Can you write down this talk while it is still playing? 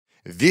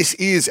This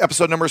is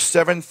episode number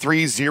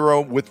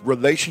 730 with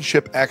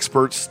relationship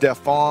expert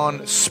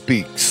Stephan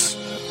Speaks.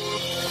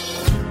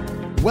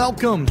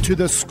 Welcome to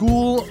the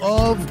School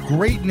of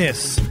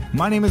Greatness.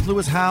 My name is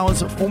Lewis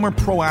Howes, former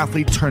pro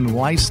athlete turned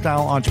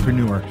lifestyle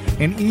entrepreneur,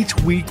 and each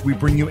week we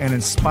bring you an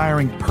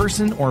inspiring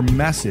person or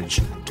message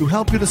to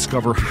help you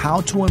discover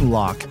how to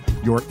unlock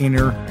your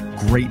inner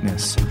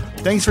greatness.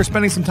 Thanks for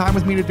spending some time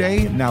with me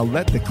today. Now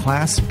let the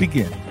class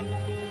begin.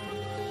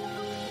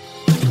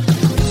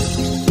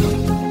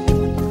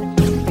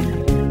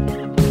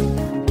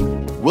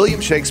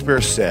 William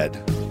Shakespeare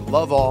said,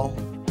 "Love all,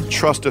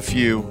 trust a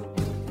few,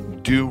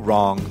 do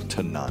wrong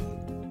to none."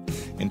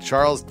 And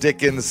Charles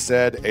Dickens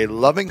said, "A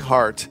loving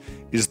heart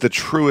is the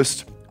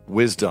truest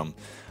wisdom."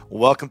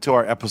 Welcome to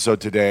our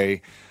episode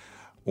today.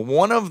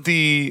 One of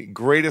the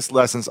greatest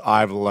lessons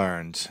I've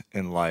learned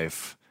in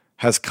life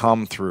has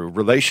come through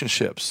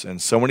relationships.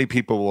 And so many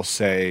people will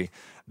say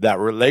that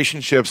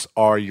relationships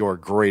are your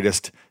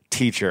greatest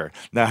teacher.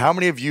 Now, how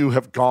many of you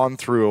have gone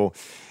through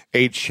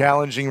a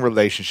challenging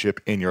relationship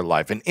in your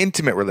life, an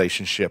intimate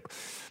relationship?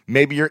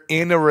 Maybe you're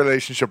in a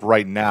relationship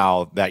right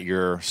now that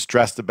you're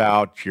stressed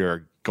about,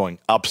 you're going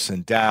ups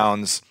and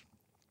downs,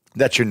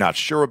 that you're not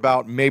sure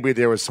about. Maybe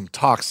there was some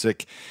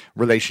toxic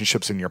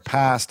relationships in your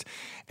past,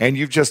 and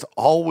you've just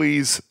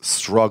always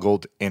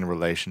struggled in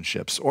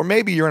relationships. Or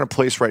maybe you're in a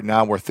place right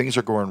now where things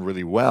are going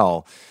really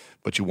well,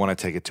 but you want to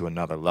take it to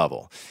another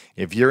level.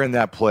 If you're in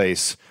that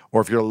place,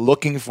 or if you're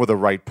looking for the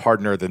right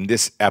partner, then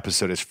this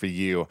episode is for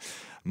you.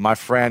 My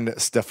friend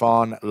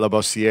Stephan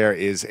Labossiere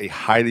is a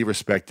highly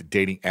respected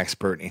dating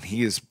expert, and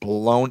he is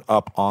blown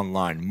up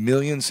online.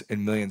 Millions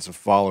and millions of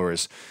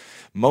followers,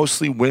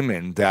 mostly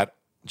women that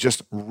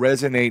just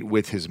resonate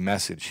with his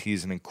message.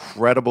 He's an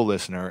incredible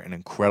listener, an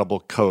incredible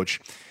coach,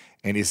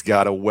 and he's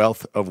got a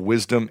wealth of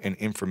wisdom and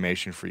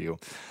information for you.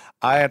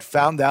 I had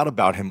found out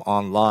about him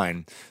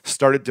online,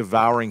 started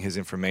devouring his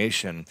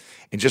information,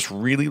 and just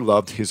really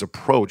loved his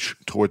approach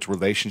towards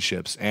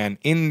relationships. And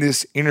in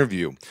this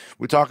interview,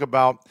 we talk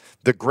about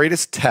the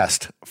greatest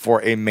test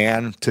for a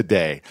man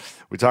today.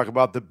 We talk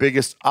about the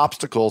biggest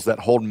obstacles that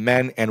hold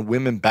men and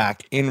women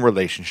back in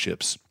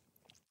relationships,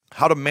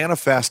 how to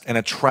manifest and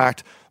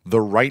attract the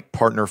right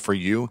partner for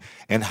you,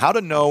 and how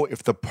to know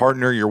if the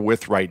partner you're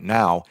with right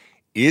now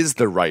is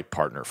the right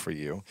partner for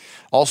you.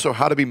 Also,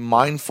 how to be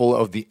mindful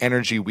of the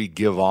energy we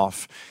give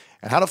off,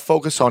 and how to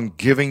focus on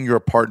giving your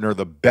partner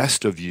the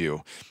best of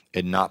you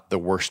and not the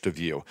worst of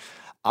you.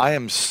 I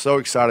am so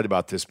excited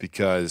about this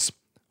because,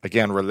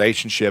 again,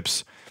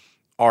 relationships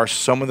are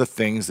some of the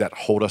things that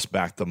hold us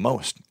back the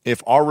most.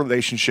 If our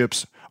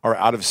relationships are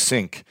out of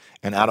sync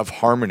and out of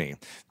harmony,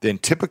 then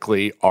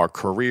typically our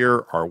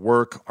career, our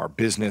work, our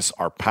business,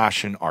 our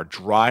passion, our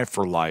drive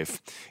for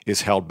life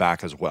is held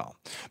back as well.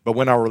 But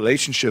when our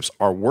relationships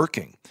are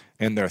working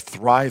and they're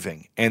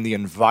thriving, and the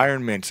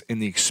environment and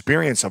the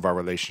experience of our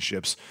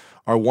relationships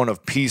are one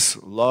of peace,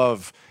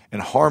 love,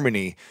 and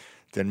harmony,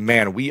 then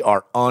man, we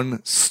are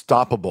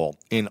unstoppable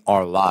in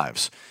our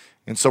lives.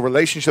 And so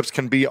relationships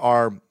can be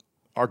our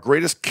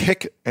greatest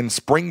kick and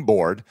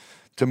springboard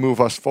to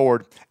move us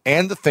forward,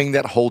 and the thing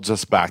that holds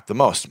us back the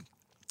most.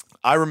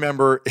 I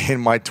remember in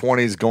my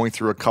 20s going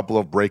through a couple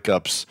of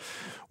breakups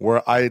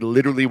where I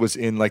literally was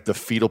in like the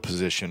fetal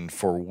position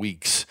for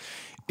weeks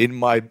in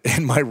my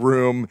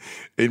room,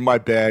 in my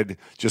bed,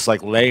 just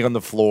like laying on the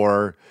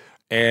floor.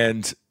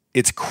 And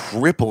it's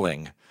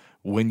crippling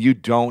when you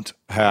don't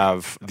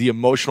have the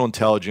emotional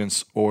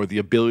intelligence or the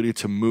ability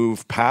to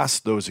move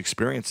past those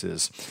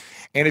experiences.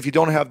 And if you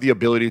don't have the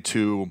ability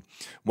to,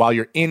 while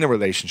you're in a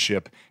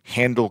relationship,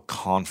 handle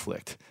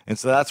conflict. And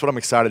so that's what I'm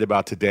excited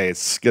about today.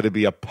 It's going to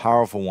be a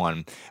powerful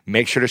one.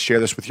 Make sure to share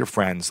this with your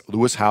friends.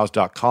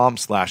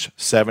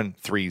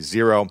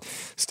 lewishowes.com/730.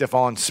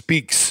 Stephan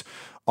Speaks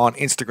on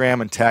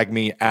Instagram, and tag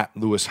me at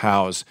Lewis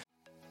Howes.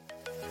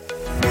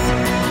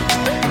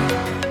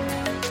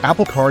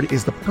 Apple Card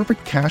is the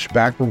perfect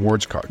cashback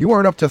rewards card. You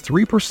earn up to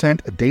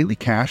 3% daily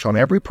cash on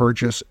every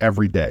purchase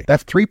every day.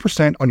 That's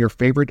 3% on your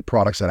favorite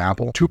products at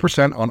Apple,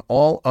 2% on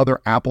all other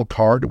Apple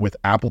Card with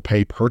Apple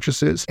Pay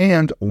purchases,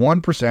 and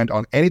 1%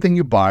 on anything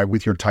you buy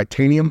with your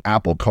titanium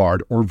Apple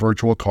Card or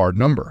virtual card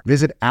number.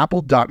 Visit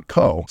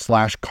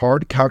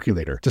apple.co/card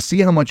calculator to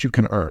see how much you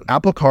can earn.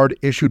 Apple Card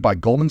issued by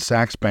Goldman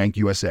Sachs Bank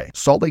USA,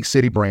 Salt Lake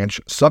City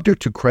branch,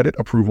 subject to credit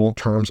approval,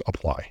 terms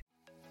apply.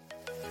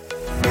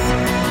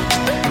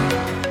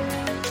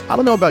 I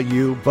don't know about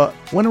you, but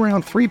when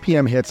around 3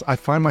 p.m. hits, I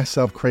find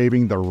myself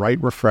craving the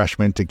right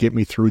refreshment to get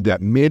me through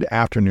that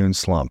mid-afternoon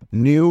slump.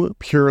 New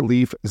Pure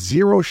Leaf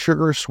Zero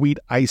Sugar Sweet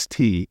Iced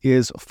Tea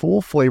is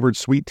full-flavored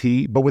sweet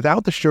tea, but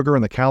without the sugar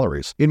and the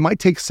calories. It might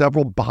take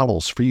several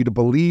bottles for you to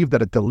believe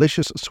that a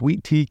delicious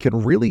sweet tea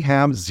can really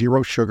have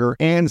zero sugar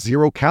and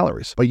 0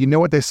 calories. But you know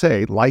what they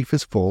say, life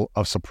is full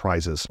of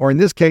surprises. Or in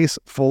this case,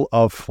 full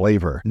of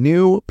flavor.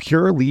 New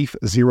Pure Leaf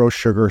Zero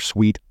Sugar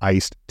Sweet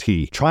Iced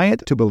Tea. Try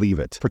it to believe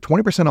it. For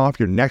 20% off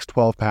your next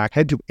 12-pack,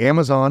 head to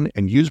Amazon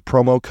and use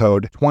promo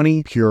code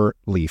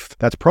 20PureLeaf.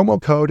 That's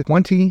promo code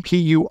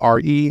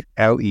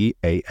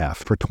 20PURELEAF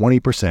for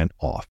 20%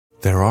 off.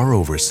 There are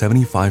over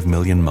 75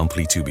 million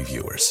monthly Tubi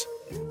viewers.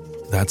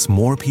 That's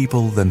more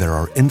people than there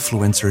are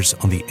influencers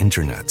on the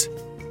internet,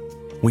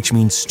 which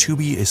means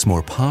Tubi is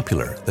more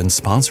popular than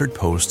sponsored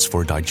posts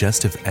for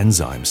digestive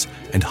enzymes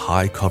and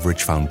high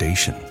coverage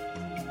foundation.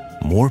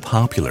 More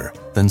popular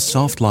than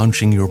soft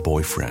launching your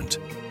boyfriend.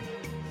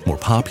 More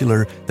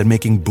popular than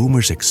making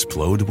boomers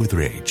explode with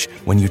rage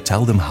when you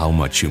tell them how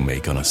much you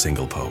make on a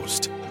single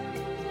post.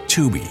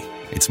 Tubi,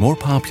 it's more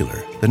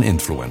popular than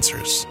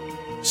influencers.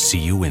 See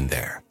you in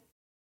there.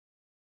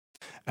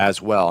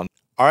 As well.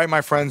 All right, my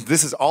friends,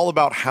 this is all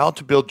about how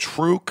to build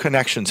true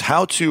connections,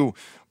 how to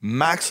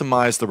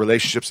maximize the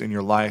relationships in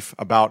your life,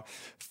 about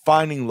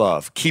finding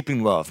love,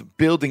 keeping love,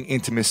 building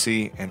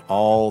intimacy, and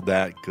all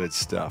that good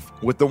stuff.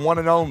 With the one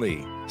and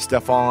only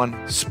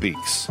Stephan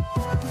Speaks.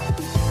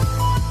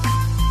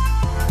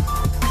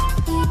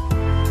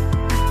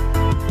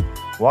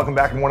 Welcome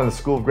back to one of the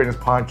School of Greatness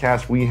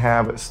podcasts. We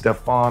have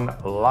Stephan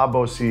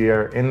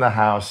Labossiere in the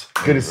house.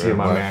 Good to see you,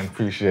 my man.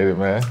 Appreciate it,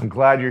 man. I'm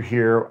glad you're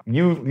here.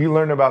 You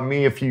learned about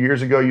me a few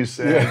years ago, you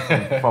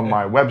said, from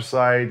my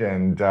website,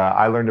 and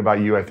I learned about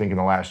you, I think, in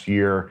the last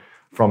year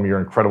from your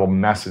incredible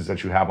message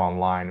that you have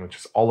online, which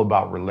is all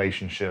about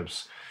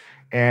relationships.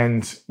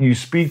 And you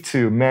speak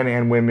to men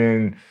and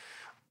women,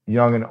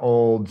 young and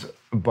old,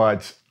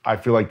 but I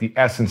feel like the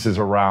essence is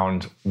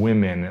around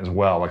women as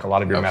well. Like a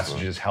lot of your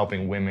messages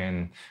helping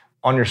women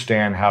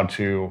understand how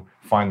to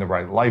find the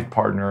right life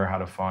partner, how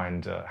to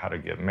find, how to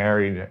get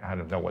married, how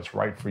to know what's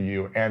right for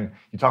you. And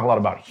you talk a lot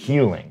about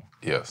healing.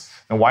 Yes.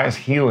 And why is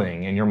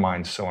healing, in your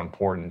mind, so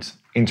important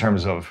in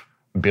terms of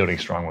building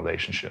strong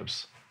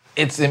relationships?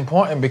 It's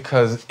important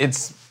because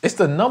it's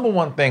the number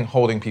one thing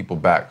holding people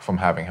back from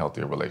having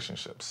healthier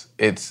relationships.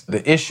 It's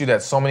the issue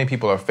that so many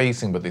people are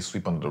facing, but they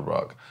sweep under the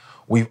rug.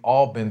 We've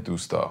all been through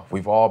stuff.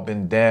 We've all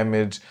been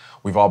damaged.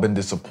 We've all been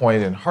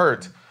disappointed and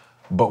hurt,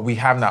 but we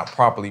have not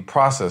properly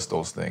processed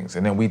those things.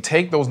 And then we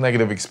take those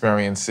negative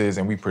experiences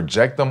and we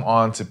project them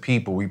onto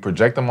people. We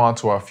project them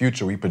onto our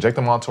future. We project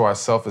them onto our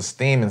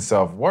self-esteem and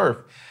self-worth,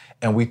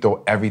 and we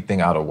throw everything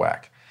out of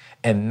whack.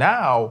 And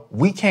now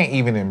we can't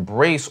even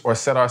embrace or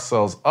set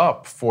ourselves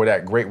up for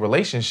that great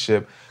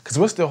relationship because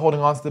we're still holding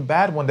on to the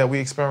bad one that we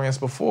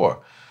experienced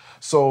before.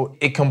 So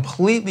it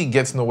completely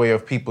gets in the way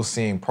of people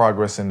seeing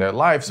progress in their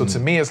life. So to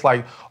me, it's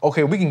like,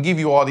 okay, we can give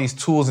you all these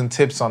tools and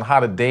tips on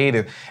how to date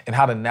and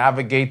how to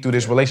navigate through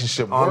this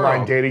relationship Online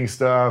world. dating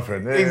stuff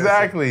and this.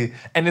 Exactly.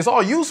 And it's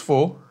all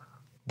useful,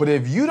 but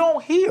if you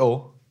don't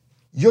heal,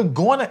 you're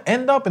going to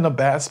end up in a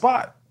bad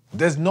spot.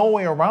 There's no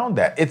way around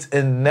that. It's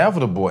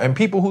inevitable. And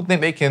people who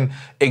think they can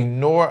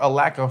ignore a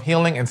lack of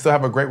healing and still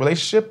have a great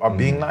relationship are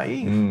being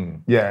naive.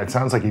 Yeah, it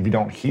sounds like if you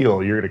don't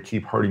heal, you're going to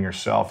keep hurting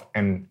yourself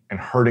and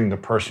hurting the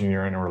person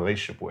you're in a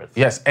relationship with.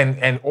 Yes,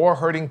 and or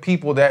hurting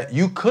people that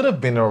you could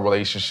have been in a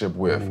relationship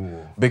with.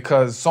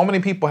 Because so many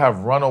people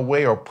have run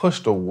away or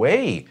pushed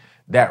away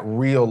that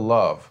real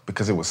love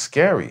because it was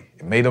scary.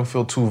 It made them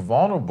feel too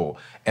vulnerable.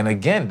 And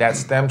again, that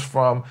stems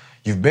from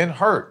you've been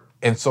hurt.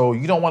 And so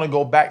you don't want to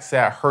go back to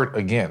that hurt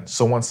again.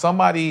 So when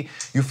somebody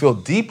you feel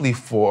deeply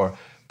for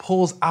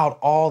pulls out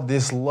all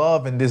this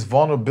love and this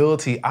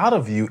vulnerability out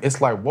of you, it's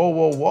like,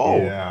 whoa,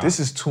 Yeah. this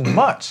is too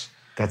much.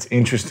 That's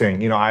interesting.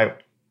 You know,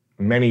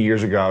 many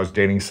years ago, I was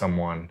dating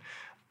someone,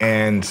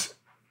 and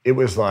it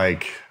was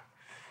like,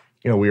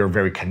 you know, we were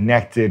very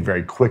connected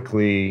very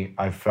quickly.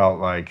 I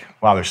felt like,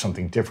 wow, there's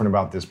something different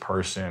about this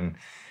person.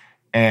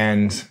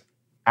 And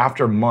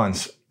after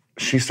months,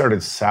 she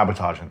started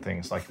sabotaging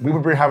things. Like, we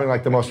would be having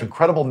like the most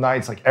incredible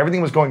nights, like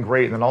everything was going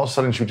great, and then all of a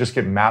sudden she would just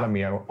get mad at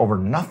me over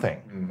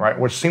nothing, right?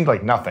 Which seemed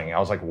like nothing. I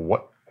was like,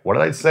 what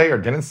did I say or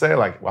didn't say?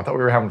 Like, I thought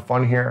we were having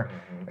fun here.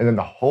 And then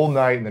the whole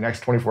night and the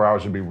next 24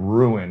 hours would be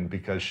ruined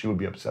because she would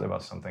be upset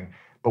about something,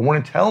 but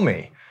wouldn't tell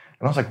me.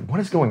 And I was like, what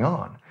is going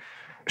on?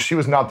 She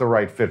was not the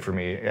right fit for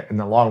me in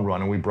the long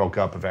run, and we broke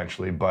up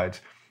eventually.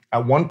 But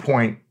at one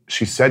point,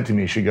 she said to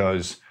me, she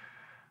goes,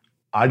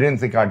 I didn't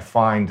think I'd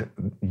find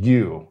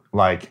you.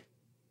 Like,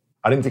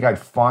 I didn't think I'd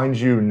find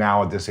you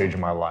now at this age of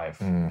my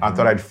life. I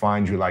thought I'd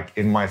find you like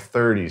in my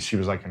 30s. She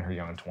was like in her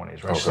young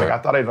 20s, right? She's like, I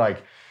thought I'd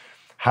like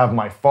have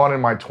my fun in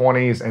my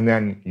 20s, and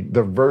then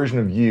the version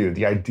of you,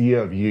 the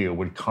idea of you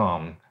would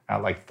come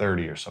at like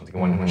 30 or something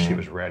when she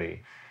was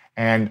ready.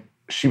 And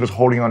she was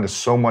holding on to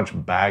so much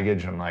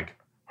baggage and like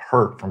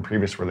hurt from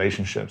previous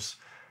relationships,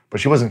 but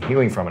she wasn't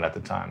healing from it at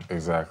the time.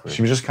 Exactly.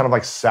 She was just kind of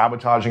like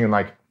sabotaging and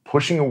like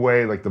pushing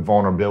away like the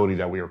vulnerability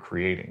that we were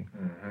creating.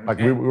 Like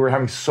we were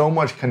having so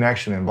much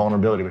connection and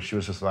vulnerability, but she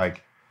was just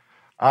like,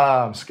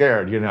 I'm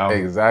scared, you know?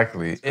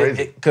 Exactly.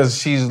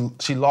 Because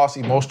she lost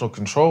emotional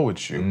control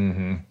with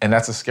you. And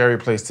that's a scary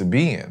place to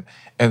be in.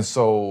 And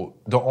so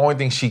the only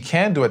thing she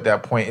can do at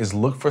that point is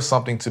look for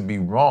something to be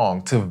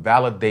wrong to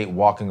validate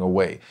walking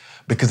away.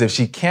 Because if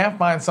she can't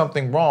find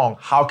something wrong,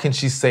 how can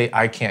she say,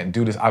 I can't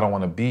do this, I don't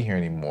want to be here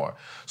anymore?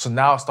 So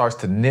now it starts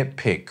to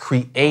nitpick,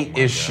 create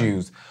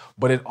issues.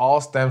 But it all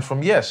stems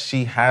from, yes,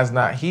 she has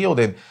not healed.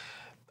 And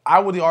I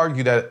would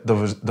argue that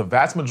the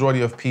vast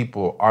majority of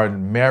people are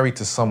married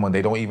to someone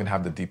they don't even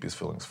have the deepest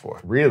feelings for.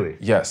 Really?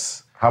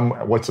 Yes.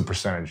 What's the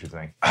percentage you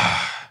think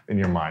in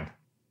your mind?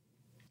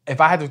 If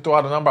I had to throw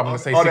out a number, I'm going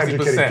to say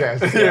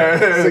 60%. Yeah,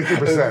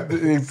 60%.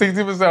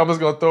 60% I'm just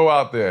going to throw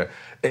out there.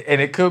 And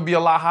it could be a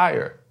lot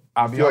higher.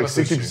 I feel like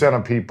 60%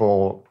 of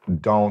people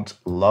don't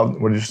love,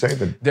 what did you say?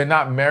 They're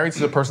not married to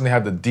the person they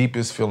have the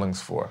deepest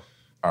feelings for,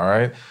 all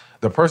right?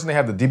 The person they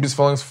have the deepest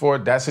feelings for,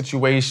 that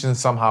situation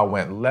somehow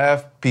went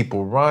left,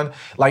 people run.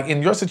 Like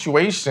in your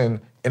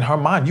situation, in her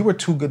mind, you were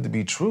too good to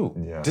be true.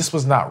 Yeah. This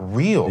was not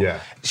real.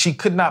 Yeah. She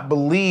could not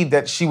believe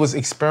that she was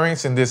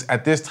experiencing this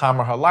at this time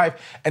of her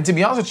life. And to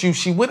be honest with you,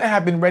 she wouldn't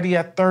have been ready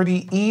at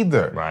 30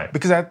 either. Right.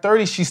 Because at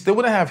 30, she still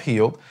wouldn't have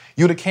healed.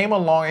 You'd have came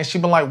along and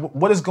she'd been like,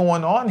 what is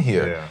going on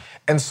here? Yeah.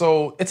 And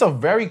so it's a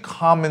very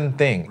common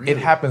thing. Really? It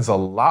happens a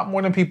lot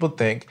more than people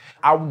think.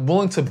 I'm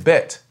willing to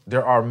bet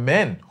there are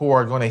men who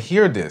are going to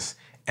hear this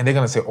and they're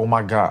going to say, oh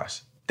my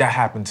gosh, that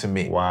happened to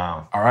me.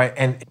 Wow. All right.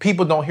 And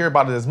people don't hear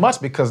about it as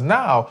much because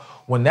now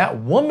when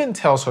that woman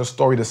tells her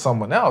story to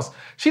someone else,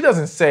 she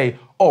doesn't say,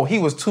 oh, he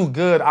was too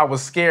good, I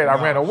was scared,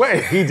 I ran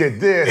away. He did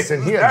this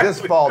and he had this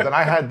fault and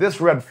I had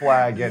this red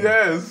flag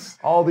and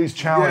all these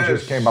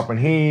challenges came up and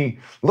he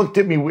looked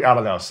at me, I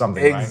don't know,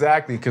 something.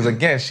 Exactly. Because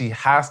again, she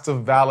has to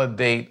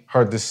validate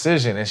her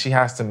decision and she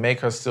has to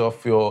make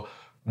herself feel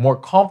more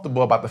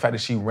comfortable about the fact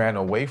that she ran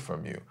away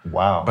from you.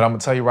 Wow. But I'm going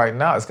to tell you right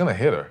now, it's going to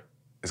hit her.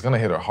 It's going to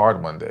hit her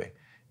hard one day.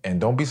 And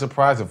don't be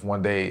surprised if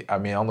one day, I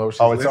mean, I don't know if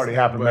she's it's already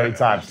happened many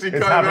times.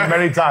 It's happened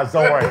many times,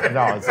 don't worry.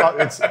 No,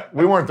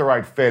 we weren't the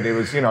right fit. It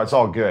was, it's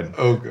all good.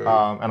 Okay.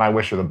 And I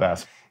wish her the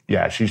best.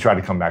 Yeah, she's tried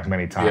to come back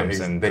many times.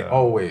 Yeah, and they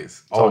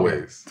always.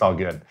 It's all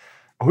good.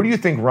 Who do you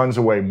think runs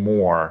away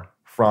more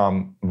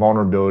from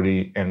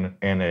vulnerability in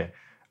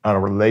a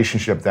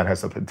relationship that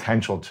has the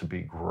potential to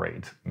be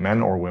great,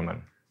 men or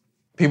women?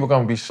 People are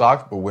going to be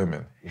shocked, but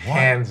women. What?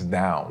 Hands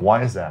down.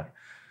 Why is that?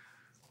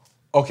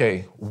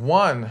 Okay,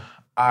 one,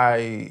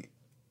 I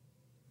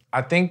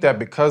think that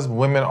because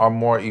women are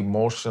more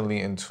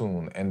emotionally in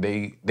tune and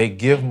they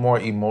give more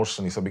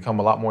emotionally, so become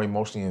a lot more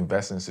emotionally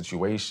invested in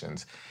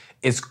situations,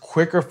 it's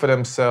quicker for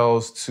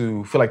themselves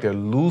to feel like they're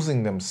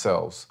losing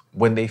themselves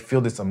when they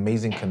feel this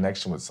amazing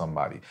connection with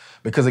somebody.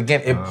 Because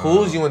again, it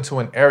pulls you into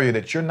an area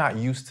that you're not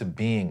used to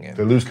being in.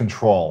 They lose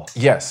control.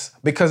 Yes,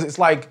 because it's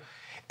like,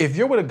 if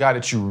you're with a guy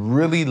that you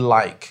really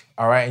like,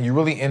 all right, and you're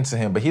really into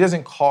him, but he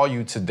doesn't call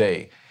you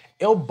today,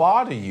 it'll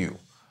bother you.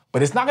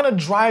 But it's not gonna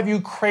drive you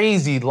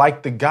crazy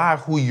like the guy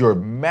who you're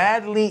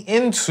madly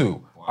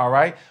into, all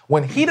right?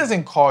 When he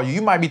doesn't call you,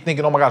 you might be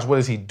thinking, oh my gosh, what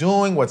is he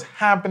doing? What's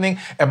happening?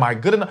 Am I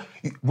good enough?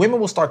 Women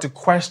will start to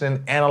question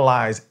and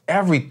analyze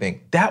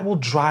everything. That will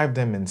drive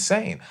them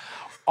insane.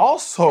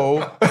 Also,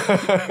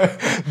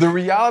 the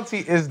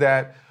reality is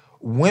that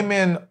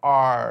women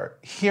are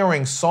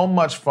hearing so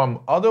much from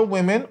other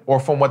women or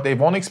from what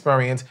they've only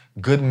experienced,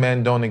 good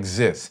men don't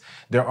exist.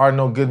 There are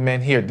no good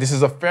men here. This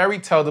is a fairy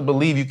tale to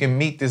believe you can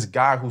meet this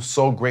guy who's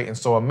so great and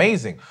so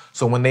amazing.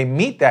 So when they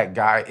meet that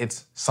guy,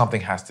 it's something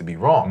has to be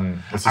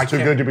wrong. This is too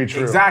good to be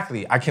true.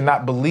 Exactly. I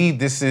cannot believe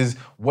this is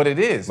what it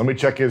is. Let me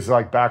check his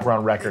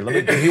background record.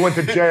 He went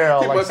to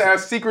jail. He must have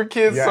secret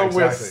kids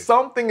somewhere. Exactly.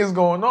 Something is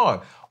going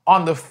on.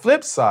 On the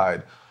flip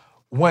side,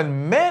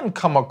 when men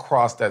come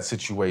across that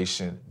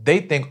situation, they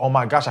think, oh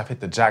my gosh, I've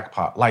hit the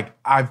jackpot. Like,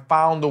 I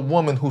found a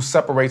woman who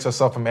separates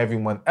herself from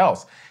everyone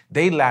else.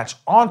 They latch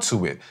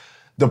onto it.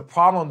 The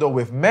problem, though,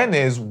 with men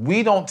is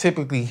we don't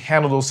typically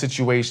handle those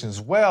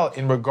situations well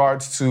in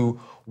regards to,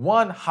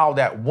 one, how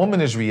that woman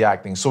is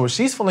reacting. So if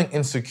she's feeling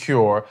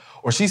insecure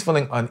or she's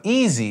feeling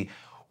uneasy,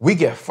 we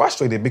get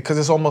frustrated because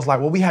it's almost like,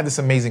 well, we had this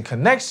amazing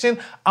connection.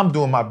 I'm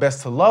doing my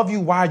best to love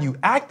you. Why are you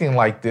acting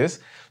like this?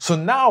 So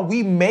now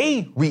we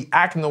may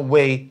react in a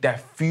way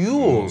that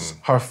fuels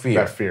her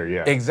fear. That fear,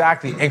 yeah.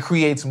 Exactly, and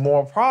creates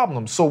more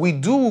problems. So we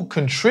do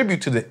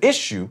contribute to the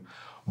issue,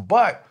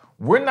 but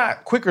we're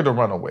not quicker to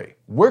run away.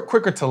 We're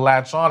quicker to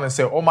latch on and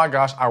say, oh my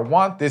gosh, I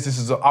want this. This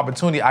is an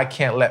opportunity I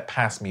can't let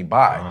pass me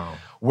by. Wow.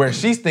 Where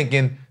she's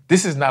thinking,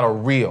 this is not a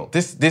real.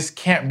 This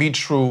can't be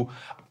true.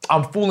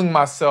 I'm fooling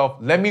myself.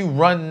 Let me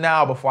run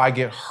now before I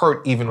get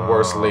hurt even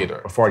worse later.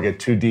 Before I get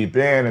too deep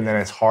in and then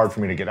it's hard for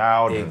me to get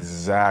out.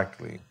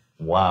 Exactly.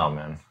 Wow,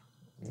 man.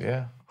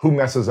 Yeah. Who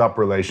messes up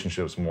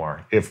relationships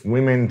more? If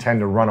women tend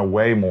to run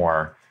away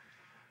more,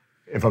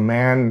 if a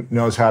man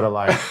knows how to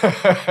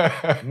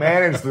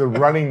manage the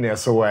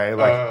runningness away,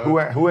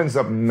 who ends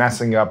up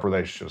messing up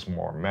relationships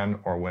more, men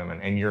or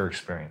women, in your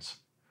experience?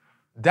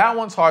 That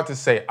one's hard to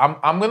say.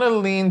 I'm gonna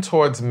lean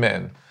towards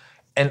men,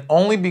 and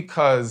only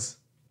because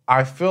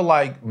I feel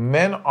like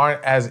men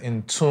aren't as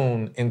in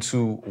tune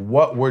into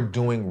what we're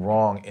doing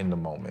wrong in the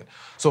moment.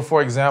 So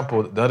for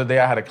example, the other day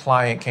I had a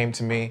client came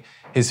to me,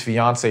 his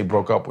fiance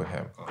broke up with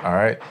him, all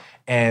right?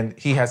 And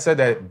he had said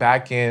that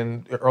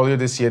earlier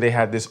this year, they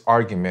had this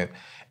argument,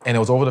 and it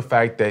was over the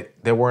fact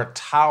that there weren't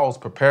towels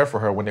prepared for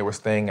her when they were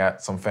staying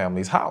at some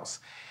family's house.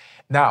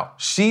 Now,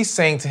 she's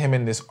saying to him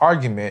in this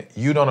argument,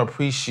 you don't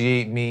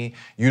appreciate me,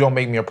 you don't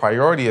make me a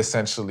priority,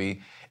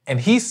 essentially. And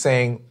he's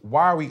saying,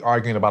 why are we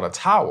arguing about a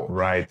towel?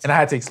 Right. And I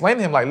had to explain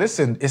to him, like,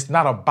 listen, it's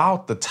not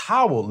about the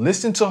towel.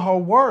 Listen to her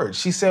words.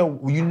 She said,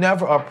 well, you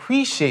never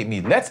appreciate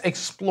me. Let's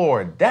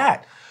explore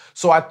that.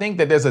 So I think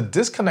that there's a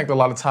disconnect a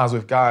lot of times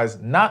with guys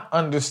not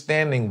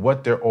understanding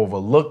what they're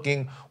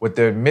overlooking, what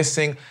they're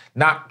missing,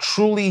 not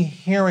truly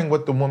hearing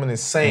what the woman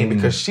is saying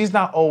because she's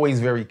not always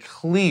very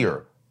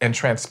clear and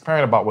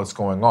transparent about what's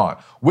going on,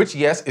 which,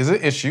 yes, is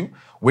an issue,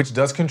 which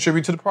does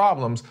contribute to the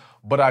problems.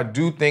 But I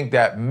do think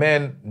that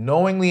men,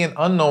 knowingly and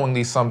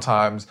unknowingly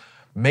sometimes,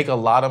 make a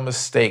lot of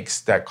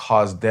mistakes that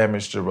cause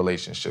damage to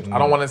relationships. I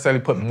don't want to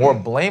necessarily put more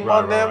blame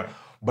on them,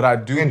 but I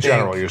do think— In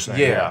general, you're saying.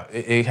 Yeah,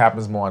 it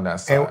happens more on that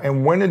side.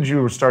 And when did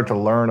you start to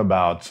learn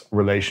about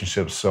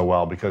relationships so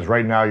well? Because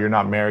right now you're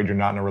not married, you're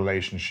not in a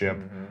relationship.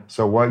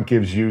 So what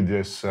gives you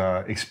this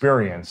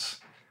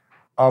experience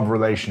of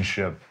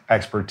relationship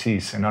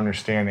expertise and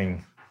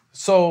understanding?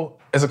 So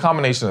it's a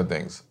combination of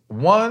things.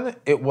 One,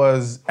 it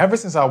was ever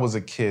since I was a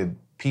kid,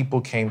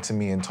 people came to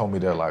me and told me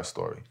their life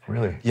story.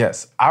 Really?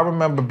 Yes. I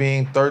remember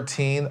being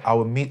 13,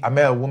 I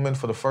met a woman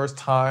for the first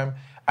time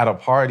at a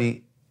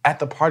party. At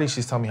the party,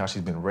 she's telling me how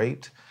she's been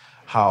raped,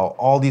 how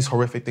all these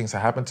horrific things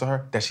have happened to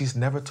her that she's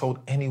never told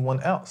anyone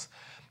else.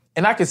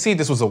 And I could see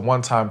this was a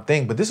one-time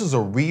thing, but this was a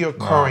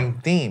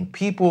reoccurring theme.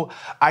 People,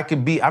 I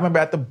remember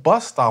at the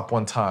bus stop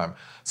one time,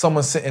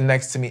 someone sitting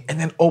next to me and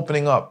then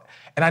opening up.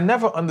 And I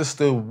never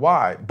understood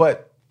why,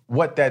 but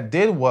what that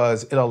did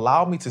was it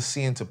allowed me to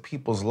see into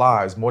people's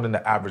lives more than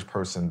the average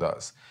person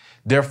does.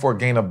 Therefore,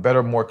 gain a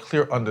better, more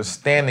clear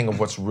understanding of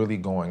what's really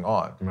going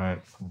on.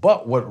 Right.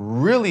 But what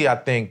really, I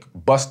think,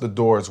 bust the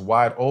doors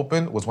wide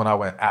open was when I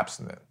went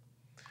abstinent.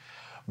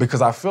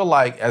 Because I feel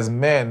like as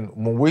men,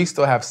 when we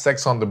still have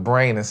sex on the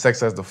brain and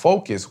sex as the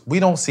focus, we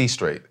don't see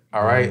straight,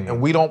 all right?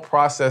 And we don't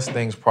process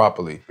things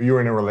properly. You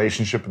were in a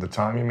relationship at the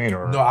time, you mean?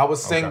 Or? No, I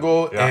was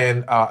single,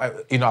 and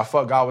I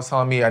felt God was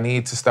telling me I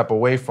needed to step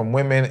away from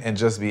women and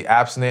just be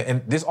abstinent.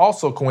 And this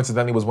also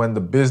coincidentally was when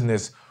the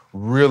business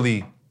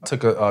really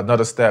took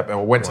another step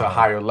and went to a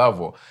higher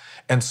level.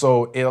 And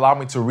so it allowed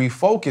me to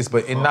refocus,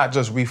 but in not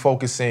just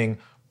refocusing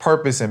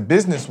purpose and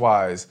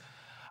business-wise,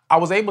 I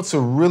was able to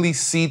really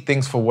see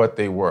things for what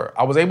they were.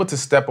 I was able to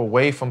step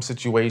away from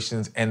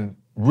situations and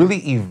really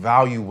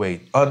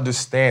evaluate,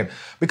 understand,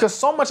 because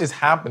so much is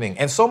happening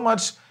and so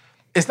much,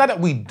 it's not that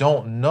we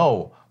don't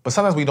know, but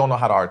sometimes we don't know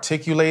how to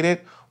articulate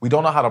it. We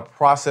don't know how to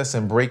process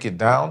and break it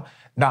down.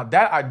 Now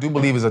that I do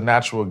believe is a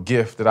natural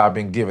gift that I've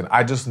been given.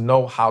 I just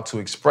know how to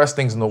express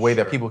things in a way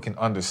that people can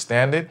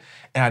understand it.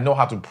 And I know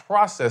how to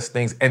process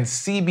things and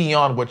see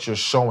beyond what you're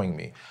showing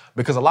me.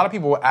 Because a lot of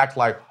people will act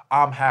like,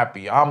 I'm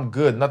happy, I'm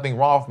good, nothing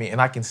wrong with me,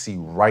 and I can see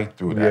right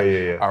through that.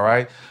 Yeah. All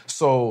right?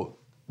 So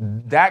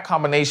that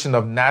combination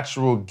of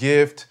natural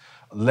gift,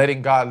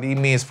 letting God lead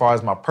me as far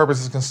as my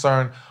purpose is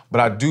concerned,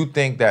 but I do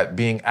think that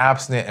being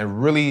abstinent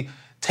and really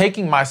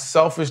taking my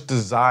selfish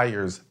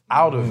desires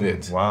out of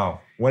it.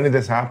 Wow. When did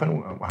this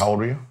happen? How old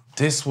were you?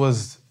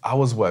 I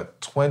was what,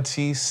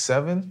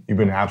 27? You've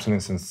been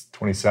abstinent since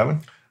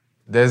 27?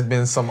 There's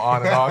been some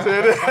on and off.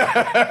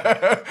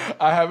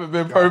 I haven't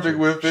been perfect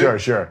with it.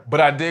 Sure. But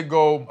I did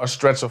go a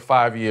stretch of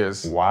 5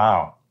 years.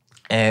 Wow.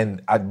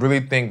 And I really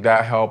think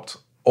that helped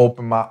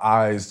open my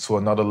eyes to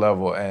another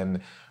level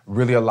and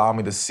really allow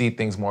me to see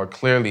things more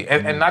clearly.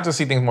 And not just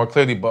see things more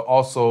clearly, but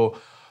also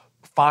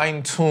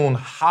fine-tune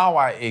how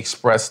I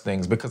express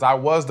things. Because I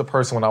was the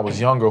person when I was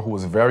younger who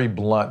was very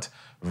blunt,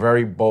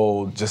 very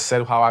bold, just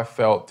said how I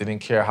felt, didn't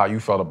care how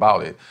you felt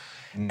about it.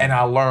 And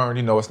I learned,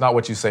 it's not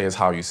what you say, it's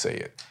how you say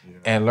it. Yeah.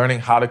 And learning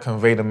how to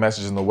convey the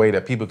message in a way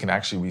that people can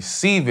actually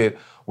receive it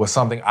was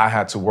something I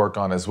had to work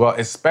on as well,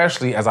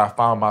 especially as I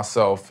found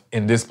myself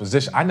in this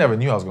position. I never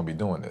knew I was going to be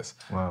doing this.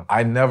 Wow.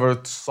 I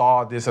never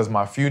saw this as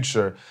my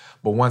future,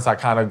 but once I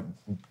kind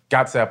of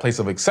got to that place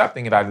of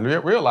accepting it, I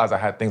realized I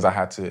had things I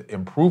had to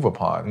improve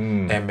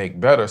upon and make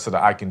better so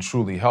that I can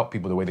truly help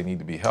people the way they need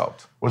to be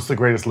helped. What's the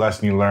greatest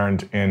lesson you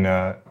learned in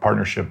a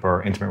partnership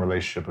or intimate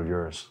relationship of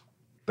yours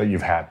that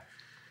you've had?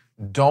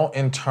 Don't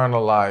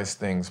internalize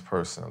things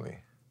personally.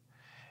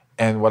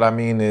 And what I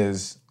mean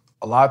is,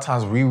 a lot of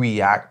times we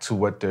react to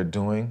what they're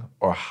doing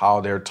or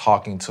how they're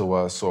talking to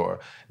us or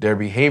their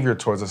behavior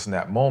towards us in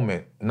that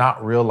moment,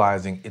 not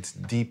realizing it's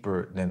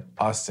deeper than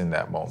us in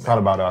that moment. It's not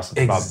about us,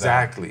 it's about them.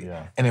 Exactly.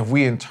 Yeah. And if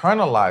we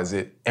internalize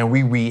it and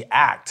we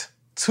react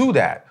to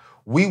that,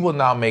 we will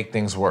now make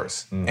things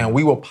worse. And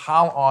we will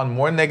pile on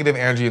more negative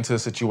energy into the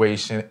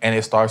situation, and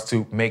it starts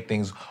to make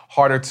things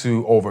harder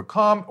to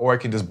overcome, or it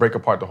can just break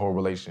apart the whole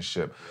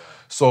relationship.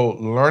 So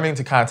learning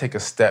to kind of take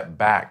a step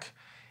back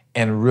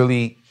and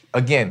really,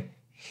 again,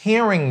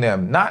 hearing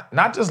them,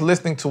 not just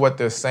listening to what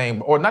they're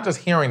saying, or not just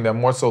hearing them,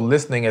 more so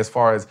listening as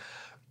far as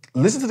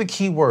listen to the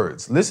key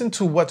words, listen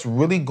to what's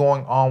really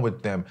going on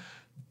with them.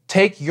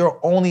 Take your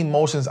own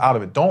emotions out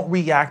of it. Don't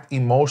react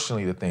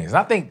emotionally to things. And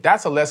I think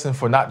that's a lesson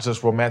for not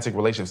just romantic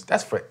relationships.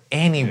 That's for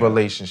any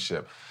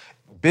relationship.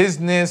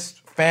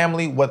 Business,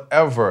 family,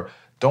 whatever.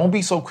 Don't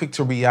be so quick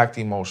to react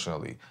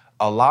emotionally.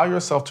 Allow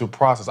yourself to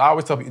process. I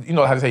always tell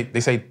people, how they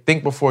say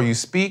think before you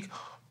speak.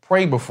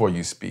 pray before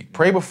you speak.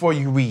 Pray before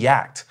you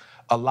react.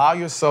 Allow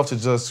yourself to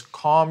just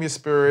calm your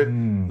spirit,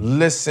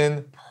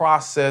 listen,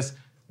 process,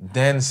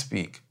 then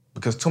speak.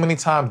 Because too many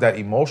times that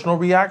emotional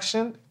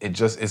reaction, it's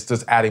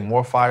just adding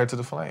more fire to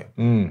the flame.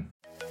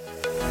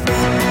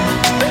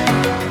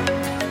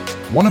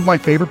 One of my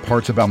favorite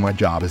parts about my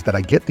job is that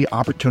I get the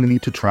opportunity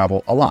to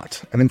travel a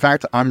lot. And in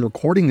fact, I'm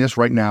recording this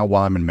right now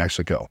while I'm in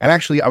Mexico. And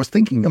actually, I was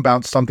thinking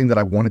about something that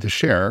I wanted to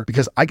share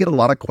because I get a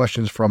lot of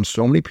questions from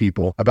so many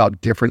people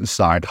about different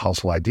side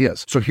hustle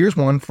ideas. So here's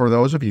one for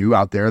those of you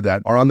out there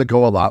that are on the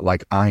go a lot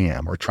like I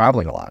am or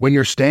traveling a lot. When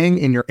you're staying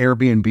in your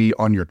Airbnb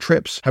on your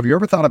trips, have you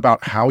ever thought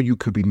about how you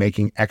could be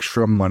making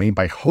extra money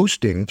by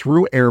hosting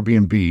through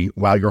Airbnb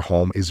while your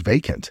home is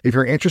vacant? If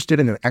you're interested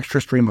in an extra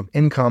stream of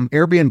income,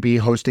 Airbnb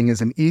hosting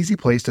is an easy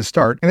place to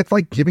start, and it's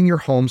like giving your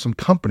home some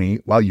company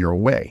while you're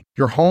away.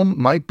 Your home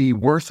might be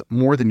worth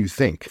more than you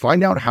think.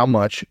 Find out how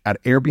much at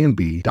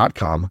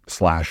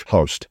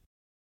airbnb.com/host.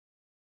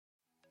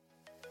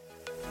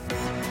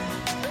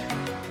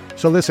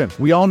 So listen,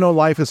 we all know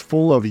life is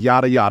full of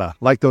yada yada,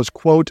 like those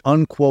quote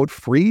unquote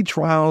free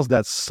trials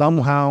that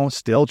somehow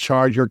still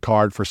charge your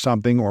card for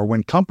something, or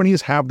when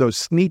companies have those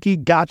sneaky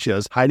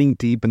gotchas hiding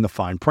deep in the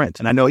fine print.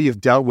 And I know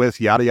you've dealt with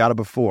yada yada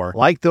before,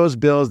 like those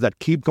bills that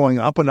keep going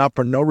up and up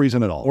for no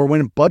reason at all, or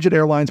when budget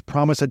airlines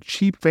promise a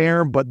cheap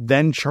fare but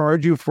then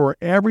charge you for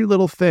every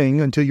little thing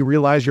until you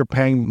realize you're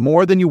paying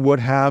more than you would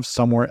have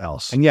somewhere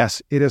else. And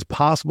yes, it is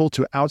possible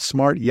to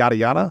outsmart yada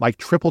yada, like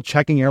triple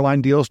checking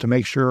airline deals to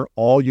make sure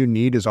all you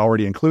need is already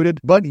included,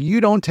 but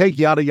you don't take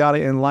yada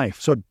yada in life.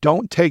 So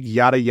don't take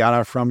yada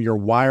yada from your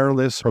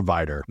wireless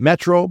provider.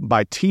 Metro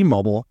by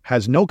T-Mobile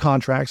has no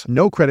contracts,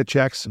 no credit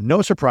checks,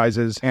 no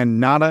surprises, and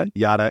nada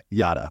yada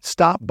yada.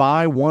 Stop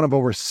by one of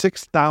over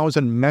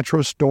 6,000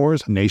 Metro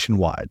stores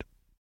nationwide.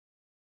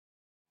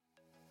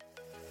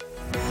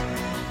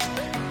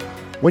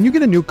 When you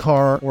get a new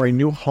car or a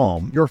new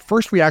home, your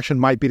first reaction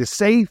might be to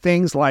say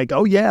things like,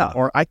 oh yeah,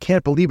 or I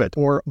can't believe it,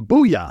 or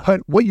booyah.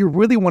 But what you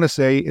really want to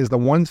say is the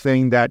one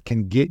thing that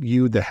can get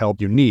you the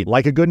help you need.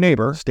 Like a good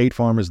neighbor, State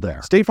Farm is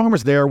there. State Farm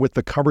is there with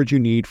the coverage you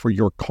need for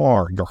your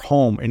car, your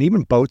home, and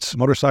even boats,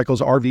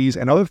 motorcycles, RVs,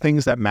 and other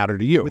things that matter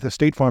to you. With a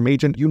State Farm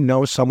agent, you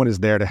know someone is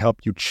there to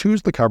help you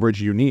choose the coverage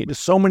you need. With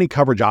so many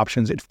coverage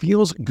options, it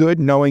feels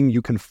good knowing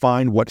you can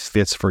find what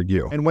fits for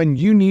you. And when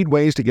you need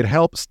ways to get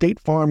help,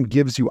 State Farm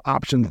gives you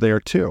options there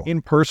too.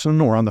 In person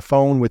or on the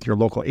phone with your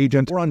local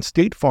agent or on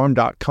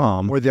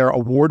statefarm.com, where their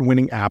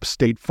award-winning app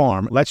State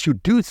Farm lets you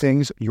do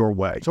things your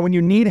way. So when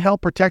you need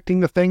help protecting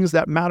the things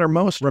that matter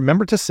most,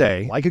 remember to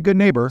say, like a good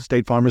neighbor,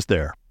 State Farm is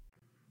there.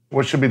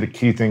 What should be the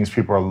key things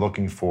people are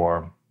looking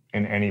for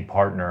in any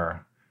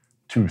partner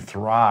to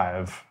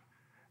thrive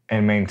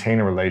and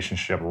maintain a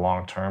relationship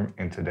long-term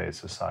in today's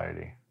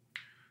society?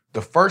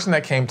 The first thing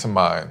that came to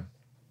mind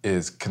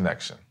is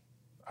connection,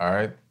 all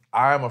right?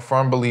 I am a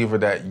firm believer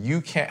that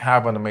you can't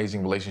have an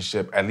amazing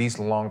relationship, at least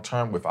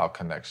long-term, without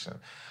connection.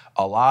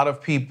 A lot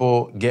of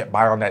people get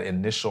by on that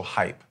initial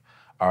hype,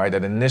 all right,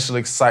 that initial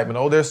excitement.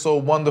 Oh, they're so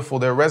wonderful,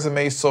 their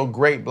resume is so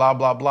great, blah,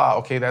 blah, blah.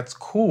 Okay, that's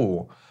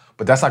cool,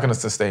 but that's not gonna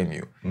sustain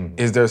you.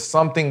 Is there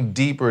something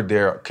deeper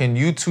there? Can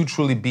you two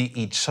truly be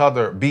each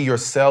other, be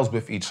yourselves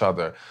with each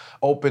other?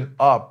 Open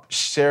up,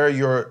 share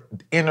your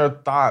inner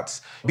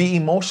thoughts, be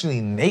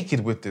emotionally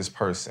naked with this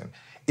person.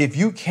 If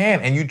you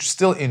can and you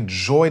still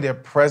enjoy their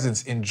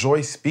presence, enjoy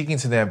speaking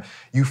to them,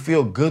 you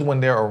feel good when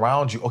they're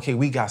around you, okay,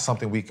 we got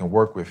something we can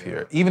work with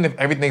here. Even if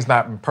everything's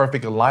not in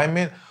perfect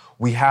alignment,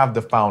 we have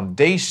the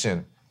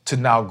foundation to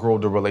now grow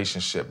the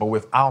relationship. But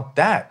without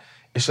that,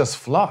 it's just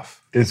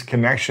fluff. Is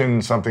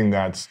connection something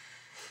that's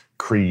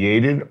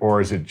created, or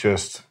is it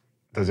just,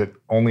 does it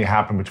only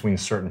happen between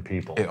certain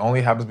people? It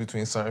only happens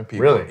between certain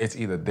people. Really? It's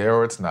either there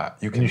or it's not.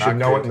 You should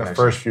know it in the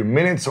first few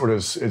minutes, or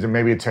is it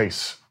maybe it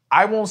takes...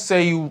 I won't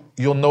say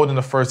you'll know it in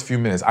the first few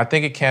minutes. I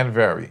think it can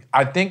vary.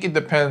 I think it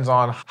depends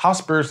on how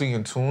spiritually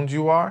in tuned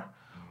you are,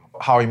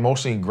 how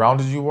emotionally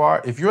grounded you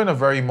are. If you're in a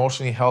very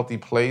emotionally healthy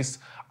place,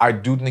 I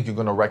do think you're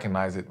gonna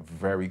recognize it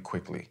very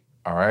quickly,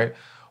 all right?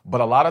 But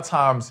a lot of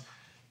times,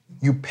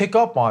 you pick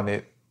up on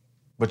it,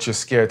 but you're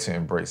scared to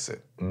embrace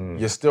it.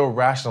 You're still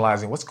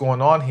rationalizing what's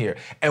going on here.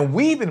 And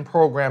we've been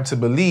programmed to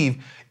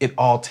believe it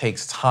all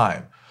takes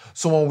time.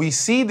 So when we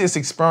see this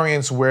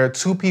experience where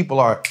two people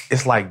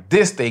it's like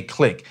this, they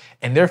click,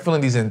 and they're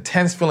feeling these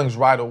intense feelings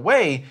right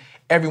away,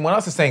 everyone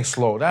else is saying,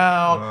 slow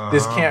down,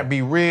 this can't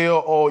be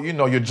real, or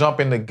you're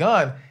jumping the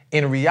gun.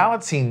 In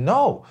reality,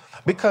 no.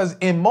 Because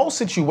in most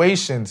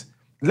situations,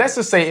 let's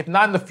just say, if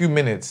not in a few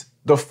minutes,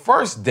 the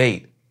first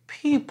date,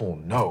 people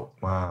know.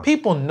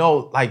 People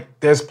know, like,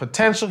 there's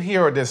potential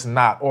here or there's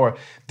not, or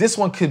this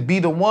one could be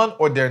the one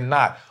or they're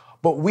not.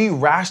 But we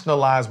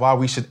rationalize why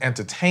we should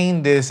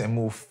entertain this and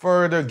move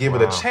further, give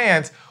it a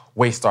chance,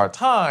 waste our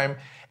time,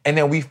 and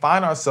then we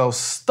find ourselves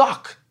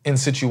stuck in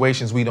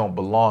situations we don't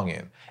belong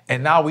in.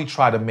 And now we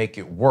try to make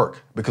it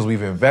work because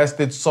we've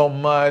invested so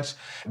much.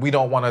 We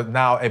don't want to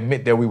now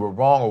admit that we were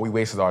wrong or we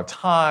wasted our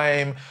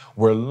time.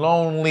 We're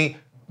lonely.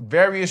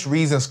 Various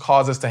reasons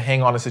cause us to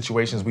hang on to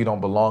situations we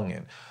don't belong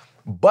in.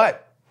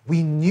 But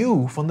we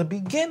knew from the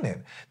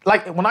beginning.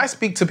 Like when I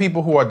speak to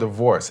people who are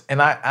divorced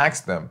and I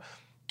ask them,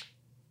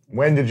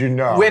 when did you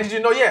know? When did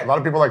you know? Yeah. A lot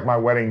of people like my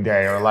wedding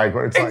day or like,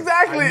 it's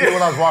Exactly. Like, I knew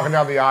when I was walking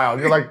down the aisle.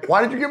 You're like,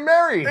 why did you get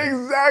married?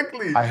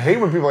 Exactly. I hate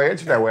when people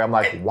answer that way. I'm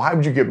like, why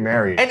would you get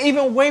married? And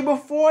even way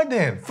before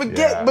then.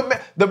 Forget,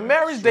 but the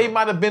marriage day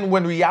might have been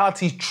when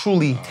reality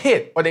truly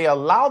hit, or they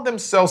allowed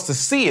themselves to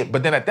see it.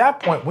 But then at that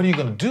point, what are you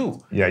going to do?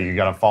 Yeah, you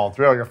got to follow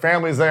through. Your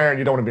family's there and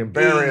you don't want to be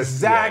embarrassed.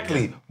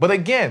 Exactly. Yeah. But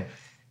again,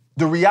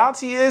 the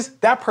reality is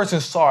that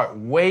person saw it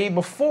way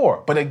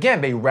before. But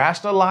again, they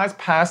rationalized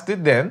past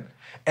it then.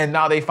 And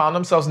now they found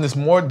themselves in this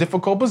more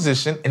difficult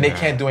position, and they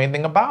can't do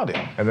anything about it.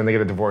 And then they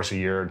get a divorce a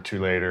year or two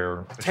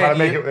later.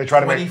 They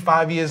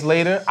 25 years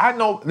later. I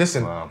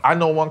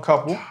know one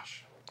couple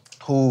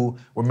who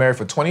were married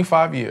for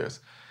 25 years.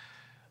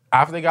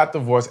 After they got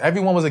divorced,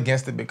 everyone was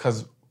against it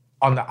because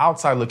on the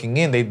outside looking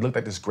in, they looked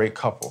like this great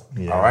couple,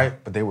 all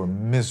right? But they were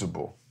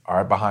miserable, all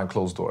right, behind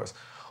closed doors.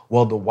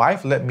 Well, the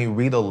wife let me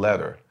read a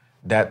letter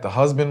that the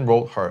husband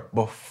wrote her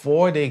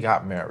before they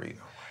got married.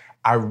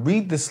 I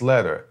read this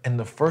letter, and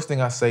the first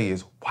thing I say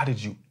is, why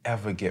did you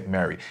ever get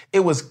married? It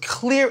was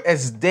clear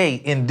as day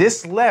in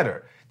this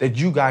letter that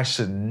you guys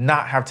should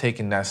not have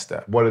taken that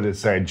step. What did it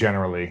say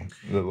generally?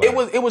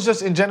 It was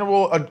just in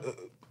general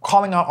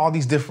calling out all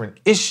these different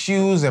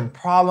issues and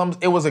problems.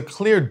 It was a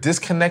clear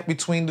disconnect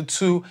between the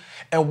two.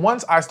 And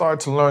once I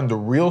started to learn the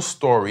real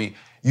story,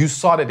 you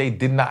saw that they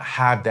did not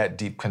have that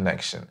deep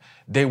connection.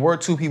 They were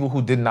two people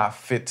who did not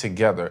fit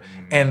together.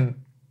 And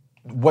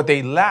what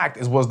they lacked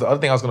was the other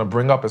thing I was going to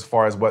bring up as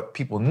far as what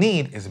people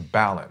need is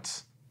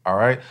balance, all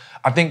right?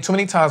 I think too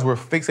many times we're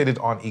fixated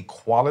on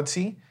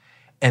equality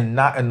and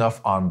not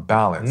enough on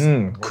balance.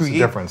 What's the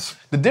difference?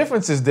 The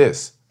difference is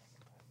this.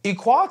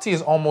 Equality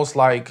is almost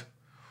like,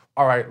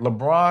 all right,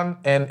 LeBron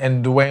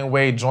and Dwayne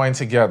Wade join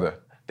together.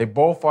 They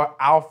both are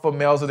alpha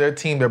males of their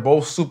team. They're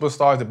both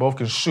superstars. They both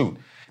can shoot.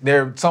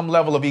 There's some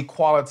level of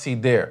equality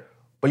there.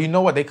 But you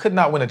know what? They could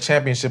not win a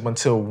championship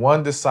until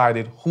one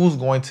decided who's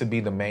going to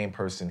be the main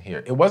person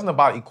here. It wasn't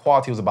about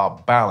equality. It was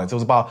about balance. It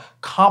was about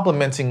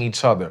complementing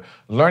each other,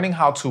 learning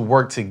how to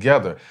work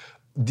together.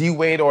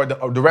 D-Wade or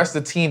the rest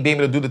of the team being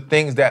able to do the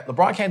things that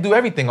LeBron can't do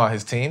everything on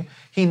his team.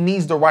 He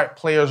needs the right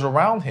players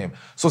around him.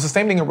 So it's the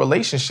same thing in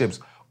relationships.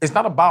 It's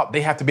not about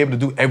they have to be able to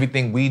do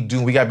everything we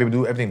do. We got to be able to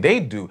do everything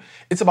they do.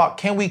 It's about,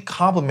 can we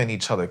complement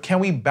each other? Can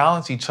we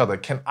balance each other?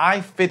 Can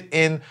I fit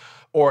in,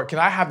 or can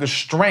I have the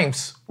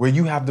strengths where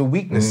you have the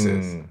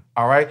weaknesses,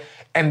 all right?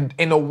 And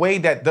in a way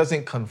that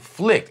doesn't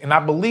conflict. And I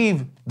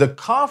believe the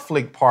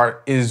conflict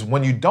part is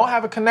when you don't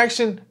have a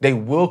connection, they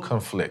will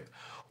conflict.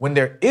 When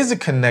there is a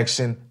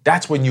connection,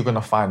 that's when you're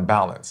gonna find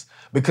balance.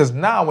 Because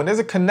now, when there's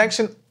a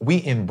connection,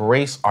 we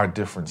embrace our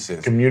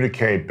differences.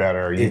 Communicate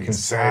better. You can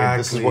say,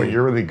 this is what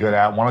you're really good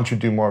at. Why don't you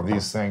do more of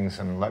these things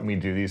and let me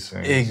do these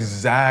things?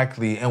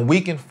 Exactly. And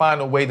we can find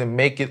a way to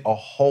make it a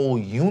whole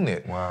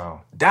unit.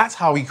 Wow. That's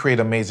how we create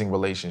amazing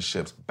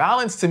relationships.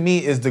 Balance, to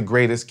me, is the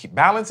greatest key.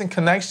 Balance and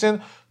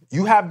connection,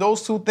 you have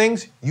those two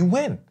things, you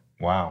win.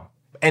 Wow.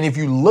 And if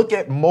you look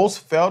at most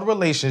failed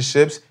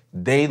relationships,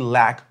 they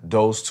lack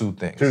those two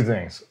things. Two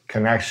things,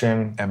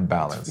 connection and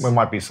balance. There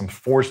might be some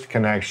forced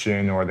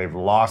connection, or they've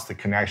lost the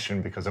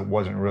connection because it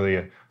wasn't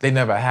really they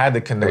never had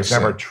the connection. It was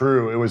never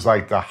true. It was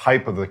like the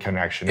hype of the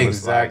connection. It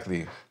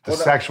exactly. Was like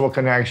the sexual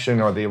connection,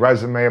 or the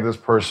resume of this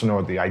person,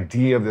 or the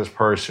idea of this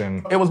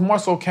person. It was more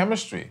so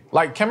chemistry.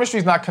 Like, chemistry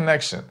is not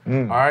connection,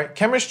 all right?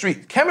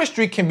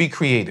 Chemistry can be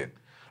created.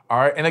 All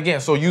right, and again,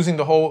 so using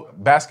the whole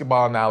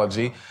basketball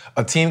analogy,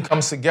 a team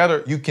comes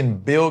together, you can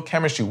build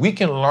chemistry. We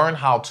can learn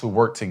how to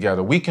work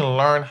together. We can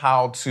learn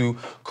how to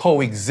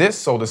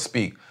coexist, so to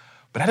speak.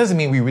 But that doesn't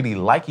mean we really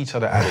like each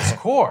other at its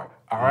core,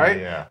 all right?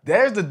 Yeah.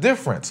 There's the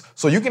difference.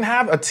 So you can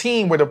have a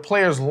team where the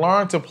players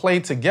learn to play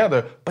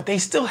together, but they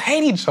still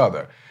hate each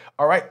other,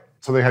 all right?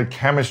 So they had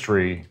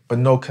chemistry. But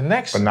no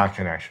connection. But not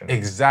connection.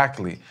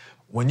 Exactly.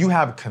 When you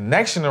have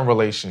connection in a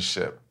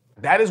relationship,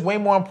 that is way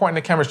more important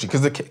than chemistry,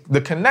 because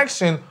the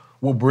connection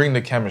will bring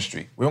the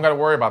chemistry. We don't got to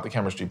worry about the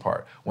chemistry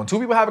part. When two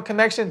people have a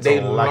connection, they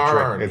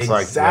learn. It's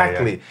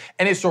exactly. Like, yeah.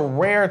 And it's a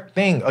rare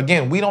thing.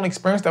 Again, we don't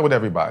experience that with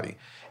everybody.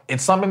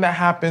 It's something that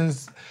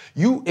happens.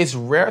 It's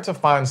rare to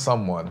find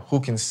someone who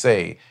can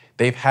say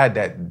they've had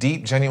that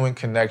deep, genuine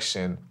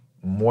connection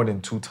more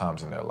than 2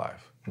 times in their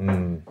life.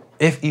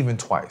 If even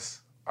twice.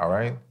 All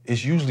right?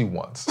 It's usually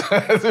once,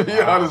 to be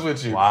honest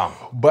with you. Wow.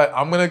 But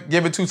I'm going to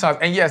give it 2 times.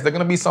 And yes, there are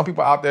going to be some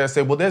people out there that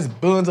say, well, there's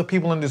billions of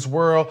people in this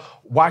world.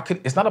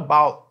 It's not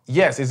about,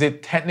 yes, is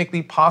it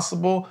technically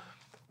possible?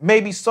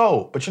 Maybe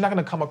so, but you're not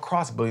going to come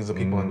across billions of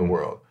people in the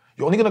world.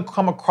 You're only going to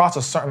come across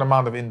a certain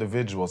amount of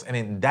individuals. And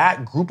in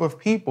that group of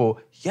people,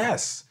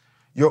 yes,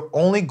 you're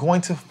only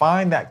going to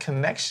find that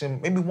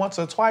connection maybe once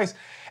or twice.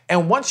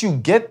 And once you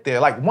get there,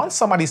 like once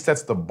somebody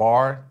sets the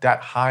bar that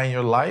high in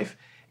your life,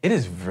 it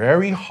is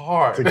very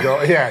hard to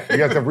go. Yeah,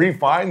 you have to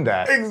refine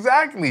that.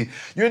 Exactly.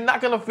 You're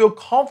not going to feel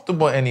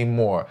comfortable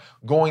anymore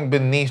going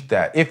beneath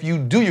that. If you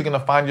do, you're going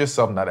to find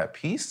yourself not at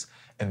peace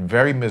and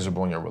very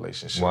miserable in your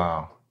relationship.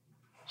 Wow.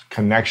 It's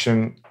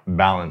connection,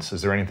 balance.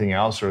 Is there anything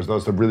else, or is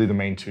those really the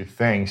main two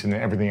things, and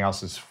then everything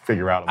else is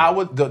figure out?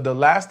 The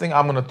last thing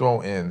I'm gonna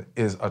throw in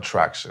is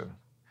attraction.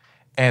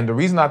 And the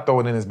reason I throw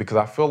it in is because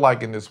I feel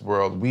like in this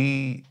world,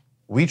 we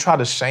try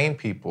to shame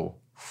people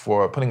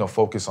for putting a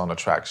focus on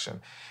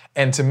attraction.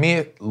 And to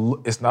me,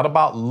 it's not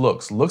about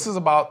looks. Looks is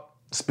about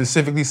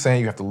specifically saying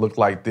you have to look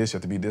like this, you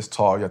have to be this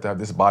tall, you have to have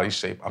this body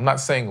shape. I'm not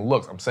saying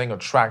looks, I'm saying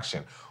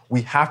attraction.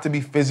 We have to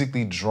be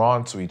physically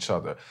drawn to each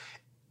other.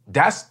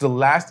 That's the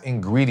last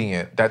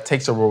ingredient that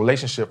takes a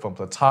relationship from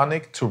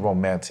platonic to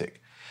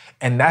romantic.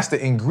 And that's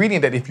the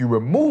ingredient that if you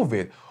remove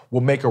it,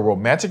 will make a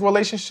romantic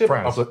relationship.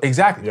 Friends.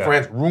 Exactly, Yeah.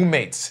 Friends,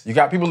 roommates. You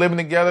got people living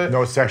together.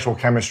 No sexual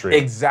chemistry.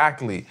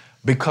 Exactly.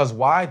 Because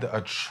why? The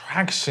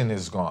attraction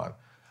is gone.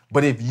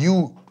 But if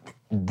you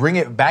bring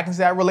it back into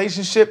that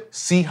relationship,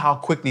 see how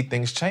quickly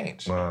things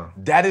change. Wow.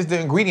 That is the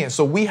ingredient.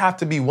 So we have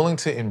to be willing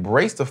to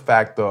embrace the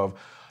fact of,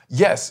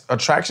 yes,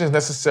 attraction is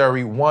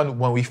necessary, one,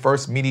 when we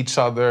first meet each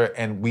other,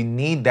 and we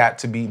need that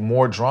to be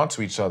more drawn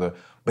to each other.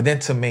 But then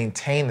to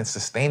maintain and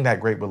sustain that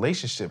great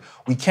relationship,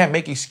 we can't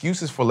make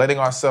excuses for letting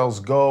ourselves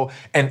go.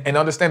 And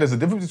understand there's a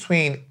difference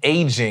between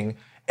aging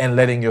and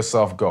letting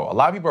yourself go. A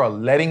lot of people are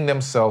letting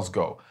themselves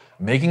go,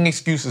 making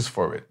excuses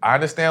for it. I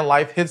understand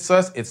life hits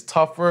us, it's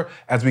tougher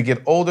as we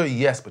get older,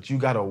 yes, but you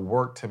gotta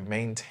work to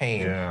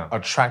maintain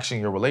attraction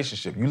in your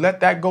relationship. You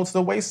let that go to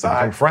the wayside.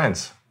 Become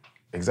friends.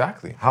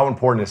 Exactly. How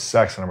important is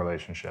sex in a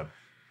relationship?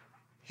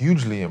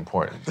 Hugely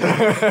important.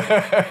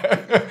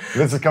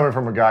 This is coming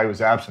from a guy who's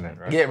abstinent,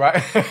 right? Yeah,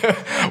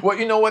 right? Well,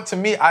 you know what? To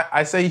me,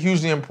 I say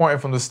hugely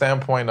important from the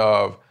standpoint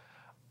of,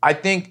 I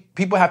think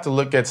people have to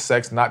look at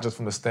sex not just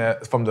from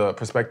the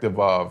perspective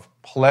of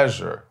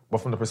pleasure, but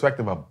from the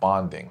perspective of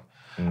bonding.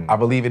 I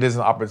believe it is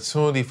an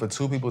opportunity for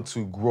two people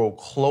to grow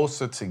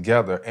closer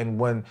together. And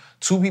when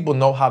two people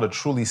know how to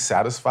truly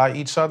satisfy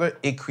each other,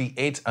 it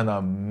creates an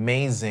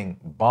amazing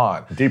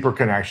bond. Deeper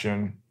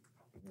connection,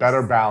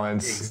 better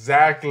balance.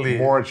 Exactly.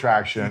 More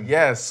attraction.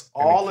 Yes,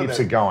 and all it of keeps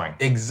that. it going.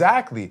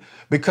 Exactly.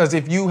 Because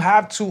if you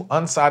have two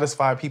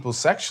unsatisfied people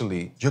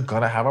sexually, you're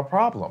gonna have a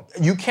problem.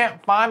 You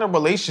can't find a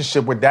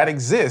relationship where that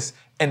exists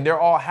and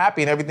they're all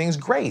happy and everything's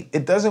great.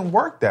 It doesn't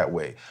work that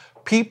way.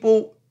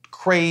 People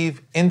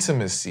crave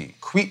intimacy.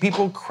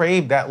 People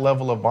crave that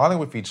level of bonding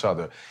with each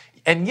other.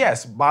 And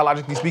yes,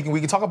 biologically speaking, we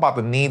can talk about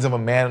the needs of a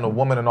man and a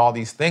woman and all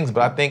these things,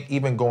 but I think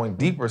even going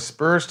deeper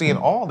spiritually and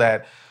all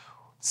that,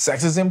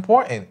 sex is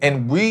important.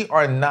 And we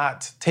are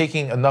not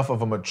taking enough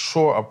of a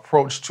mature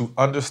approach to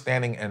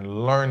understanding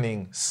and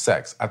learning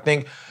sex. I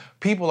think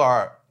people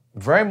are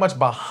very much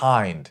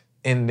behind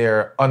in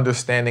their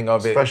understanding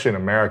of it. Especially in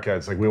America,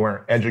 it's like we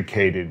weren't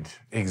educated.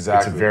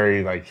 Exactly. It's a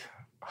very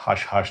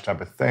hush-hush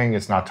type of thing.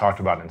 It's not talked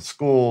about in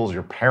schools.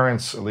 Your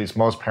parents, at least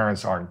most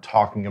parents, aren't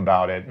talking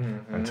about it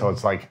until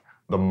it's like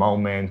the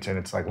moment, and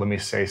it's like, let me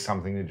say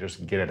something to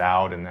just get it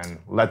out and then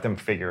let them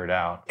figure it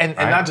out. And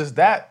not just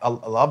that, a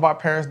lot of our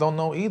parents don't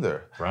know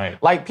either. Right.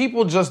 Like,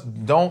 people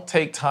just don't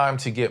take time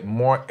to get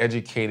more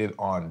educated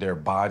on their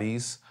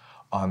bodies,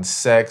 on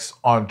sex,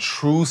 on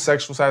true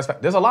sexual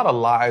satisfaction. There's a lot of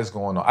lies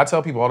going on. I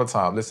tell people all the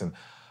time, listen,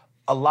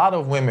 a lot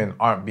of women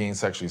aren't being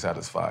sexually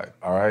satisfied,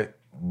 all right?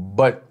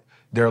 But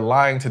they're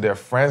lying to their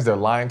friends, they're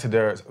lying to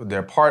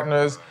their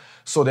partners.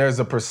 So there's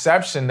a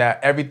perception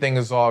that everything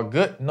is all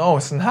good. No,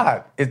 it's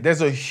not.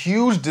 There's a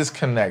huge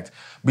disconnect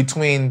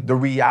between the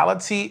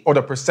reality or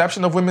the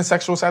perception of women's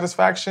sexual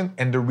satisfaction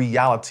and the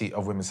reality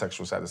of women's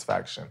sexual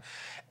satisfaction.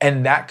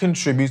 And that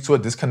contributes to a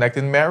disconnect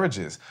in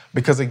marriages.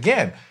 Because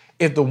again,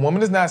 if the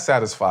woman is not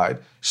satisfied,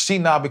 she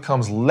now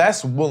becomes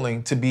less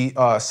willing to be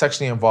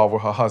sexually involved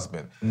with her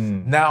husband.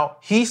 Now,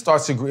 he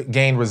starts to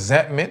gain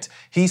resentment.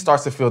 He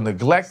starts to feel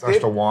neglected. Starts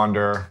to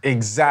wander.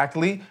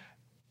 Exactly.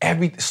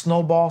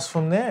 Snowballs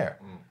from there.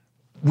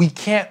 We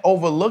can't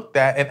overlook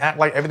that and act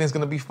like everything's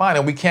gonna be fine.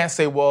 And we can't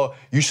say, well,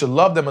 you should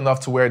love them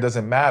enough to where it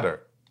doesn't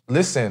matter.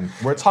 Listen,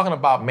 we're talking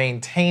about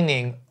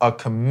maintaining a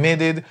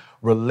committed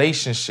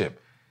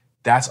relationship.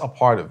 That's a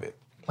part of it.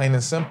 Plain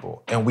and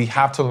simple. And we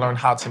have to learn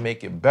how to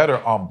make it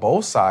better on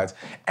both sides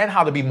and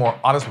how to be more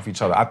honest with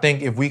each other. I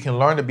think if we can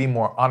learn to be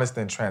more honest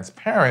and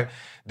transparent,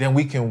 then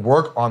we can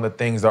work on the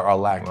things that are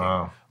lacking.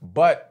 Wow.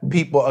 But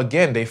people,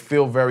 again, they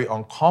feel very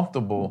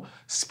uncomfortable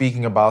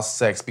speaking about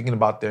sex, speaking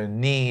about their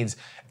needs,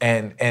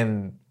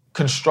 and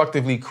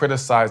constructively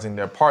criticizing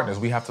their partners.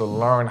 We have to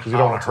learn how to You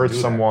don't want to hurt do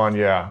that. someone,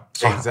 yeah.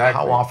 So Exactly.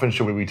 how often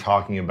should we be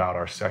talking about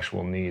our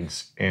sexual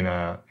needs in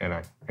an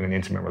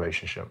intimate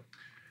relationship?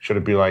 Should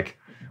it be like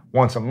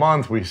once a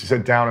month we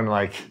sit down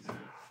and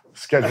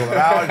schedule it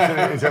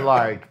out? Is it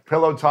like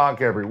pillow talk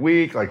every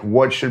week? Like,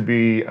 what should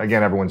be,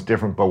 again, everyone's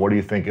different, but what do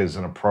you think is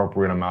an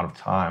appropriate amount of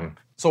time?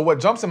 So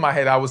what jumps in my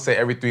head, I would say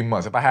every 3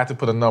 months, if I had to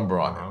put a number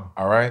on it,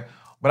 all right?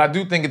 But I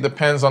do think it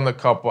depends on the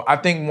couple. I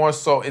think more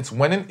so it's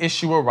when an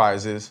issue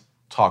arises,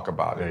 talk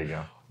about it. There you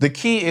go. The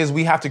key is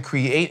we have to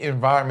create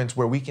environments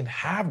where we can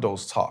have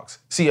those talks.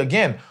 See,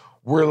 again,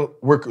 we're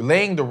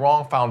laying the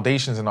wrong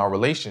foundations in our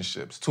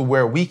relationships to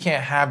where we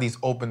can't have these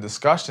open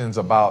discussions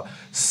about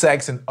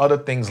sex and other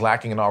things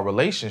lacking in our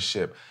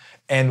relationship.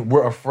 and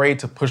we're afraid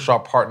to push our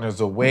partners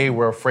away.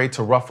 We're afraid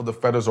to ruffle the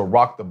feathers or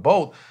rock the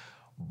boat.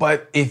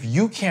 But if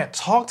you can't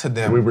talk to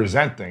them... We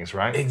resent things,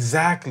 right?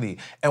 Exactly.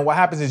 And what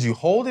happens is you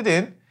hold it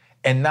in,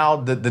 and now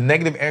the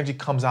negative energy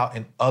comes out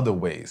in other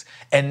ways.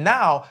 And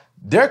now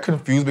they're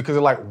confused because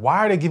they're like,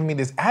 why are they giving me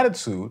this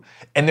attitude?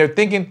 And they're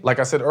thinking, like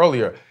I said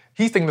earlier,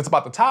 he's thinking it's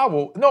about the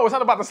towel. No, it's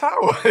not about the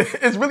towel.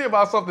 It's really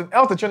about something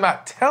else that you're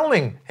not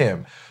telling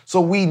him.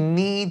 So we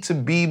need to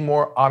be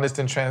more honest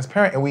and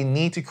transparent, and we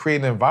need to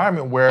create an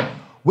environment where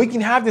we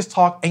can have this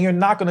talk and you're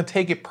not gonna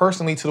take it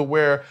personally to the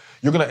where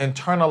you're gonna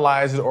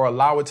internalize it or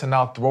allow it to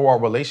now throw our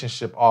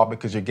relationship off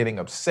because you're getting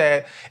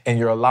upset and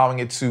you're allowing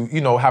it to,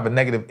 have a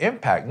negative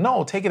impact.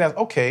 No, take it as,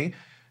 okay,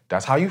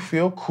 that's how you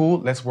feel, cool,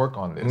 let's work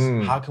on this.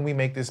 How can we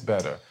make this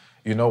better?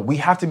 We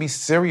have to be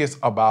serious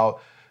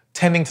about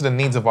tending to the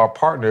needs of our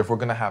partner if we're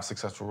gonna have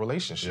successful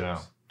relationships. Yeah.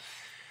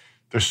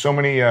 There's so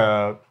many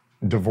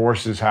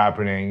divorces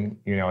happening,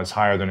 it's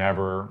higher than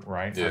ever,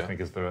 right? Yeah. I think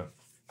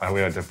we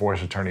had a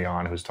divorce attorney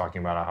on who's talking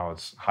about how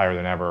it's higher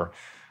than ever.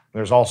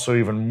 There's also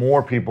even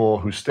more people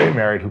who stay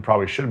married who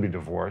probably should be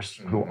divorced,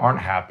 who aren't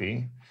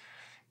happy.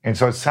 And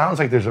so it sounds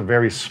like there's a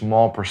very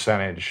small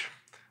percentage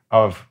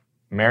of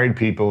married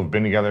people who've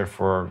been together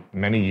for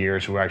many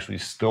years who are actually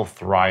still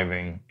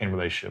thriving in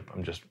relationship.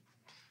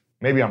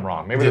 Maybe I'm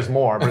wrong. Maybe there's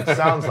more, but it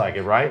sounds like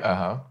it, right?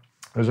 Uh-huh.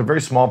 There's a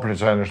very small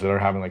percentage that are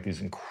having like these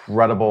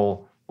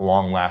incredible,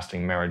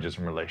 long-lasting marriages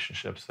and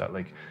relationships that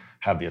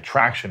have the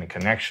attraction and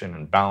connection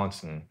and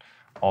balance and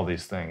all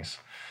these things.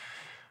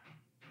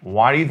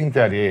 Why do you think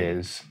that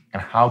is?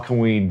 And how can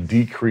we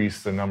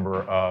decrease the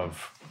number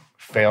of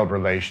failed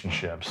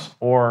relationships?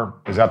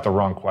 Or is that the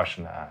wrong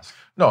question to ask?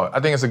 No,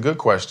 I think it's a good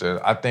question.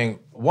 I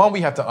think, one,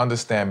 we have to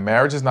understand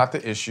marriage is not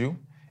the issue.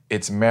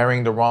 It's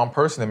marrying the wrong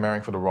person and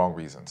marrying for the wrong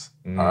reasons,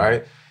 all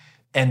right?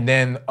 And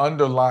then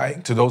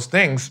underlying to those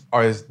things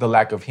is the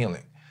lack of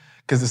healing.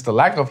 Because it's the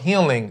lack of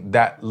healing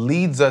that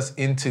leads us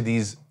into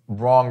these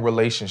wrong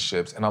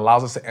relationships and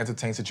allows us to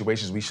entertain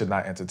situations we should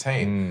not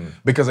entertain.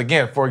 Because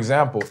again, for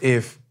example,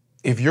 if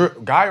you're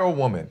a guy or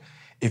woman,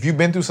 if you've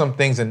been through some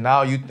things and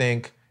now you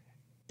think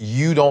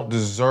you don't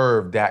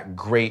deserve that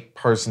great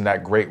person,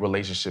 that great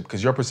relationship,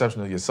 because your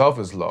perception of yourself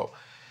is low,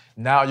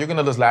 now you're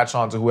gonna just latch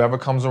on to whoever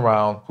comes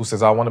around who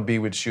says, I wanna be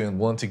with you and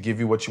willing to give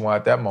you what you want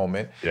at that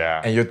moment.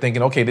 Yeah. And you're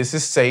thinking, okay, this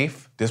is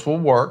safe, this will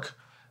work,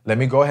 let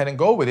me go ahead and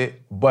go with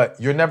it, but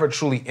you're never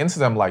truly into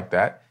them like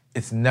that.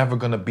 It's never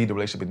gonna be the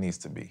relationship it needs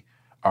to be,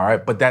 all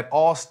right? But that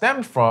all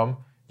stemmed from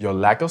your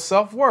lack of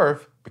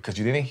self-worth because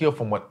you didn't heal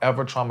from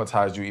whatever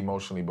traumatized you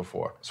emotionally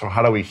before. So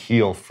how do we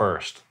heal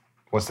first?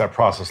 What's that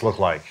process look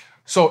like?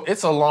 So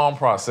it's a long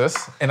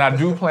process, and I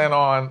do plan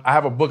on, I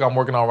have a book I'm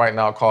working on right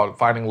now called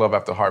Finding Love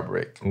After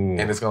Heartbreak,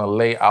 and it's gonna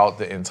lay out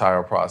the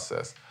entire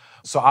process.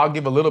 So I'll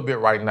give a little bit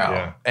right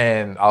now,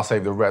 and I'll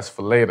save the rest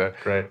for later.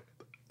 Great.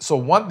 So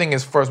one thing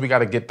is first we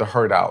gotta get the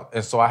hurt out.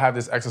 And so I have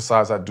this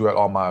exercise I do at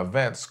all my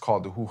events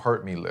called the Who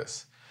Hurt Me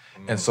list.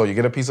 And so you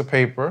get a piece of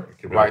paper,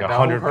 write down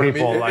 100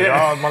 people, like,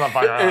 oh,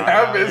 motherfucker. It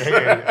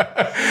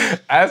happens.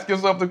 Ask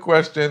yourself the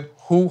question,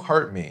 who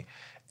hurt me?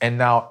 And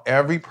now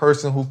every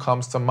person who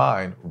comes to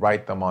mind,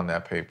 write them on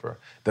that paper.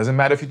 Doesn't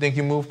matter if you think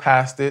you moved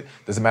past it.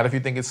 Doesn't matter if you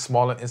think it's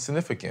small and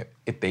insignificant.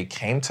 If they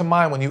came to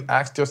mind when you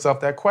asked yourself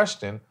that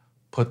question,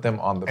 put them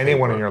on the paper.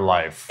 Anyone in your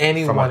life.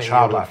 Anyone from a in your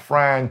childhood life.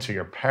 friend to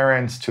your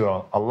parents to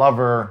a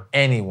lover.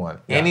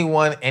 Anyone.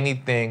 Anyone,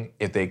 anything.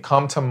 If they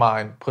come to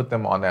mind, put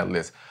them on that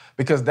list.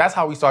 Because that's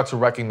how we start to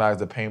recognize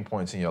the pain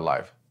points in your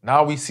life.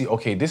 Now we see,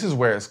 okay, this is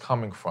where it's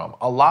coming from.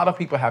 A lot of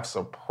people have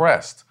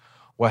suppressed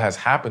what has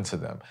happened to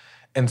them.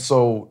 And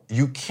so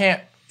you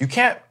can't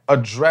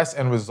address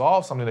and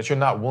resolve something that you're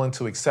not willing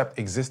to accept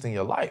exists in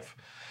your life.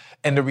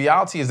 And the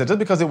reality is that just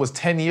because it was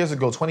 10 years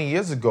ago, 20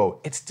 years ago,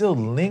 it's still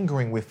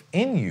lingering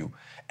within you.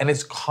 And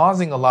it's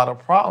causing a lot of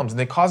problems. And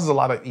it causes a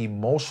lot of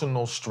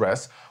emotional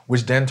stress,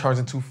 which then turns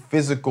into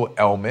physical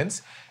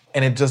ailments.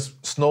 And it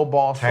just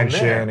snowballs from there.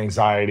 Tension,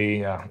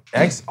 anxiety,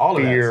 all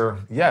of fear.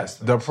 that. Yes,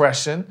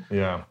 depression.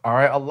 Yeah. All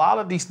right, a lot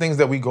of these things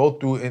that we go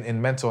through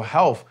in mental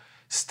health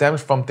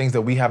stems from things that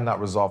we have not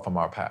resolved from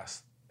our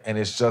past. And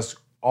it's just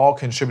all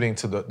contributing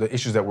to the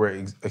issues that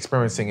we're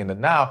experiencing in the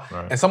now.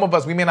 Right. And some of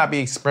us, we may not be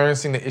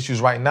experiencing the issues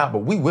right now,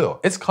 but we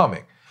will. It's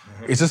coming.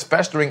 It's just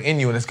festering in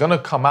you, and it's gonna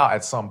come out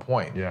at some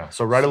point. Yeah,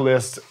 so write a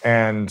list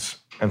and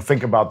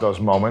think about those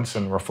moments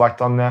and reflect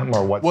on them,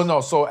 or what? Well,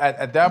 no, so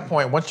at that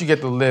point, once you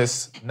get the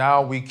list,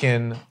 now we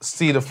can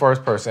see the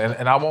first person.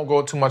 And I won't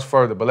go too much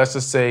further, but let's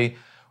just say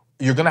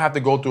you're gonna have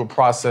to go through a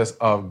process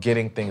of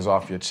getting things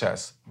off your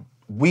chest.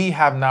 We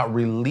have not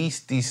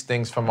released these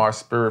things from our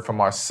spirit, from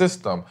our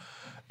system,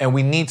 and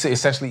we need to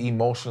essentially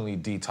emotionally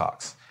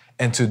detox.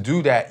 And to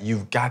do that,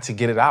 you've got to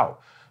get it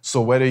out. So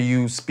whether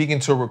you speak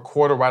into a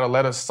recorder, write a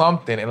letter,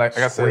 something, and like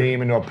I said,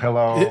 scream into a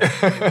pillow,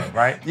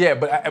 right? Yeah,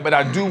 but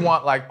I do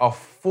want like a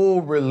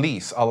full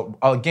release.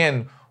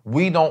 Again,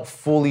 we don't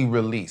fully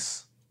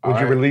release. Would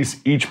you release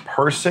each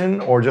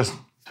person or just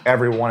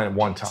everyone at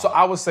one time? So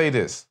I would say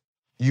this.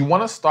 You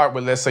want to start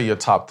with, let's say, your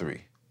top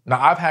 3.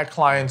 Now, I've had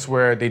clients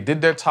where they did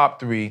their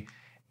top 3,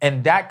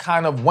 And that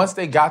kind of, once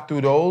they got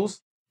through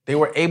those, they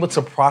were able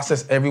to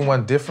process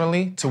everyone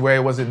differently to where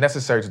it wasn't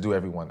necessary to do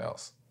everyone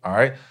else, all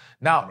right?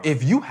 Now,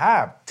 if you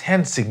have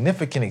 10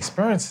 significant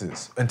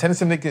experiences and 10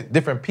 significant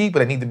different people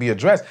that need to be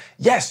addressed,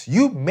 yes,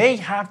 you may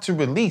have to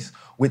release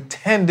with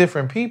 10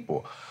 different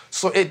people.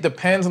 So it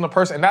depends on the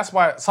person. And that's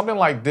why something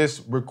like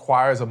this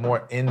requires a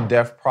more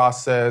in-depth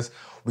process.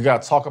 We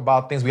got to talk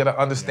about things. We got to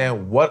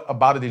understand what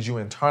about it did you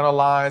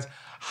internalize,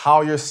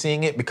 how you're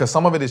seeing it, because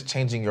some of it is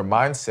changing your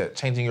mindset,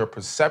 changing your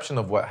perception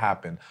of what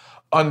happened,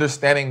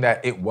 understanding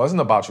that it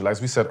wasn't about you.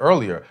 Like we said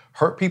earlier,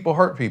 hurt people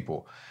hurt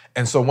people.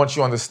 And so once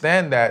you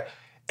understand that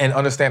and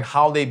understand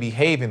how they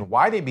behave and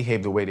why they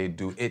behave the way they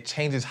do, it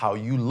changes how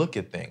you look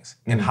at things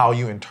and how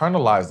you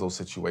internalize those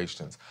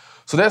situations.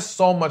 So there's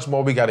so much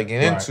more we got to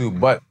get into,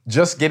 but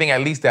just getting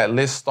at least that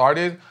list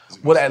started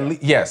would at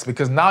least, yes,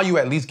 because now you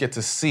at least get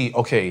to see,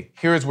 okay,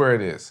 here's where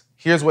it is.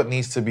 Here's what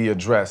needs to be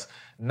addressed.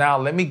 Now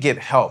let me get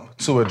help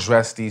to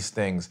address these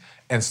things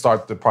and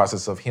start the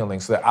process of healing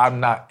so that I'm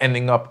not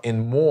ending up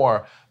in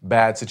more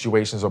bad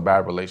situations or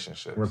bad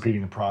relationships.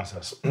 Repeating the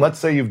process. Let's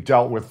say you've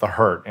dealt with the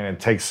hurt and it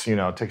takes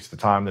the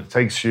time that it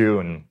takes you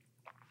and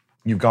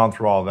you've gone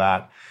through all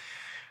that.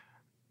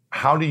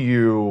 How do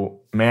you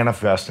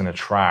manifest and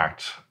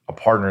attract a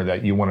partner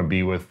that you want to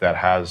be with that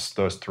has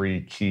those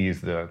three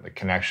keys, the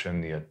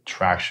connection, the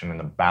attraction, and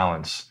the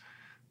balance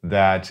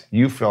that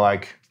you feel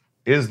like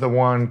is the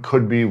one,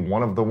 could be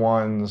one of the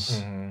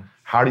ones? Mm-hmm.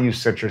 How do you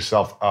set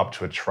yourself up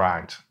to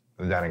attract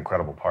that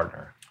incredible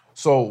partner?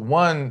 So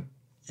one,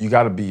 you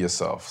got to be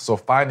yourself. So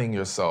finding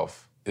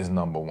yourself is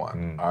number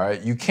one, all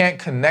right? You can't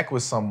connect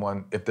with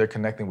someone if they're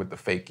connecting with the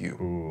fake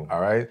you,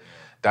 all right?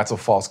 That's a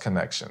false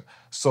connection.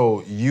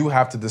 So you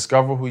have to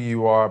discover who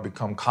you are,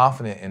 become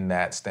confident in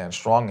that, stand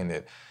strong in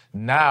it.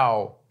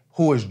 Now,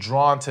 who is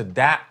drawn to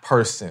that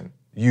person,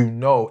 you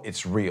know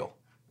it's real,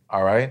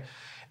 all right?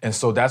 And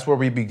so that's where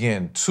we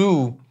begin.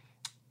 Two,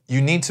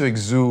 you need to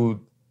exude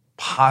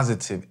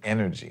positive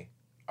energy,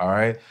 all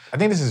right? I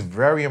think this is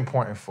very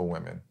important for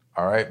women,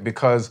 all right?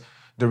 Because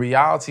the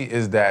reality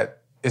is that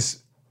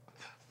it's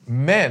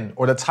men,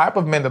 or the type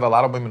of men that a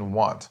lot of women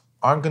want,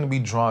 aren't going to be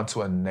drawn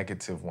to a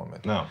negative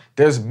woman. No.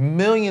 There's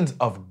millions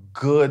of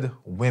good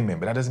women,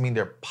 but that doesn't mean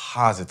they're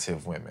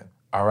positive women,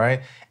 all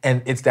right?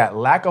 And it's that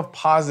lack of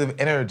positive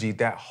energy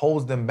that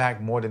holds them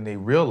back more than they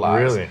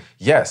realize. Really?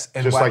 Yes.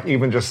 And just like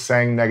even just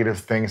saying negative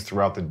things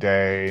throughout the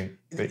day.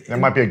 They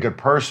might be a good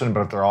person,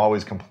 but if they're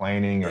always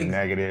complaining or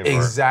negative.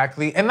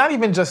 Exactly. And not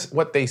even just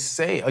what they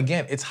say.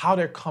 Again, it's how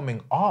they're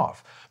coming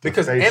off.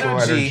 Because their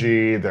facial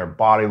energy, their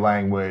body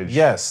language.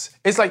 Yes.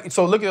 It's like,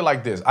 so look at it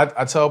like this.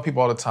 I tell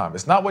people all the time,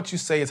 it's not what you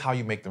say, it's how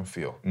you make them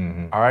feel.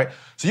 All right?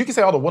 So you can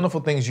say all the wonderful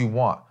things you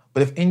want,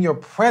 but if in your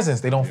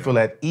presence they don't feel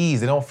at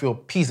ease, they don't feel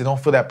peace, they don't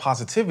feel that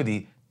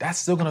positivity, that's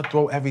still gonna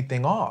throw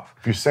everything off.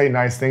 If you say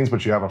nice things,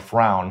 but you have a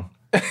frown,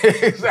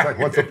 exactly. It's like,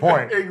 what's the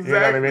point? Exactly. You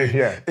know what I mean?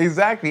 Yeah.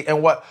 Exactly.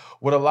 And what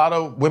a lot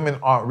of women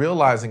aren't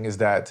realizing is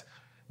that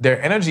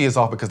their energy is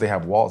off because they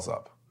have walls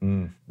up.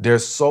 They're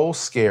so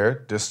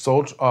scared. They're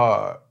so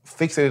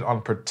fixated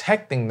on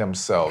protecting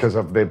themselves.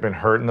 Because they've been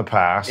hurt in the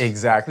past.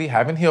 Exactly.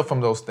 Haven't healed from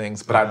those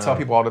things. But I tell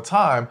people all the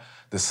time,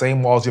 the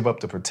same walls you have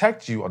up to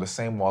protect you are the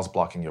same walls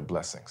blocking your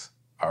blessings.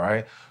 All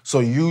right?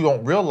 So you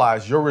don't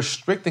realize you're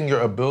restricting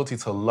your ability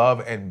to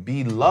love and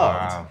be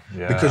loved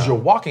because you're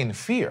walking in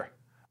fear.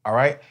 All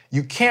right?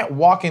 You can't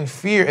walk in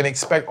fear and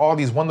expect all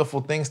these wonderful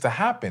things to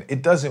happen.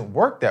 It doesn't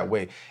work that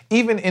way.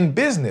 Even in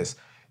business,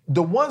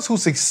 the ones who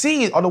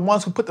succeed are the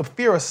ones who put the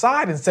fear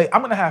aside and say,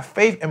 I'm going to have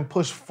faith and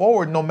push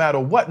forward no matter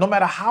what, no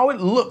matter how it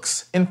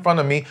looks in front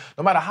of me,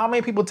 no matter how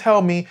many people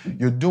tell me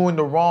you're doing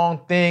the wrong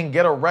thing,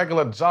 get a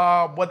regular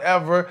job,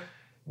 whatever.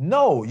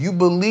 No, you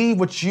believe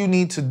what you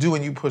need to do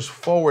and you push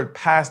forward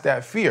past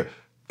that fear.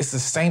 It's the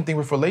same thing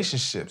with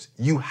relationships.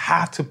 You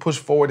have to push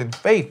forward in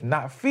faith,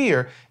 not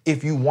fear,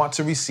 if you want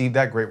to receive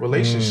that great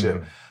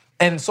relationship.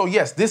 And so,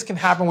 yes, this can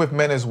happen with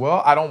men as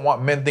well. I don't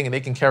want men thinking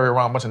they can carry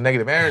around a bunch of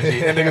negative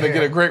energy and they're going to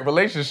get a great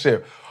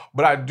relationship.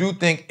 But I do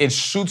think it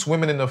shoots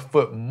women in the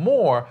foot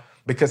more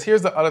because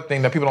here's the other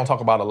thing that people don't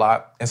talk about a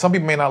lot. And some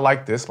people may not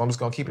like this, but I'm just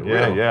going to keep it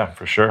real. Yeah,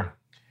 for sure.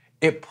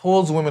 It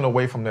pulls women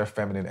away from their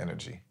feminine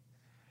energy.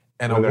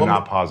 And when they're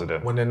not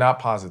positive. When they're not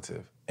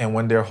positive. And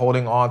when they're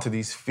holding on to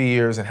these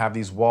fears and have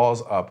these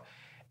walls up.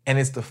 And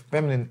it's the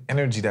feminine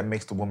energy that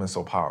makes the woman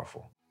so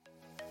powerful.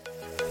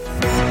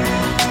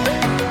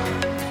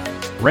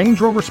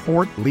 Range Rover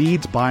Sport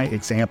leads by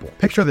example.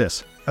 Picture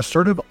this.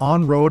 Assertive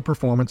on-road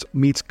performance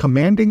meets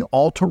commanding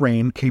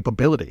all-terrain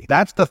capability.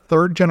 That's the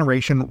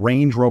third-generation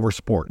Range Rover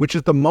Sport, which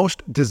is the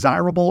most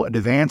desirable,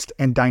 advanced,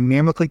 and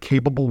dynamically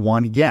capable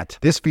one yet.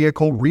 This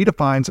vehicle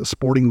redefines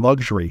sporting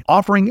luxury,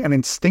 offering an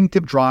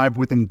instinctive drive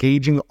with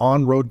engaging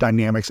on-road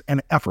dynamics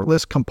and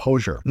effortless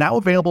composure. Now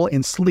available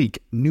in sleek,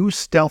 new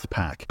Stealth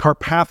Pack,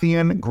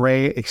 Carpathian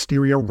gray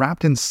exterior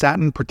wrapped in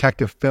satin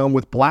protective film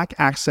with black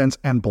accents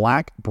and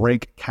black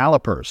brake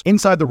calipers.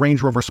 Inside the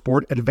Range Rover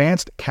Sport,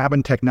 advanced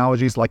cabin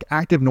technologies technologies like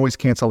active noise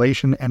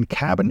cancellation and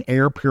cabin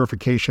air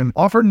purification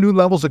offer new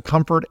levels of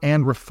comfort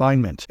and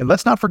refinement. And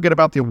let's not forget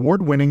about the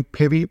award-winning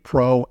Pivi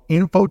Pro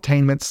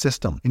infotainment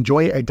system.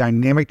 Enjoy a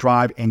dynamic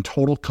drive and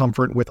total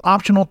comfort with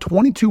optional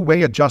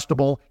 22-way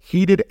adjustable,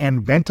 heated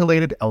and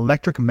ventilated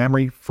electric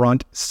memory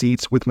front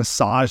seats with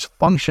massage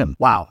function.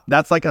 Wow,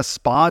 that's like a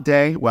spa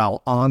day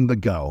while on the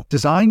go.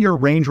 Design your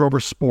Range Rover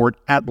Sport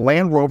at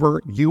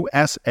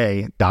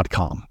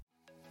LandRoverUSA.com.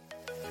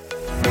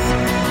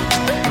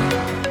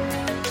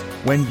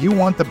 When you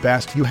want the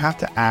best, you have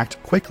to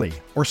act quickly,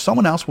 or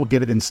someone else will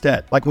get it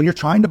instead. Like when you're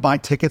trying to buy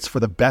tickets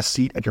for the best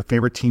seat at your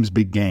favorite team's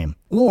big game.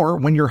 Or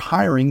when you're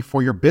hiring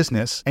for your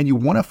business and you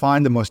want to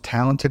find the most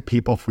talented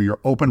people for your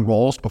open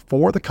roles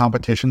before the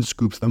competition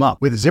scoops them up.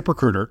 With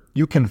ZipRecruiter,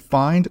 you can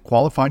find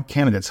qualified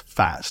candidates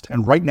fast.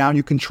 And right now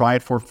you can try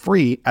it for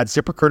free at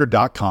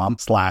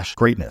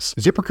ZipRecruiter.com/greatness.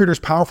 ZipRecruiter's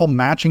powerful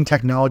matching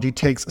technology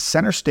takes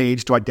center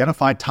stage to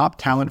identify top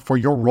talent for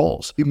your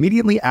roles.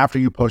 Immediately after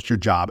you post your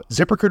job,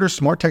 ZipRecruiter's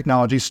smart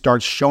technology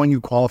starts showing you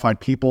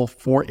qualified people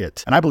for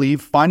it. And I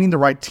believe finding the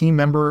right team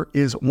member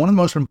is one of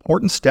the most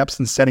important steps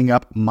in setting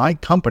up my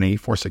company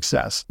for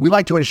success. We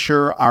like to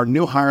ensure our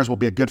new hires will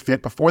be a good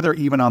fit before they're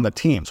even on the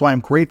team. So I am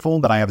grateful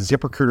that I have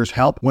ZipRecruiter's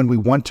help when we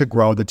want to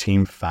grow the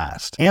team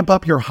fast. Amp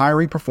up your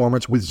hiring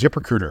performance with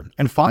ZipRecruiter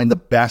and find the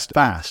best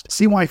fast.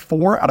 See why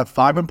 4 out of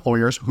 5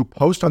 employers who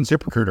post on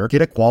ZipRecruiter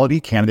get a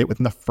quality candidate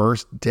within the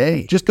first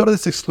day. Just go to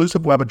this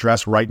exclusive web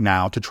address right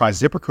now to try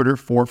ZipRecruiter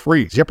for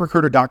free.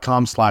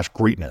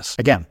 ZipRecruiter.com/greatness.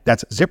 Again,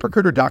 that's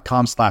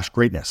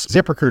ZipRecruiter.com/greatness.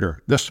 ZipRecruiter,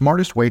 the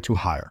smartest way to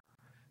hire.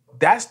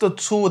 That's the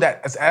tool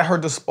that is at her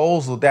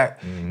disposal that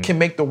can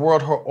make the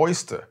world her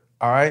oyster,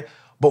 all right?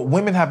 But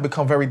women have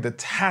become very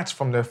detached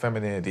from their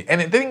femininity.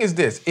 And the thing is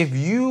this,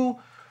 a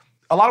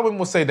lot of women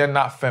will say they're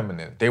not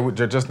feminine.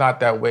 They're just not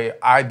that way.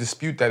 I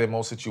dispute that in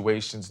most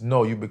situations.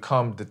 No, you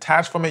become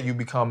detached from it. You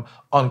become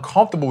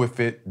uncomfortable with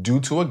it due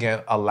to,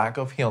 again, a lack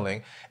of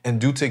healing and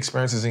due to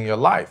experiences in your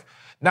life.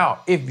 Now,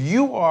 if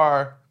you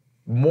are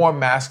more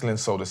masculine,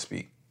 so to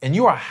speak, and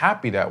you are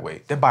happy that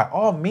way, then by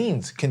all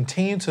means,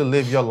 continue to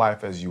live your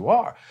life as you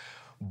are.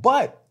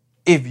 But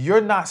if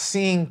you're not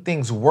seeing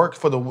things work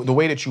for the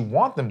way that you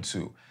want them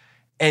to,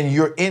 and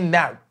you're in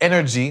that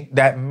energy,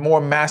 that more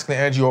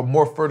masculine energy or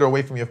more further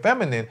away from your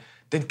feminine,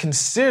 then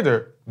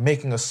consider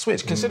making a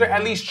switch. Consider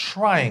at least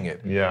trying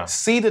it. Yeah.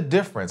 See the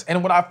difference.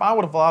 And what I find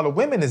with a lot of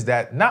women is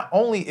that not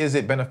only is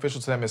it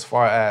beneficial to them as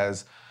far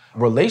as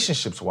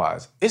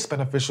relationships-wise, it's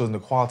beneficial in the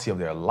quality of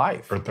their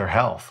life. Or their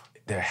health.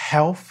 Their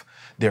health,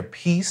 their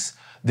peace,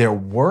 their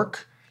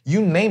work,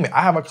 you name it.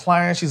 I have a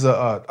client, she's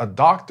a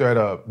doctor at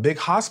a big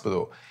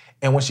hospital.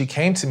 And when she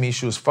came to me,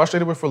 she was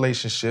frustrated with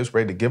relationships,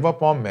 ready to give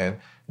up on men.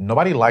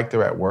 Nobody liked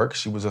her at work.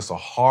 She was just a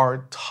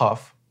hard,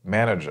 tough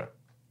manager.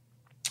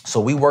 So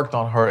we worked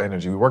on her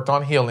energy. We worked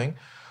on healing.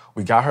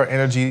 We got her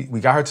energy.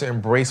 We got her to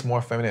embrace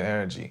more feminine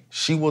energy.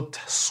 She will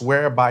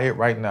swear by it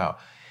right now.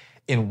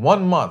 In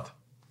 1 month,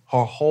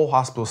 her whole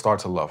hospital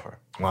started to love her.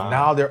 Wow.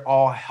 Now they're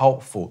all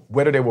helpful,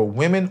 whether they were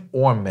women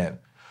or men.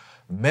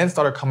 Men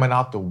started coming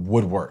out the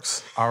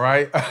woodworks, all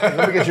right?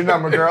 Let me get your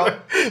number, girl.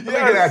 Let me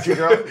get at you,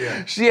 girl.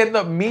 Yeah. She ended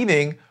up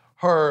meeting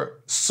her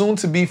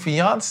soon-to-be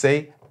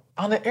fiance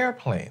on an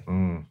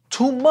airplane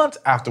 2 months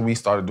after we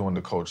started doing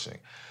the coaching.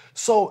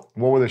 So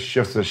what were the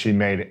shifts that she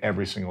made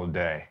every single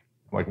day?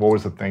 Like, what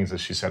was the things that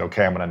she said,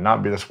 okay, I'm going to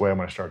not be this way, I'm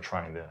going to start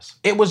trying this?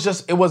 It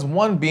was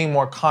one, being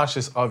more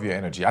conscious of your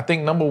energy. I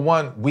think number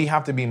one, we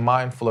have to be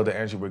mindful of the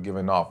energy we're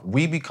giving off.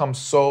 We become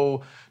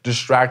so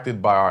distracted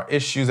by our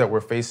issues that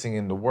we're facing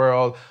in the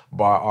world,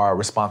 by our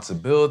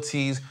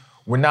responsibilities.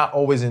 We're not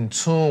always in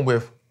tune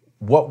with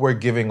what we're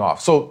giving off.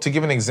 So to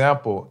give an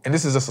example, and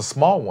this is just a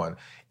small one,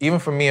 even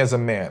for me as a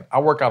man, I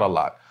work out a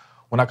lot.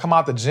 When I come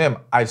out the gym,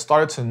 I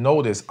started to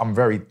notice I'm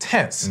very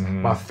tense.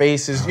 My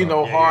face is,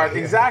 hard. Yeah.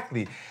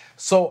 Exactly.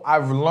 So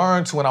I've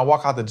learned to, when I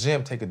walk out the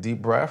gym, take a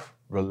deep breath,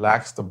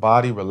 relax the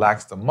body,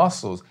 relax the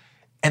muscles,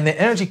 and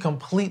the energy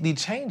completely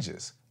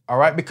changes, all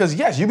right? Because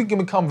yes, you can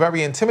become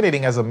very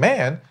intimidating as a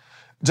man,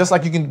 just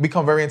like you can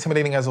become very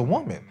intimidating as a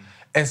woman.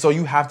 And so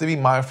you have to be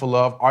mindful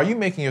of, are you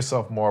making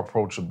yourself more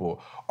approachable?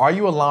 Are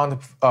you allowing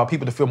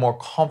people to feel more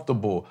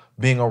comfortable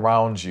being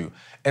around you?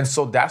 And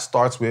so that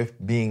starts with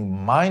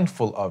being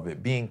mindful of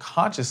it, being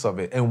conscious of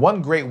it. And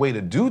one great way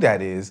to do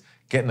that is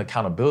get an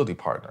accountability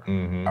partner,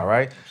 all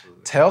right? Absolutely.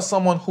 Tell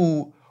someone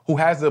who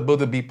has the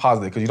ability to be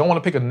positive, because you don't want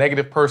to pick a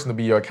negative person to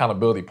be your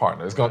accountability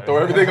partner. It's going to throw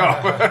everything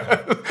off.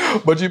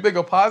 But you pick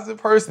a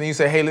positive person and you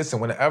say, hey, listen,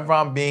 whenever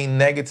I'm being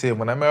negative,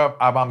 whenever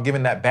I'm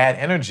giving that bad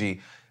energy,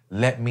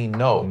 let me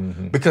know.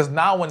 Because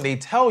now when they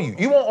tell you,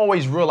 you won't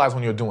always realize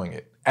when you're doing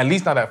it, at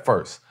least not at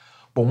first.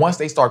 But once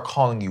they start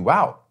calling you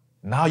out,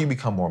 now you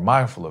become more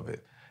mindful of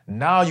it.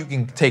 Now you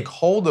can take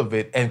hold of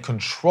it and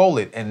control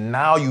it. And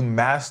now you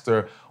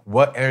master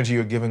what energy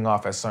you're giving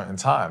off at certain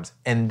times.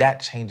 And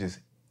that changes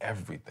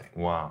everything.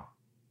 Wow.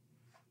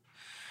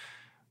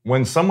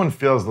 When someone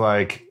feels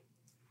like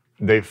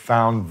they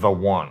found the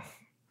one,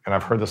 and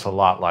I've heard this a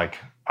lot, like,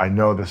 I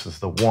know this is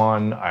the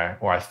one,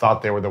 or I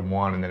thought they were the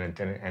one, and then it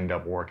didn't end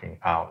up working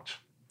out.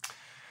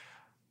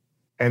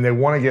 and they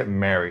want to get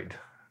married.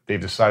 They've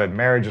decided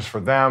marriage is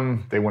for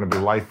them. They want to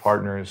be life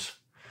partners.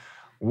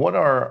 What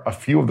are a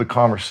few of the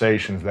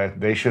conversations that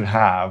they should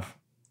have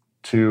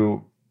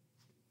to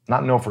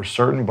not know for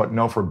certain, but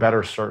know for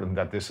better certain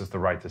that this is the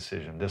right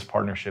decision? This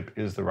partnership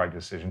is the right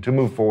decision to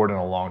move forward in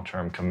a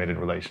long-term committed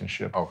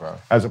relationship. Okay.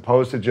 As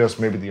opposed to just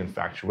maybe the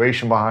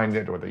infatuation behind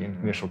it or the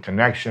initial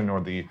connection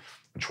or the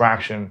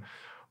attraction.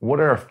 What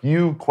are a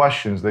few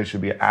questions they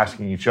should be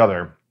asking each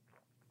other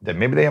that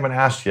maybe they haven't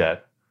asked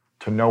yet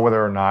to know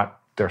whether or not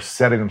they're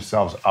setting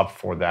themselves up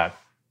for that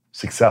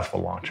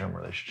successful long-term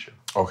relationship?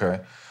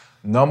 Okay.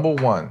 Number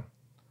one,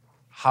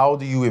 how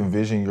do you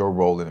envision your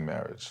role in a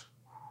marriage?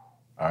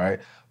 All right.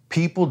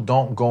 People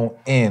don't go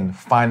in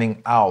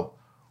finding out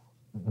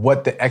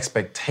what the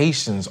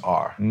expectations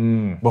are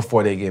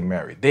before they get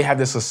married. They have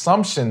this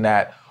assumption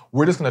that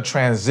we're just going to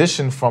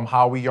transition from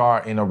how we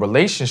are in a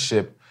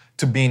relationship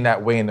to being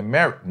that way in the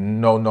marriage.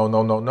 No.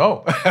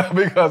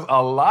 Because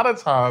a lot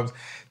of times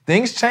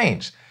things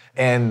change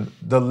and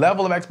the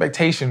level of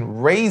expectation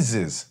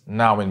raises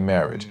now in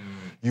marriage.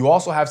 You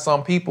also have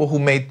some people who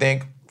may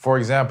think, for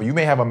example, you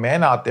may have a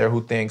man out there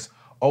who thinks,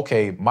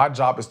 okay, my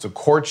job is to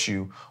court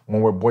you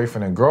when we're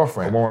boyfriend and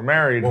girlfriend. When we're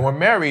married. When we're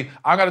married,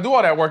 I don't got to do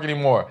all that work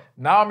anymore.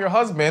 Now I'm your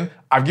husband.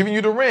 I've given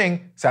you the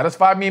ring.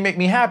 Satisfy me and make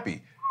me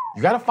happy.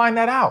 You got to find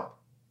that out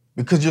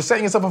because you're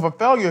setting yourself up for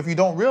failure if you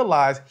don't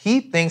realize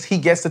he thinks he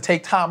gets to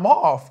take time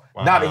off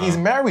now that he's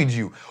married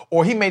you.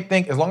 Or he may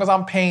think, as long as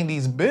I'm paying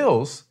these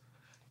bills,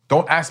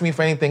 don't ask me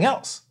for anything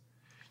else.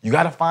 You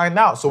got to find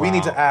out. So we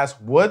need to ask,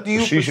 what do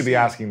you She should be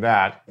asking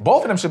that.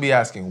 Both of them should be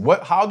asking,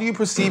 how do you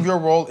perceive your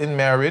role in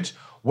marriage?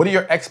 What are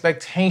your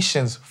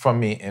expectations from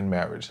me in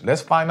marriage?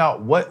 Let's find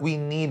out what we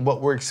need,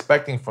 what we're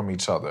expecting from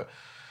each other.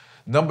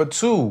 Number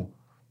two,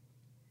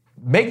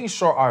 making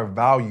sure our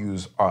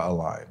values are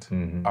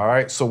aligned. All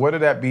right? So whether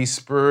that be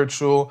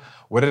spiritual,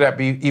 whether that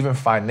be even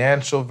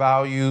financial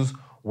values,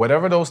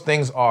 whatever those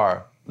things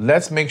are,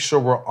 let's make sure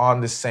we're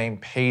on the same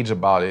page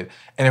about it.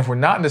 And if we're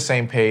not on the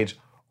same page,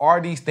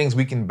 are these things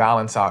we can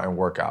balance out and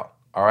work out?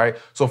 All right?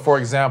 So for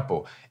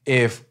example,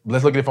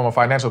 let's look at it from a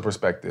financial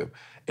perspective.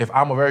 If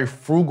I'm a very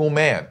frugal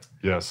man,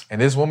 yes,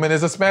 and this woman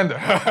is a spender,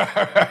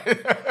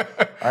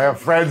 I have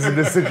friends in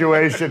this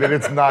situation and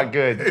it's not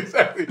good.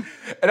 Exactly.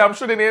 And I'm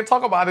sure they didn't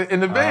talk about it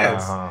in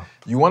advance.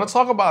 You want to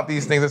talk about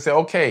these things and say,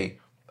 okay,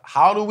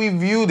 how do we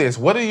view this?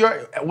 What are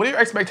your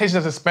expectations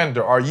as a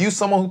spender? Are you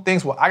someone who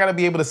thinks, well, I got to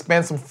be able to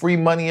spend some free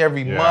money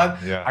every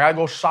month. I got to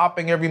go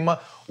shopping every month.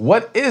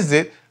 What is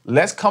it?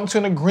 Let's come to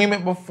an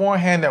agreement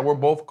beforehand that we're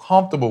both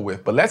comfortable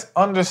with. But let's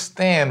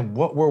understand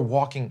what we're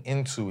walking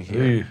into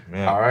here.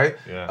 All right?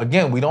 Yeah.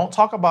 Again, we don't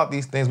talk about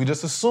these things. We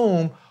just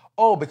assume,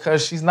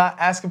 because she's not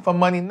asking for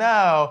money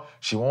now,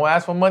 she won't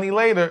ask for money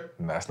later.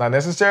 And that's not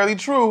necessarily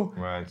true.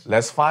 Right.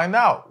 Let's find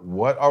out.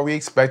 What are we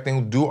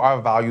expecting? Do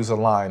our values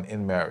align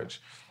in marriage?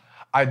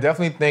 I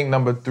definitely think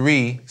number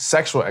three,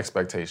 sexual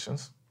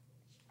expectations.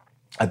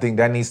 I think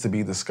that needs to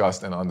be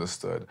discussed and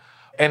understood.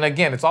 And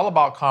again, it's all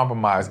about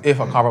compromise if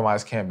a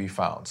compromise can be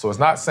found. So it's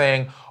not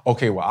saying,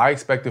 okay, well, I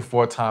expected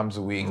 4 times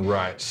a week.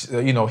 Right.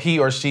 He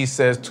or she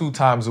says 2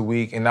 times a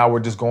week, and now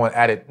we're just going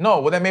at it.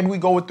 No, well, then maybe we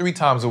go with 3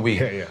 times a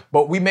week. Yeah.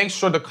 But we make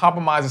sure the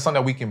compromise is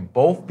something that we can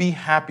both be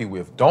happy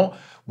with.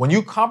 When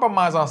you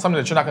compromise on something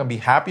that you're not going to be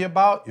happy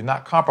about, you're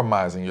not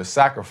compromising, you're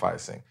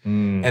sacrificing.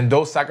 And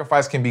those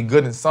sacrifices can be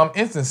good in some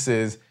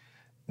instances,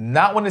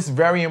 not when it's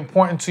very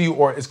important to you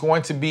or it's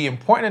going to be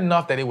important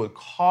enough that it would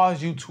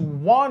cause you to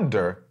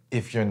wander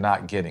if you're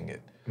not getting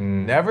it.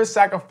 Never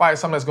sacrifice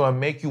something that's going to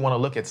make you want to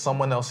look at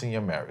someone else in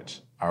your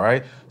marriage. All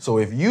right? So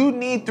if you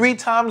need 3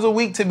 times a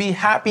week to be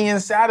happy and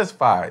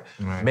satisfied,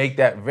 make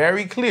that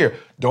very clear.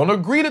 Don't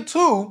agree to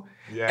 2.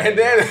 And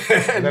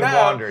then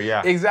wander,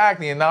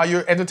 Exactly. And now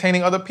you're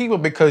entertaining other people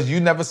because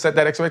you never set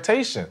that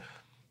expectation.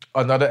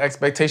 Another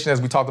expectation,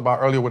 as we talked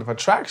about earlier with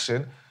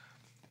attraction,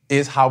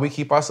 is how we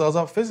keep ourselves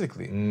up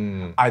physically.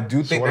 I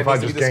do think what if I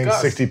just gained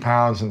 60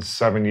 pounds in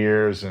 7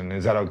 years, and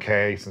is that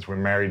okay since we're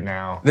married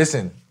now?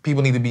 Listen,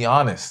 people need to be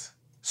honest.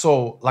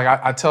 So, like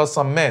I tell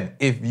some men,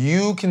 if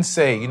you can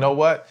say, you know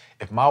what,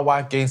 if my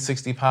wife gains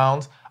 60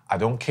 pounds, I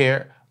don't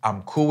care,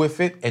 I'm cool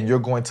with it, and you're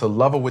going to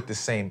love her with the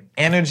same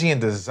energy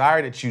and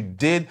desire that you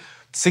did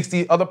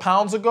 60 other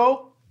pounds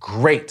ago,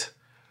 great.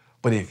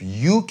 But if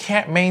you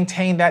can't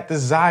maintain that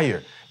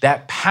desire,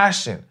 that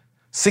passion,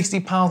 60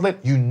 pounds later,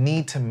 you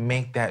need to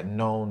make that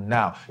known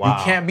now. Wow.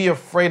 You can't be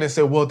afraid and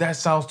say, well, that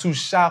sounds too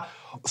shallow.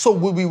 So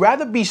would we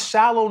rather be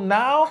shallow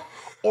now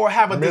or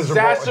have a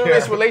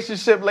disastrous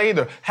relationship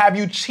later? Have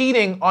you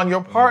cheating on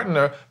your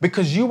partner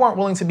because you weren't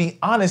willing to be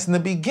honest in the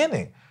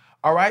beginning?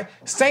 All right?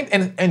 Same,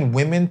 and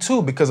women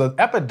too, because an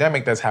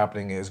epidemic that's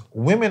happening is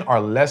women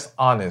are less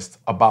honest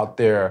about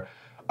their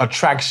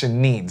attraction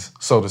needs,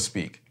 so to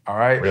speak. All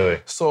right?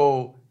 Really?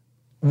 So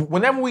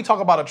whenever we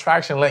talk about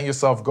attraction, letting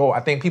yourself go, I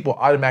think people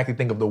automatically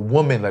think of the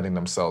woman letting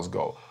themselves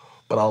go.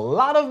 But a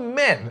lot of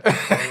men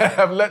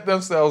have let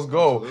themselves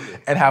go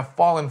and have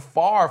fallen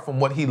far from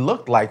what he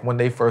looked like when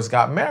they first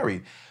got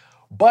married.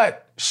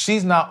 But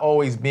she's not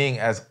always being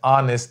as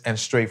honest and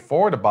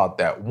straightforward about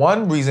that.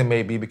 One reason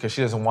may be because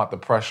she doesn't want the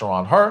pressure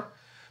on her.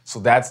 So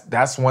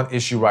that's one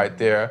issue right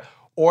there.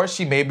 Or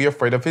she may be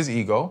afraid of his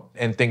ego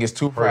and think it's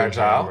too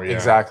fragile. Yeah.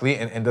 Exactly,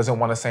 and doesn't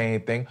want to say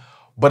anything.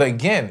 But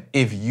again,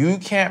 if you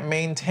can't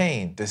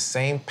maintain the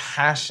same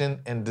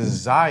passion and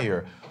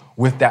desire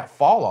with that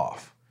fall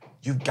off,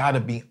 you've got to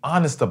be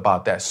honest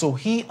about that. So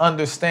he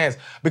understands,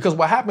 because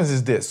what happens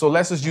is this. So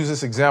let's just use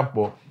this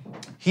example.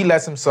 He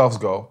lets himself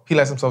go.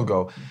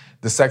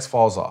 The sex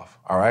falls off,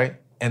 all right?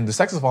 And the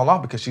sex is falling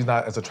off because she's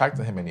not as attracted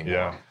to him anymore.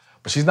 Yeah.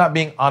 But she's not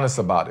being honest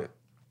about it.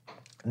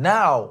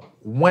 Now,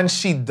 when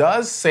she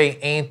does say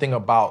anything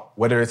about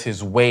whether it's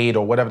his weight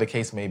or whatever the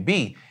case may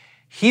be,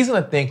 he's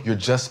gonna think you're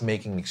just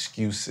making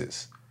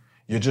excuses.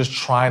 You're just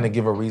trying to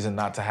give a reason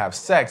not to have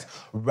sex,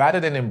 rather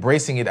than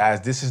embracing it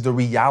as this is the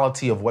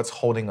reality of what's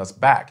holding us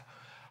back.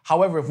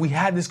 However, if we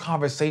had this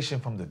conversation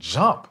from the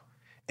jump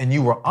and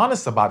you were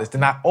honest about it,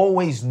 then I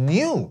always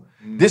knew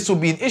this would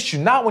be an issue.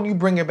 Now, when you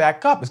bring it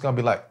back up, it's gonna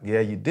be like,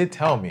 yeah, you did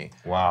tell me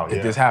that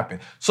this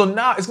happened. So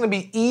now it's gonna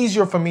be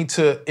easier for me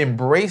to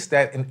embrace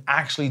that and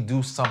actually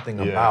do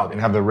something about it.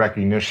 And have the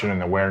recognition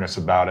and awareness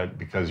about it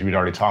because we'd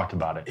already talked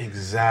about it.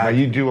 Exactly. Now,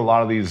 you do a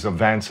lot of these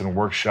events and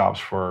workshops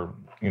for,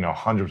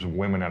 hundreds of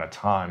women at a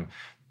time.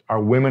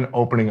 Are women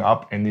opening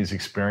up in these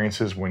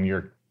experiences when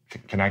you're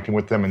connecting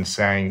with them and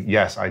saying,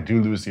 yes, I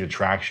do lose the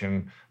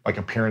attraction, like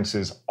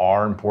appearances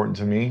are important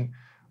to me,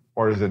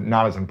 or is it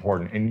not as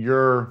important? And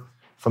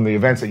from the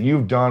events that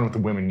you've done with the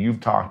women you've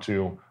talked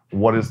to,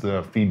 what is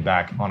the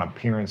feedback on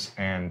appearance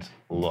and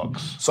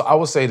looks? So I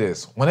will say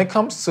this, when it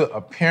comes to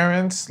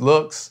appearance,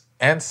 looks,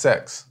 and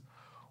sex,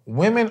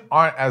 women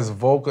aren't as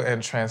vocal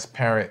and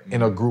transparent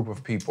in a group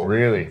of people.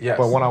 Really? Yes.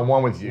 But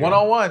one-on-one with you?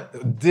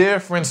 One-on-one,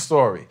 different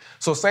story.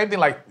 So same thing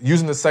like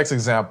using the sex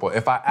example.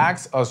 If I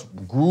ask a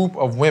group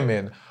of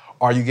women,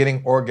 are you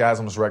getting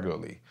orgasms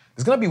regularly?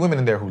 There's gonna be women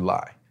in there who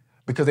lie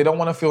because they don't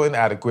wanna feel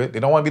inadequate.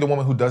 They don't wanna be the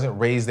woman who doesn't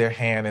raise their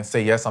hand and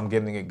say, yes, I'm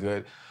getting it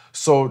good.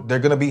 So they're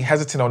gonna be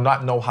hesitant or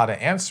not know how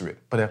to answer it.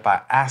 But if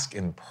I ask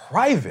in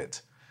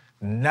private,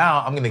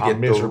 now I'm gonna get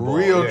the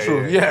real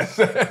truth. Yes.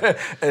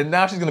 And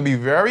now she's gonna be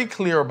very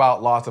clear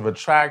about loss of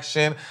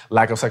attraction,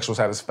 lack of sexual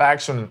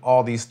satisfaction, and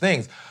all these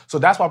things. So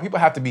that's why people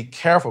have to be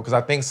careful, because I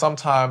think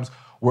sometimes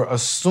we're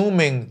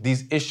assuming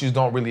these issues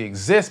don't really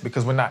exist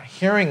because we're not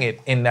hearing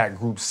it in that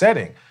group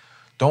setting.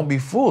 Don't be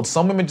fooled.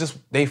 Some women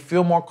they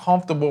feel more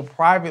comfortable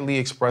privately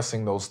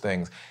expressing those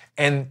things.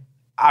 And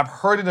I've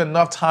heard it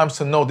enough times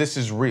to know this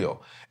is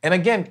real. And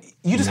again,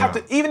 you just have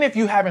to, even if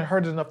you haven't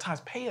heard it enough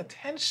times, pay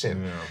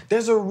attention. Yeah.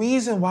 There's a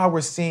reason why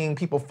we're seeing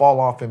people fall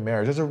off in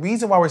marriage. There's a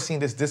reason why we're seeing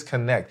this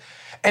disconnect.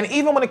 And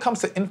even when it comes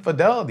to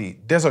infidelity,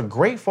 there's a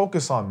great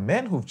focus on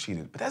men who've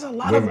cheated, but there's a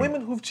lot of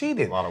women who've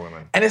cheated. A lot of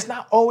women. And it's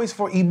not always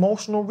for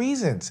emotional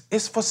reasons.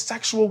 It's for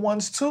sexual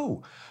ones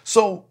too.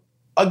 So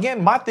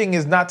again, my thing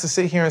is not to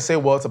sit here and say,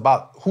 well, it's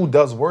about who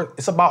does work.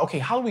 It's about, okay,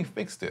 how do we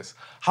fix this?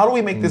 How do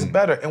we make this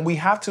better? And we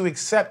have to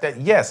accept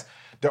that, yes,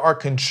 there are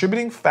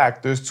contributing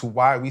factors to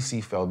why we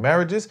see failed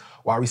marriages,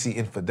 why we see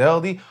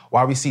infidelity,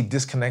 why we see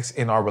disconnects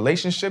in our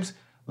relationships.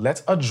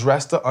 Let's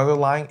address the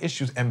underlying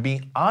issues and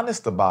be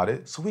honest about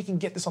it so we can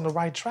get this on the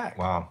right track.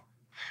 Wow.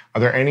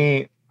 Are there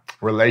any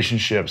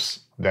relationships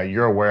that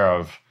you're aware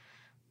of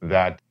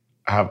that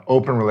have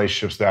open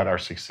relationships that are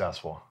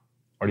successful?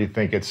 Or do you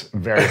think it's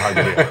very hard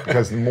to do?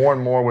 Because more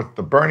and more with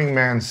the Burning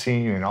Man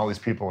scene and all these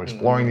people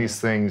exploring these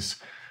things,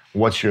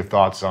 what's your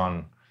thoughts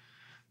on,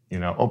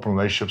 open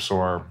relationships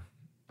or,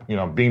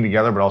 being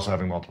together but also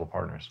having multiple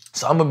partners?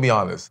 So I'm gonna be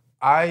honest.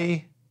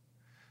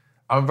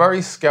 I'm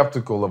very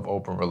skeptical of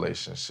open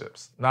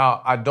relationships.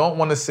 Now, I don't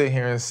want to sit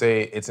here and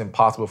say it's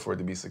impossible for it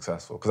to be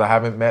successful because I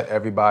haven't met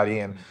everybody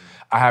and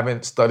I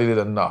haven't studied it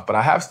enough, but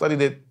I have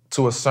studied it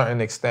to a certain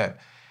extent.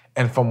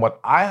 And from what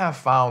I have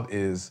found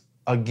is,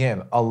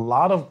 again, a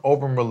lot of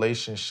open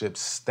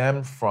relationships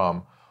stem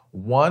from,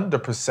 one, the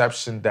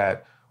perception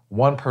that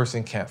one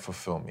person can't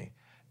fulfill me.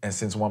 And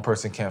since one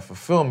person can't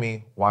fulfill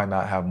me, why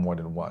not have more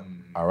than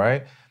one, all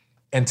right?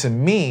 And to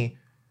me,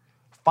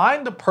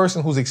 find the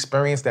person who's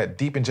experienced that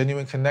deep and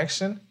genuine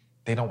connection,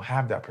 they don't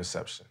have that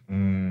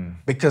perception.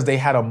 Because they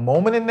had a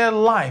moment in their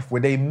life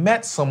where they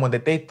met someone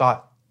that they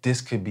thought,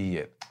 this could be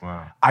it.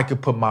 Wow. I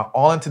could put my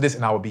all into this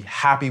and I would be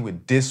happy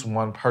with this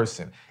one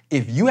person.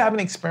 If you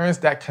haven't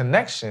experienced that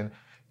connection,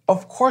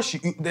 of course,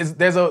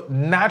 there's a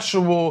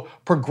natural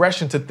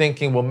progression to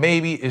thinking, well,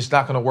 maybe it's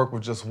not gonna work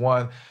with just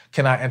one.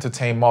 Can I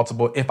entertain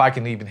multiple if I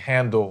can even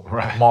handle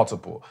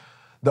multiple?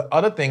 The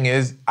other thing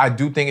is, I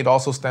do think it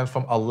also stems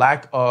from a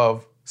lack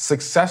of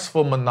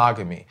successful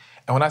monogamy.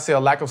 And when I say a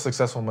lack of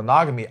successful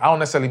monogamy, I don't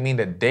necessarily mean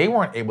that they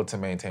weren't able to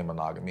maintain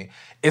monogamy.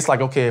 It's like,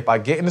 okay, if I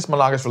get in this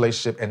monogamous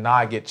relationship and now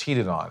I get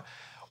cheated on,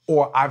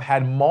 or I've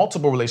had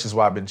multiple relationships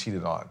where I've been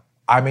cheated on,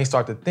 I may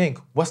start to think,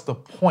 what's the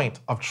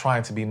point of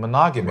trying to be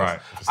monogamous? Right,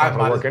 it's not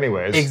gonna work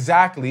anyways.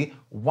 Exactly.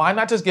 Why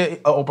not just get an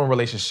open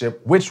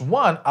relationship, which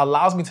one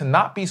allows me to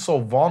not be so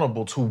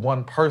vulnerable to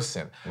one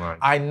person. Right.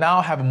 I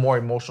now have more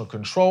emotional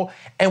control.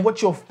 And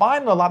what you'll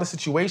find in a lot of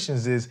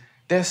situations is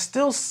there's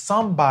still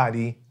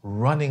somebody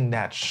running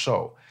that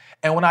show.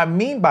 And what I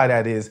mean by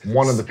that is...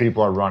 One of the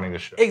people are running the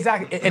show.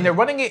 Exactly. And they're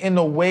running it in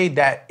a way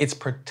that it's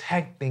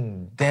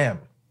protecting them.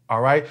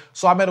 All right?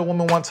 So I met a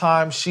woman one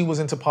time. She was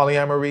into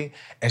polyamory.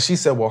 And she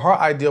said, well, her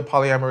ideal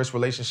polyamorous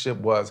relationship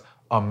was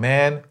a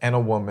man and a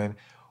woman,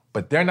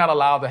 but they're not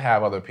allowed to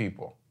have other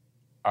people.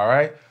 All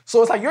right?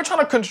 So it's like you're trying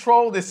to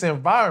control this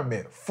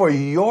environment for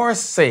your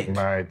sake.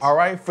 Right. All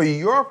right? For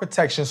your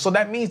protection. So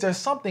that means there's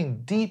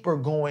something deeper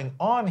going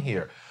on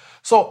here.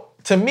 So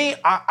to me,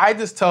 I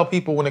just tell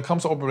people when it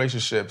comes to open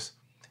relationships,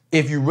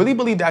 if you really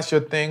believe that's your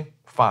thing,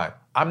 fine.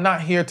 I'm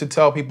not here to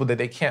tell people that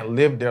they can't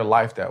live their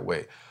life that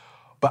way.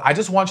 But I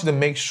just want you to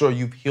make sure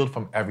you've healed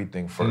from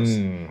everything first.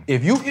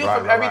 If you heal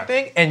from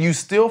everything and you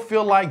still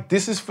feel like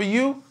this is for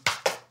you,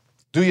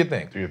 do your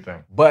thing. Do your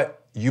thing.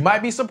 But you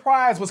might be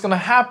surprised what's going to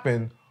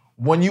happen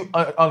when you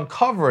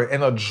uncover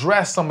and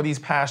address some of these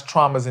past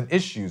traumas and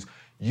issues.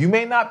 You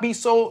may not be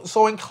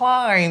so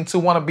inclined to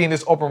want to be in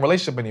this open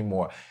relationship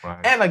anymore.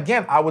 Right. And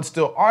again, I would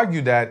still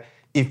argue that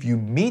if you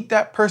meet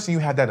that person you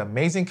have that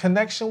amazing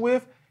connection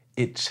with,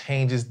 it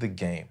changes the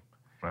game.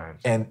 Right.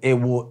 And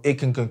it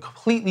can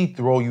completely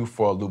throw you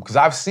for a loop. Because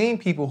I've seen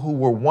people who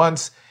were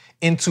once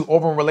into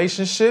open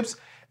relationships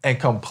and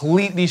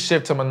completely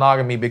shift to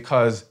monogamy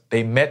because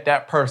they met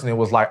that person. It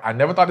was like, I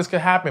never thought this could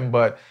happen,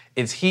 but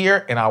it's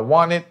here and I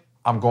want it.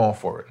 I'm going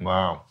for it.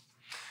 Wow.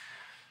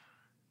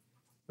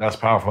 That's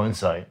powerful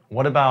insight.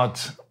 What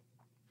about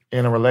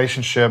in a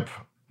relationship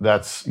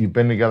you've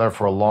been together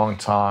for a long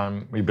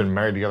time, you've been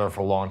married together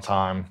for a long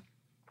time,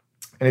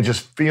 and it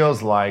just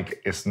feels like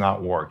it's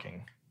not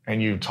working.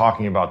 And you're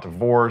talking about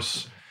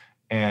divorce,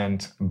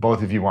 and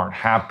both of you aren't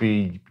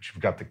happy.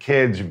 You've got the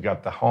kids, you've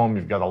got the home,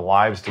 you've got the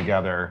lives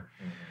together,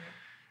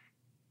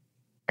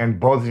 and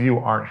both of you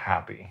aren't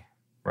happy,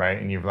 right?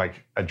 And you've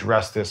like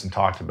addressed this and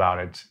talked about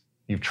it.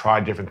 You've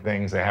tried different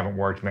things, they haven't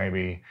worked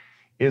maybe.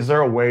 Is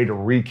there a way to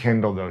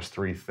rekindle those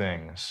three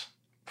things?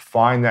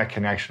 Find that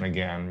connection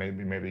again.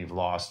 Maybe you've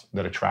lost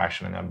that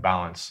attraction and that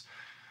balance.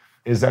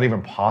 Is that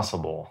even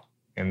possible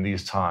in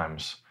these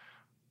times?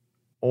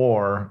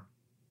 Or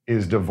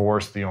is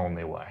divorce the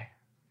only way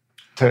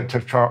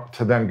to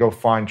then go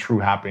find true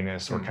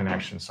happiness or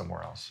connection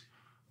somewhere else?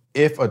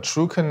 If a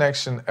true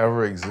connection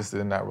ever existed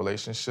in that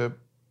relationship,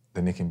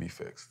 then it can be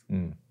fixed.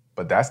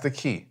 But that's the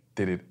key.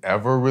 Did it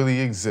ever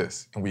really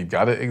exist? And we've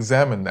got to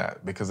examine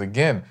that because,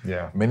 again,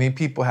 many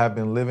people have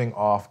been living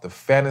off the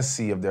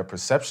fantasy of their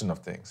perception of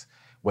things,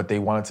 what they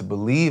wanted to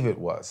believe it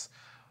was,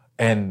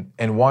 and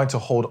wanting to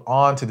hold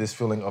on to this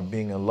feeling of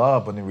being in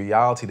love, but in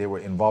reality, they were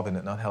involved in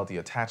an unhealthy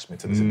attachment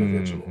to this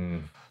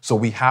individual. So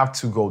we have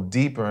to go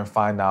deeper and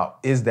find out,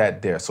 is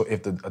that there? So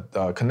if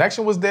the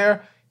connection was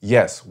there,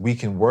 yes, we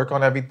can work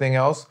on everything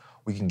else.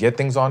 We can get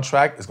things on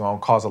track. It's going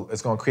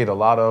to create a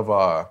lot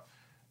of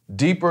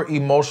deeper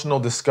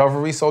emotional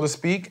discovery, so to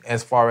speak,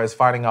 as far as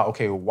finding out,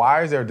 okay,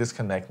 why is there a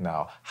disconnect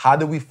now? How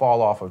did we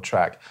fall off of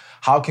track?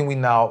 How can we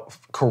now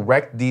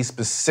correct these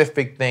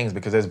specific things?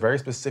 Because there's very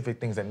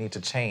specific things that need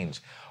to change.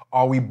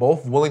 Are we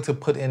both willing to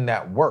put in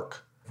that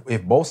work?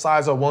 If both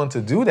sides are willing to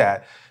do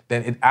that,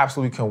 then it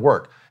absolutely can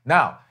work.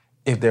 Now,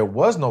 if there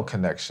was no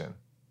connection,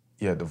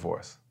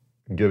 divorce.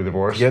 Get a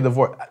divorce? Get a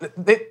divorce.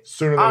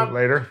 Sooner than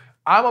later?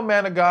 I'm a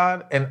man of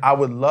God, and I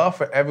would love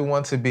for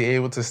everyone to be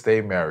able to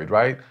stay married,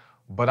 right?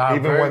 But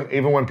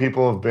even when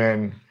people have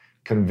been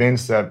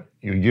convinced that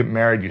you get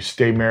married, you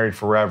stay married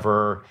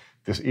forever,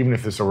 even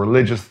if it's a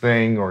religious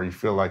thing or you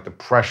feel like the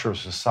pressure of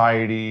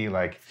society,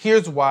 like...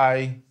 Here's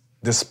why,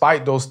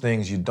 despite those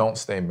things, you don't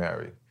stay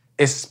married,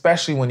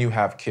 especially when you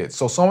have kids.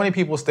 So many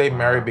people stay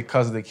married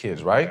because of the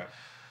kids, right? Yeah.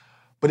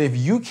 But if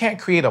you can't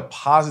create a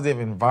positive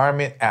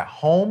environment at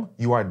home,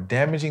 you are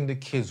damaging the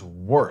kids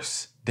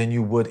worse than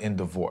you would in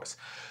divorce.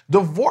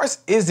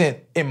 Divorce isn't,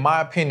 in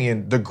my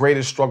opinion, the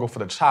greatest struggle for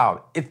the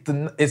child.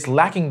 It's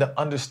lacking the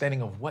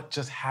understanding of what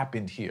just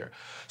happened here.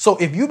 So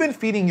if you've been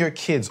feeding your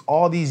kids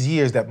all these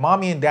years that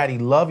mommy and daddy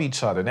love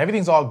each other and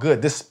everything's all good,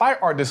 despite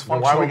our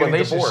dysfunctional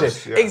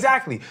relationship. Yeah.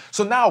 Exactly.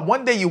 So now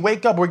one day you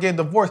wake up, we're getting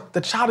divorced,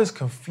 the child is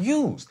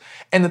confused.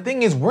 And the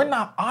thing is, we're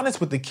not honest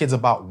with the kids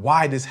about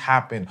why this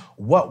happened,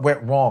 what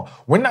went wrong.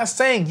 We're not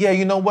saying, yeah,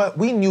 you know what,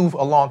 we knew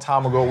a long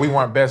time ago we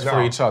weren't best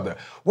for each other.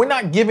 We're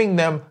not giving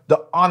them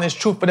the honest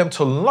truth for them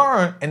to learn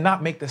and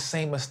not make the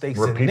same mistakes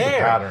in there. Repeat the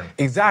pattern.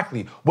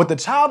 Exactly. What the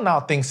child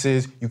now thinks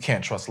is you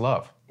can't trust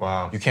love.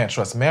 Wow. You can't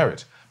trust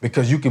marriage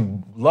because you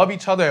can love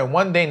each other and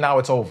one day now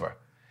it's over.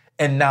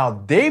 And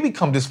now they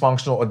become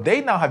dysfunctional or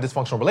they now have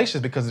dysfunctional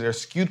relationships because of their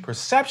skewed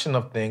perception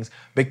of things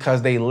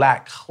because they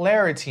lack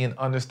clarity in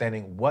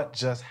understanding what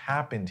just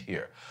happened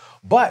here.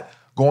 But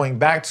going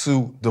back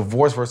to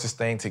divorce versus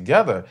staying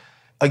together,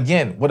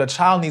 again, what a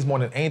child needs more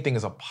than anything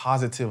is a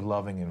positive,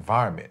 loving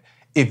environment.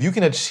 If you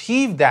can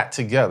achieve that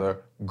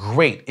together,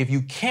 great. If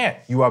you can't,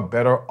 you are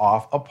better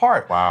off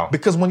apart. Wow.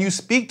 Because when you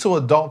speak to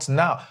adults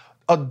now,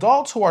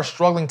 adults who are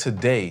struggling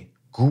today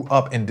grew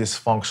up in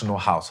dysfunctional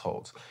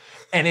households.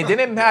 And it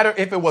didn't matter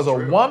if it was a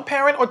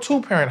one-parent or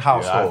two-parent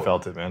household. Yeah, I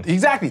felt it, man.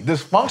 Exactly.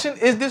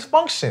 Dysfunction is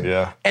dysfunction.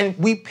 Yeah. And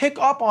we pick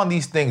up on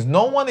these things.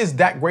 No one is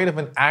that great of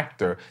an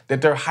actor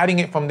that they're hiding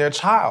it from their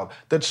child.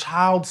 The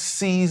child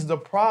sees the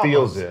problem.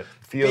 Feels it.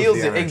 Feels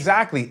the it, energy.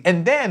 exactly.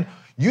 And then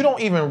you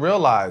don't even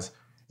realize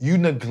you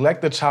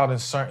neglect the child in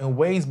certain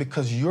ways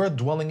because you're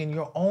dwelling in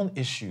your own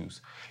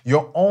issues,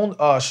 your own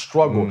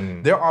struggle.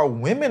 There are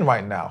women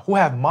right now who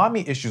have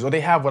mommy issues, or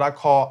they have what I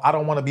call, I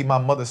don't want to be my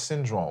mother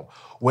syndrome,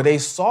 where they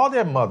saw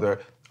their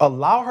mother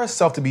allow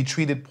herself to be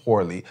treated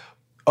poorly,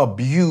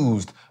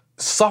 abused,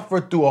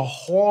 suffered through a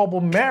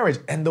horrible marriage,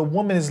 and the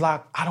woman is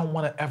like, I don't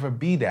want to ever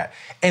be that.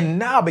 And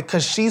now,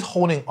 because she's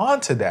holding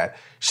on to that,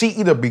 she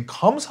either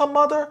becomes her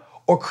mother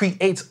or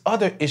creates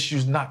other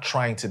issues not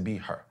trying to be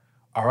her.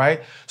 All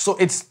right? So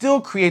it still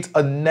creates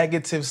a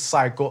negative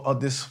cycle of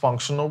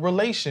dysfunctional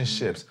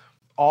relationships,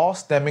 all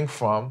stemming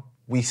from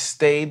we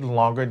stayed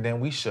longer than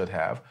we should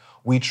have.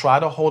 We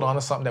try to hold on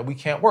to something that we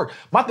can't work.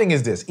 My thing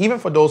is this, even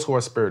for those who are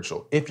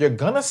spiritual, if you're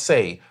gonna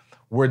say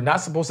we're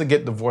not supposed to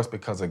get divorced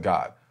because of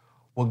God,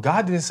 well,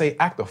 God didn't say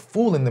act a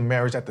fool in the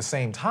marriage at the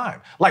same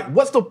time. Like,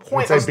 what's the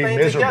point of staying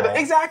together?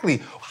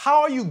 Exactly.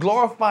 How are you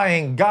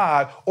glorifying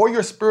God or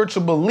your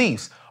spiritual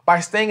beliefs by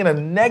staying in a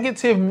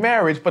negative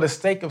marriage for the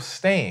sake of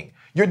staying?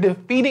 You're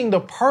defeating the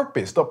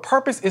purpose. The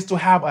purpose is to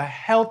have a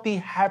healthy,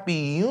 happy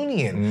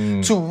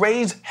union, to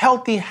raise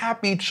healthy,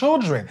 happy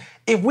children.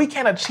 If we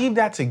can't achieve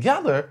that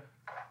together,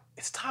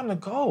 it's time to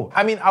go.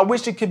 I mean, I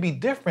wish it could be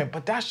different,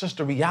 but that's just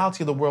the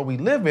reality of the world we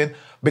live in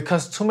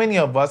because too many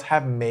of us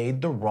have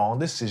made the wrong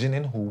decision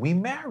in who we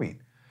married.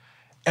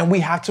 And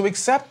we have to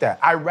accept that.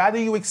 I'd rather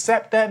you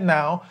accept that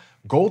now,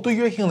 go through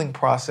your healing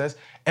process,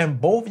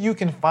 and both of you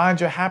can find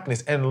your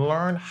happiness and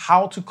learn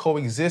how to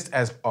coexist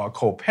as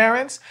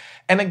co-parents.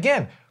 And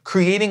again,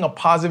 creating a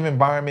positive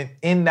environment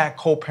in that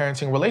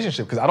co-parenting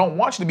relationship. Because I don't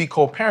want you to be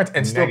co-parents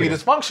and still be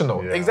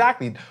dysfunctional. Yeah.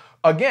 Exactly.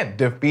 Again,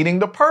 defeating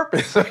the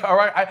purpose. All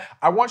right.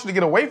 I want you to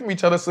get away from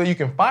each other so you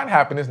can find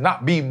happiness,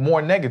 not be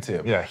more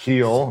negative. Yeah,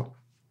 heal,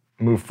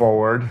 move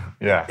forward.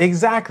 Yeah.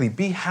 Exactly.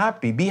 Be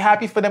happy. Be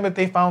happy for them if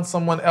they found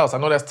someone else. I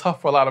know that's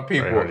tough for a lot of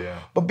people. Right, yeah.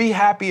 But be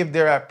happy if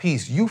they're at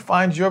peace. You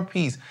find your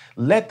peace.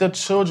 Let the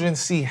children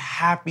see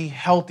happy,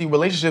 healthy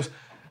relationships,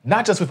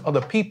 not just with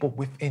other people,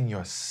 within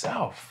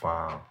yourself.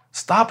 Wow.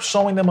 Stop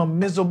showing them a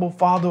miserable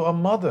father or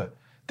mother.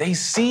 They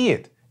see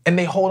it and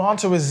they hold on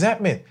to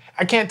resentment.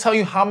 I can't tell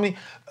you how many,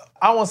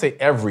 I don't want to say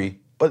every,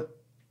 but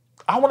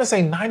I want to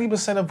say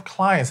 90% of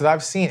clients that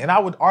I've seen, and I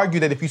would argue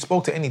that if you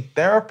spoke to any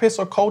therapist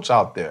or coach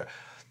out there,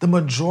 the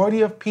majority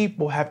of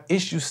people have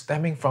issues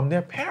stemming from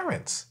their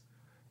parents,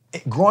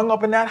 growing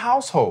up in that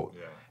household.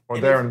 Yeah. Or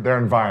their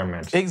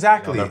environment.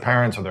 Exactly. Their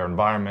parents or their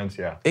environments,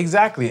 yeah.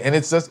 Exactly, and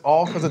it's just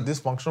all because of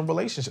dysfunctional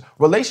relationships.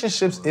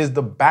 Relationships is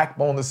the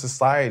backbone of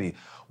society.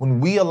 When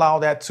we allow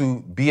that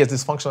to be as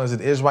dysfunctional as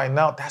it is right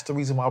now, that's the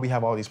reason why we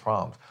have all these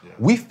problems. Yeah.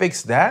 We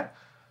fix that,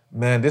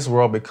 man, this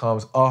world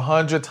becomes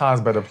 100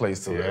 times better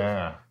place to live.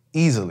 Yeah.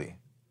 Easily.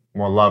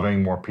 More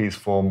loving, more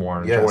peaceful,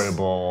 more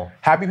enjoyable.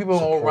 Happy people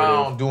go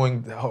around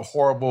doing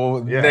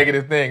horrible,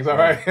 negative things, all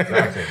right?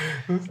 Exactly.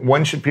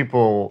 When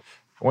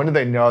do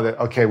they know that,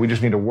 okay, we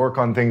just need to work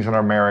on things in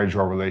our marriage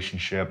or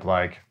relationship?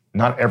 Like,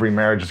 not every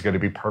marriage is going to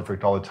be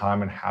perfect all the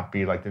time and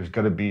happy. Like, there's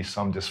going to be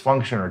some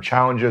dysfunction or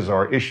challenges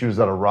or issues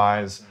that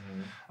arise.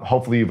 Mm-hmm.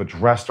 Hopefully, you've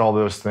addressed all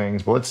those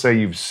things. But let's say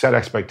you've set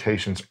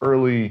expectations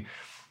early.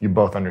 You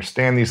both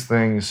understand these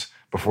things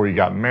before you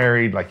got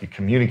married. Like, you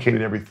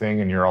communicated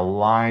everything and you're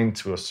aligned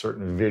to a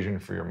certain vision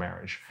for your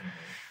marriage. Mm-hmm.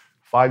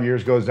 5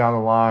 years goes down the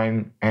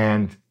line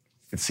and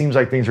it seems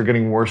like things are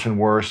getting worse and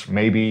worse.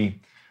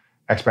 Maybe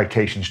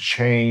expectations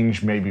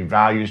change, maybe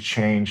values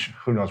change,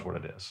 who knows what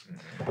it is.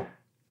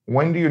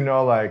 When do you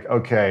know, like,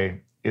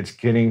 okay, it's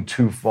getting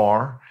too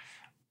far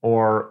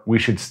or we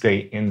should stay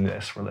in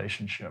this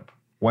relationship?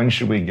 When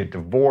should we get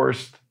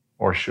divorced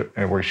or should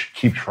we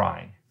keep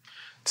trying?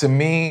 To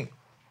me,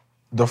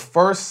 the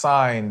first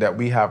sign that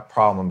we have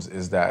problems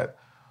is that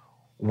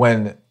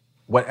when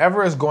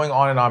whatever is going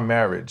on in our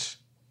marriage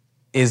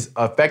is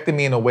affecting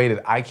me in a way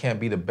that I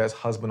can't be the best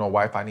husband or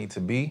wife I need to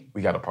be,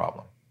 we got a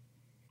problem.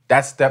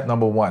 That's step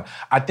number one.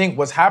 I think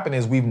what's happened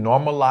is we've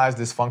normalized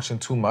dysfunction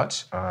too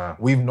much.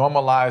 We've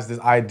normalized this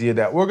idea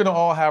that we're gonna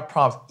all have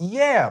problems.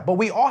 Yeah, but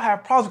we all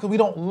have problems because we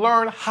don't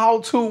learn how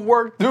to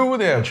work through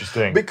them.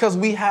 Interesting. Because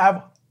we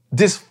have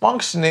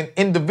dysfunction and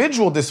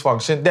individual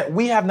dysfunction that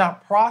we have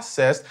not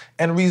processed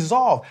and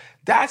resolved.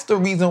 That's the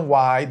reason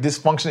why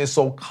dysfunction is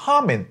so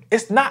common.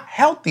 It's not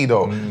healthy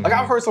though. Like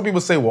I've heard some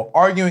people say, well,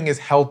 arguing is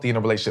healthy in a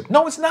relationship.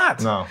 No, it's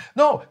not.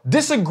 No,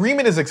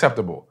 disagreement is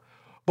acceptable.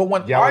 But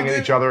when yelling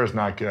at each other is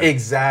not good.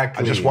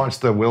 Exactly. I just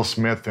watched the Will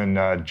Smith and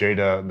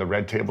Jada, the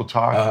Red Table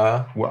Talk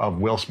of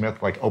Will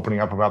Smith like opening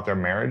up about their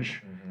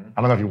marriage.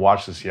 I don't know if you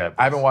watched this yet.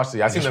 I haven't watched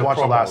it. I just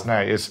watched it last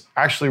night. It's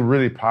actually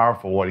really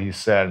powerful what he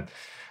said.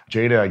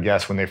 Jada, I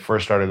guess, when they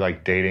first started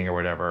like dating or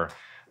whatever,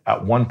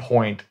 at one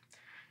point,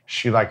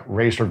 she like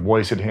raised her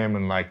voice at him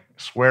and like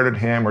sweared at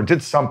him or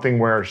did something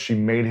where she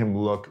made him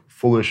look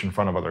foolish in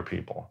front of other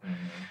people.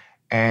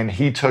 And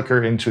he took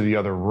her into the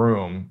other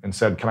room and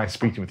said, can I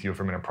speak with you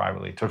for a minute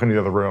privately? Took her into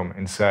the other room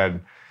and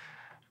said,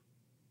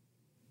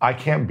 I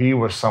can't be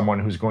with someone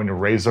who's going to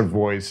raise their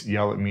voice,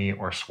 yell at me,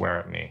 or swear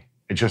at me.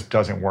 It just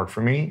doesn't work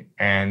for me.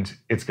 And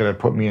it's going to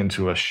put me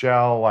into a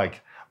shell.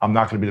 Like, I'm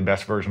not going to be the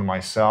best version of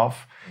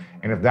myself.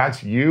 And if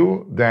that's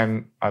you,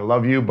 then I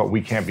love you, but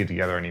we can't be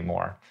together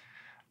anymore.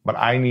 But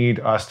I need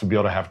us to be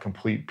able to have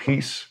complete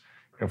peace.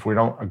 If we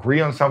don't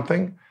agree on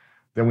something,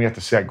 then we have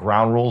to set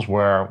ground rules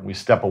where we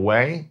step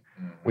away.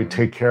 We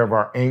take care of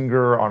our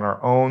anger on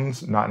our own,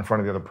 not in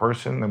front of the other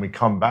person. Then we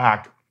come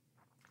back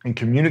and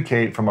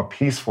communicate from a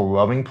peaceful,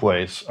 loving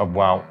place of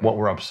what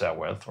we're upset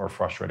with or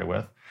frustrated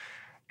with.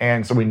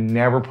 And so we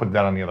never put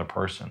that on the other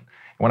person. And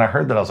when I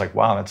heard that, I was like,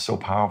 wow, that's so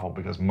powerful,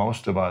 because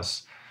most of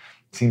us,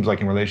 it seems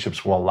like in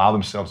relationships, will allow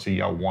themselves to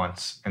yell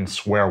once and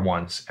swear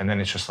once. And then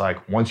it's just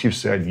like, once you've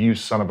said, you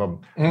son of a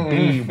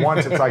B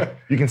once, it's like,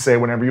 you can say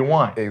whenever you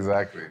want.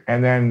 Exactly.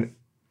 And then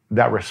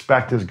that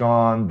respect is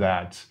gone,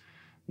 that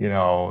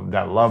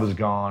love is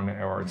gone,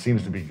 or it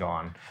seems to be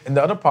gone. And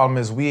the other problem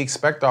is we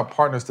expect our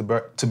partners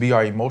to be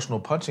our emotional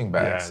punching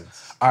bags.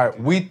 Yes. All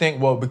right, we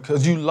think, well,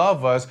 because you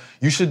love us,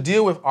 you should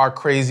deal with our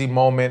crazy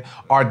moment,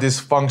 our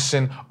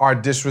dysfunction, our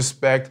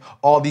disrespect,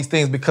 all these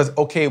things, because,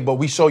 okay, but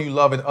we show you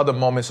love in other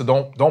moments, so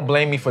don't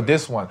blame me for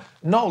this one.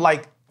 No,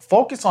 like,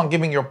 focus on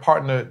giving your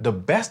partner the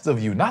best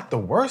of you, not the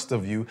worst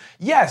of you.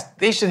 Yes,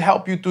 they should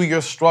help you through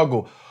your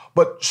struggle,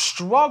 but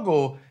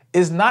struggle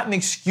is not an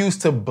excuse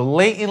to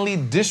blatantly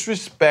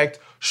disrespect,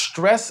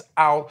 stress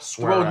out,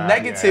 throw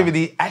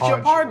negativity at your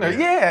partner.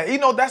 Yeah,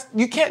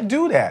 you can't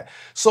do that.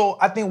 So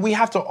I think we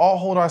have to all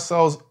hold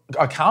ourselves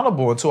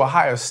accountable to a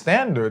higher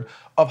standard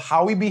of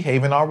how we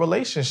behave in our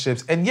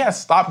relationships. And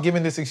yes, stop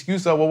giving this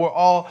excuse of, well, we're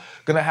all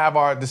gonna have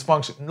our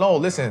dysfunction. No,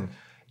 listen,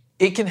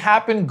 it can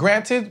happen,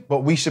 granted, but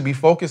we should be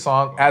focused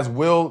on, as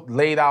Will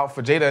laid out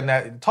for Jada in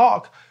that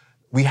talk,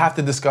 we have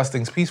to discuss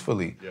things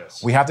peacefully.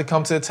 Yes. We have to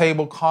come to the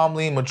table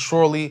calmly,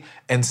 maturely,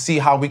 and see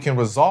how we can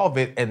resolve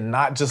it and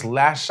not just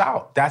lash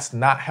out. That's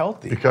not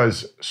healthy.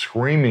 Because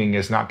screaming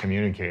is not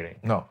communicating.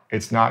 No.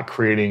 It's not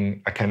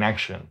creating a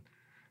connection.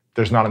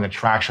 There's not an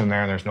attraction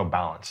there, and there's no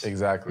balance.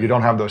 Exactly. You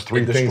don't have those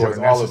three things. Destroys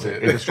all of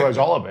it. It destroys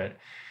all of it.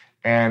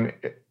 And,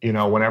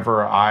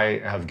 whenever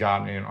I have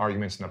gotten in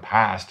arguments in the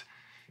past,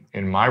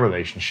 in my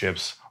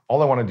relationships,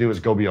 all I want to do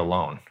is go be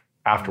alone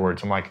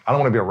afterwards. I'm like, I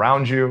don't want to be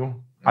around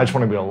you. I just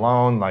want to be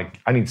alone. Like,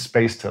 I need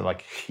space to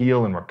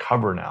heal and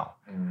recover now,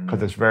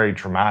 because it's very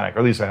traumatic, or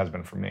at least it has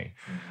been for me.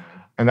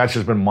 And that's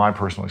just been my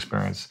personal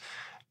experience.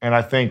 And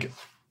I think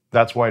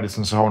that's why it is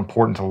so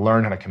important to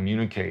learn how to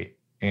communicate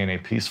in a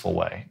peaceful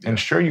way. And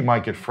sure, you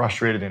might get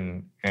frustrated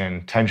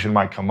and tension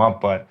might come up,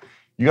 but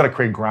you got to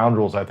create ground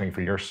rules, I think,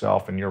 for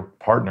yourself and your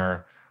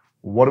partner.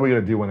 What are we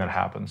going to do when that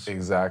happens?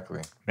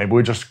 Exactly. Maybe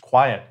we just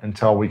quiet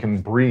until we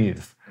can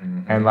breathe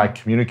and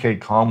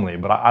communicate calmly.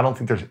 But I don't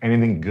think there's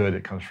anything good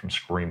that comes from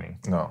screaming.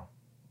 No,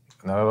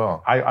 not at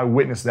all. I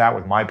witnessed that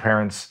with my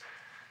parents,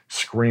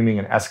 screaming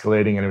and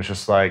escalating, and it was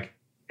just like,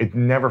 it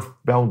never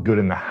felt good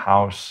in the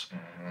house.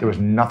 There was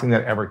nothing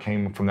that ever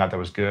came from that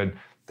was good.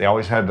 They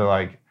always had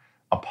to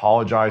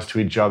apologize to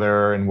each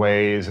other in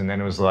ways, and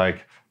then it was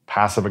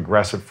passive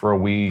aggressive for a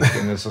week,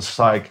 and it's just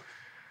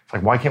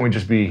why can't we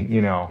just be,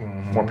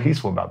 more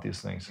peaceful about these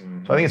things?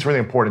 So I think it's really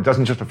important. It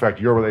doesn't just affect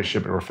your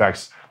relationship, it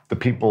affects the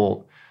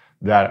people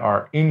that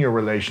are in your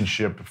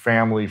relationship,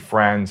 family,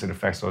 friends. It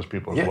affects those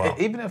people as well.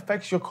 It even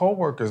affects your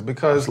coworkers,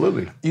 because,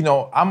 Absolutely.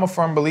 I'm a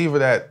firm believer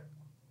that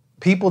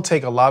people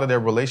take a lot of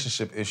their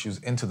relationship issues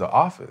into the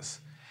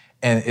office,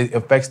 and it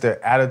affects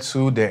their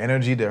attitude, their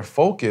energy, their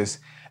focus,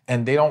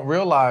 and they don't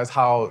realize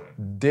how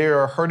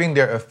they're hurting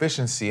their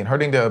efficiency and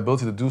hurting their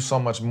ability to do so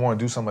much more and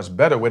do so much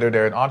better, whether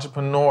they're an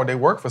entrepreneur or they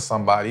work for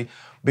somebody,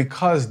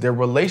 because their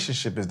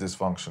relationship is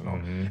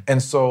dysfunctional.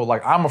 And so,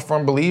 I'm a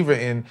firm believer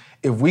in,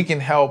 if we can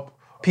help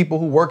people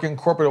who work in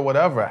corporate or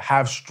whatever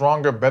have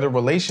stronger, better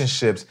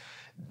relationships,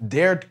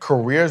 their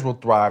careers will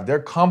thrive, their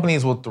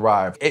companies will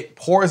thrive. It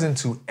pours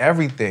into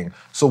everything.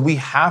 So we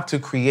have to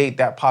create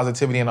that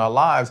positivity in our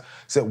lives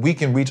so that we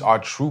can reach our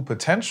true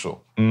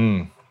potential.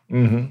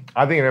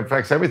 I think it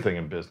affects everything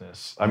in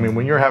business. I mean,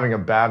 when you're having a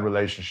bad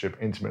relationship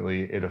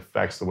intimately, it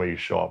affects the way you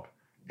show up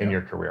in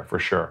your career, for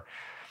sure.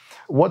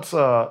 What's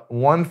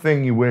one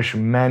thing you wish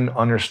men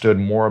understood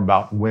more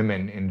about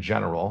women in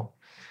general,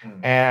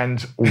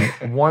 and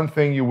one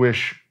thing you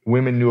wish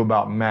women knew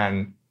about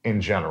men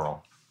in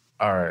general?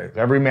 All right.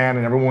 Every man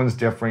and everyone's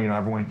different.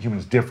 Everyone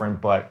human's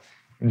different, but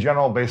in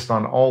general, based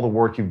on all the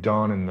work you've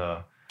done and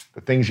the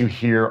things you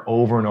hear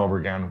over and over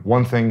again,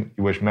 one thing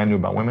you wish men knew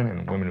about women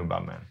and women knew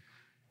about men.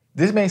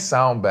 This may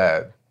sound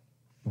bad,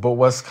 but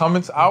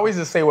I always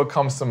just say what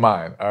comes to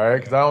mind, all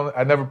right? Because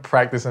I never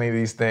practice any of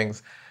these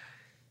things,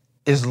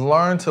 is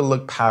learn to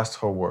look past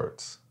her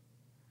words.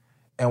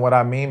 And what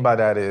I mean by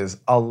that is,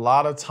 a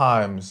lot of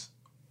times,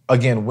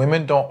 again,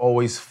 women don't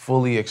always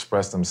fully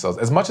express themselves.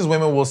 As much as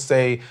women will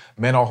say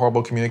men are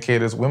horrible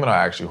communicators, women are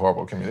actually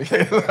horrible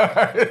communicators.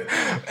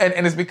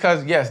 And it's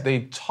because, yes,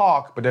 they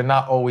talk, but they're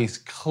not always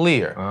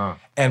clear.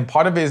 And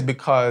part of it is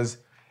because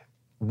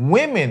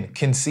women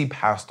can see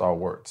past our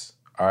words,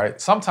 all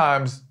right?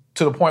 Sometimes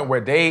to the point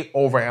where they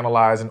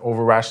overanalyze and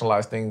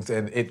over-rationalize things,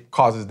 and it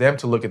causes them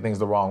to look at things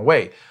the wrong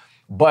way.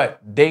 But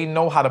they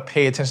know how to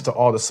pay attention to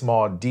all the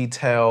small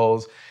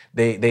details.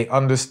 They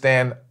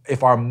understand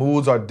if our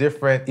moods are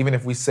different, even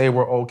if we say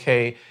we're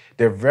okay.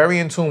 They're very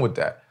in tune with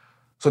that.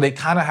 So they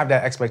kind of have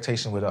that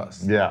expectation with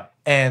us. Yeah.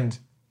 And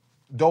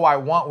though I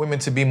want women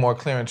to be more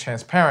clear and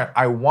transparent,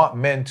 I want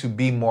men to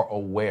be more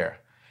aware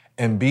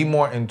and be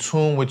more in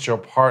tune with your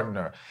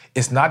partner.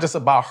 It's not just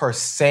about her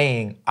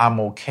saying, I'm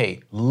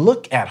okay.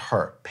 Look at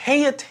her.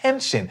 Pay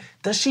attention.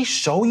 Does she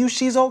show you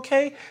she's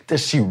okay?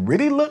 Does she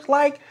really look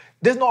like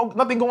there's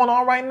nothing going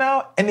on right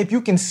now? And if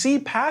you can see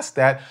past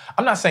that,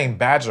 I'm not saying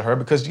badger her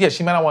because, yeah,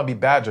 she might not want to be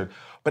badgered,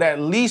 but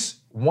at least,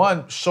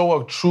 one,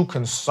 show a true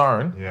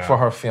concern for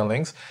her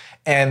feelings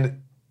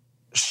and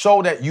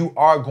show that you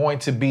are going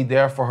to be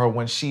there for her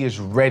when she is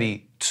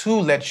ready to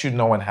let you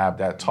know and have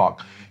that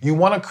talk. You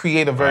want to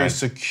create a very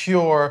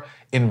secure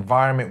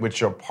environment with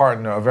your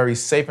partner, a very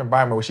safe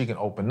environment where she can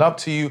open up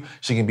to you,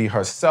 she can be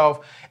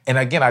herself. And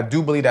again, I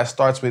do believe that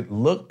starts with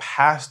look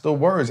past the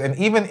words. And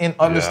even in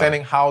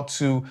understanding how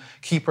to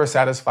keep her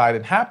satisfied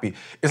and happy.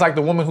 It's like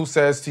the woman who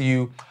says to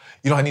you,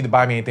 you don't need to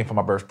buy me anything for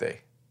my birthday.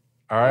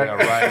 All right? Yeah,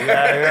 right.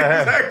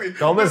 Yeah. Exactly.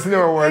 Don't listen to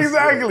her words.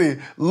 Exactly.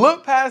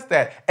 Look past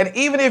that. And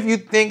even if you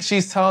think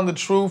she's telling the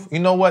truth, you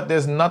know what?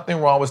 There's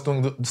nothing wrong with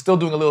still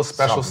doing a little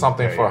special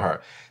something for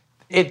her.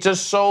 It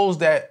just shows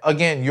that,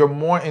 again, you're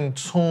more in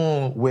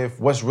tune with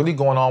what's really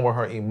going on with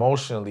her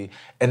emotionally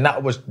and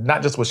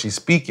not just what she's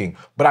speaking.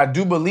 But I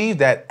do believe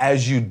that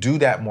as you do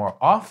that more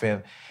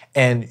often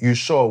and you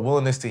show a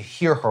willingness to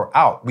hear her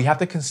out, we have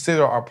to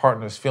consider our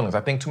partner's feelings.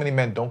 I think too many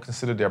men don't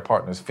consider their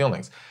partner's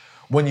feelings.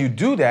 When you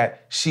do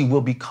that, she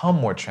will become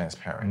more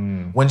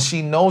transparent. When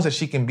she knows that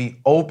she can be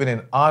open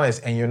and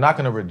honest and you're not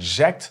going to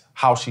reject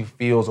how she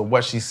feels or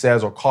what she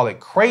says or call it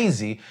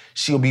crazy,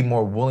 she'll be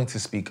more willing to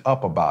speak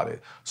up about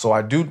it. So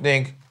I do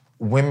think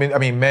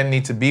men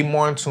need to be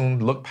more in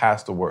tune, look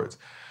past the words.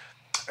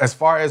 As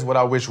far as what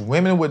I wish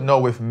women would know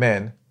with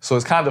men, so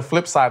it's kind of the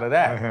flip side of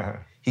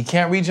that. He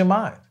can't read your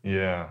mind.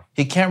 Yeah.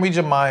 He can't read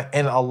your mind,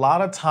 and a lot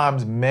of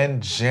times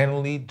men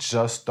generally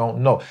just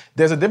don't know.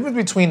 There's a difference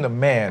between the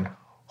man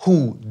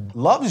who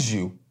loves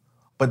you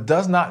but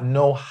does not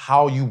know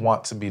how you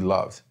want to be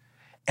loved,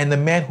 and the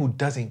man who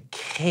doesn't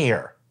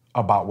care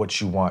about what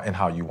you want and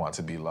how you want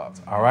to be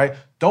loved, all right?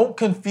 Don't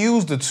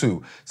confuse the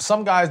two.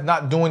 Some guys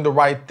not doing the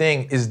right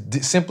thing is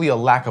simply a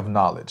lack of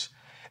knowledge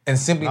and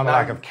simply not a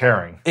lack of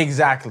caring.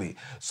 Exactly.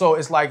 So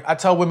it's like I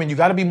tell women, you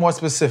got to be more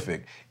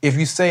specific. If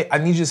you say, I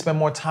need you to spend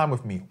more time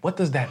with me, what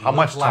does that How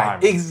much time?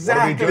 Like?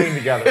 Exactly. What are we doing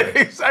together?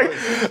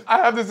 Exactly. I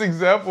have this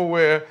example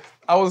where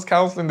I was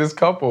counseling this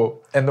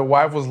couple, and the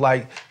wife was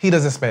like, he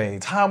doesn't spend any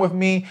time with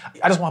me.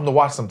 I just want him to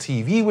watch some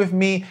TV with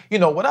me,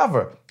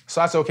 whatever. So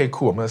I said, okay,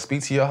 cool. I'm going to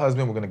speak to your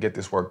husband. We're going to get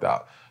this worked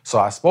out. So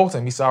I spoke to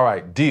him. He said, all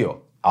right,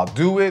 deal. I'll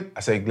do it. I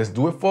said, let's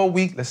do it for a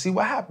week. Let's see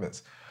what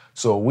happens.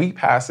 So a week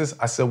passes.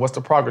 I said, what's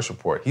the progress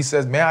report? He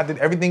says, man, I did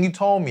everything you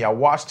told me. I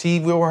watched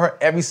TV with her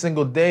every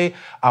single day.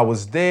 I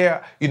was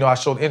there. I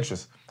showed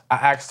interest. I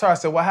asked her, I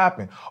said, what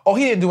happened? Oh,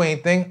 he didn't do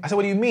anything. I said,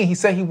 what do you mean? He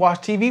said he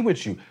watched TV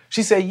with you.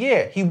 She said,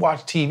 yeah, he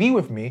watched TV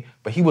with me,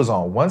 but he was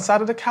on one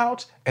side of the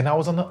couch and I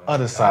was on the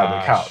other side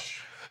of the couch.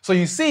 So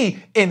you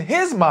see, in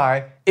his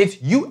mind,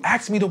 it's you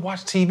asked me to watch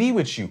TV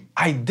with you.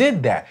 I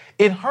did that.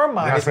 In her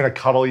mind, you asked me to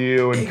cuddle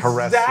you and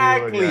caress you.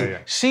 Exactly.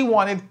 She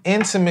wanted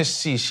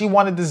intimacy. She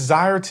wanted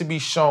desire to be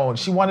shown.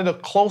 She wanted a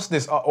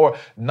closeness or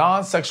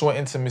non-sexual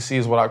intimacy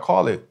is what I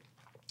call it.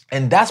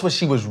 And that's what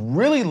she was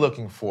really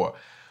looking for.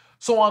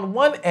 So on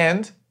one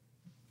end,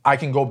 I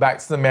can go back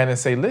to the man and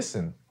say,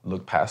 listen,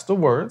 look past the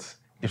words.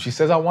 If she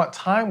says, I want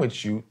time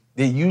with you,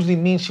 it usually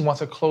means she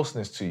wants a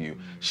closeness to you.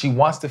 She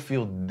wants to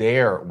feel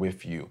there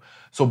with you.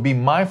 So be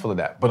mindful of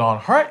that. But on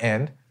her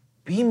end,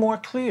 be more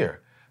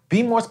clear.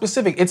 Be more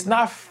specific. It's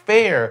not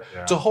fair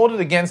to hold it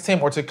against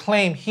him or to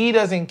claim he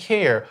doesn't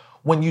care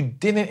when you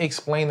didn't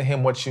explain to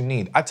him what you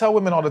need. I tell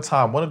women all the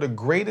time, one of the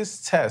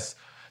greatest tests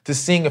to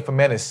seeing if a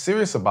man is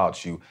serious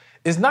about you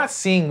is not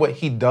seeing what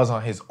he does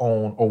on his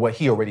own or what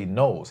he already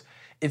knows.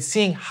 It's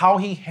seeing how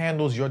he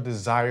handles your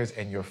desires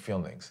and your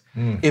feelings.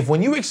 If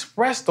when you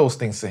express those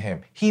things to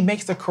him, he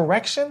makes the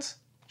corrections,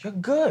 you're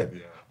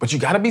good. But you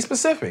gotta be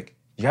specific.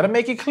 You gotta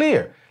make it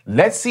clear.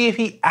 Let's see if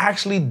he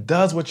actually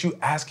does what you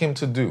ask him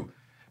to do.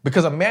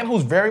 Because a man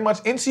who's very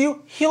much into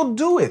you, he'll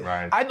do it.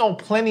 Right. I know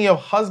plenty of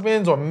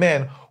husbands or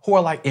men who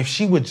are like, if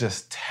she would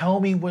just tell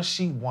me what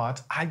she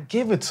wants, I'd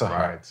give it to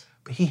her.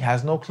 But he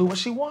has no clue what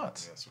she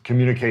wants. Yes.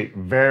 Communicate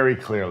very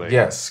clearly.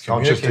 Yes.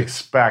 Don't just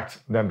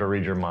expect them to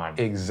read your mind.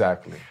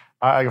 Exactly.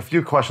 I have a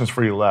few questions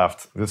for you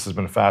left. This has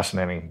been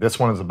fascinating. This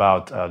one is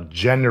about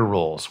gender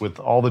roles, with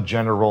all the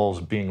gender roles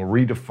being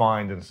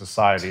redefined in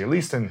society, at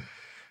least in,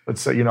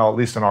 let's say, at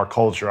least in our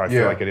culture, I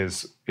feel like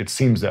it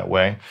seems that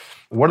way.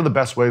 What are the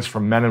best ways for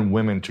men and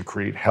women to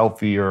create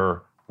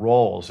healthier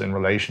roles in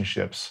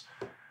relationships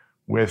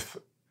with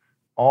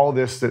all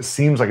this that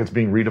seems like it's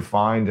being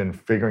redefined and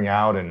figuring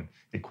out and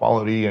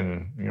equality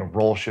and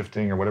role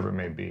shifting or whatever it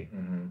may be?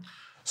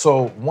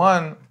 So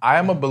one, I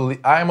am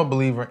a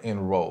believer in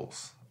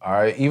roles. All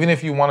right. Even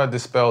if you want to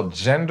dispel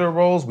gender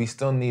roles, we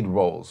still need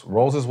roles.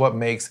 Roles is what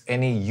makes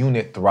any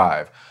unit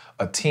thrive.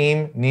 A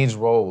team needs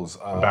roles.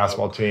 A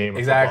basketball team.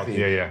 Exactly.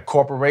 Yeah.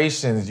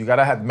 Corporations,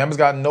 members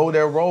got to know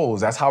their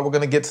roles. That's how we're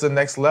going to get to the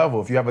next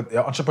level. If you have an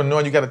entrepreneur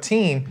and you got a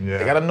team,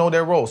 they got to know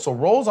their roles. So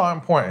roles are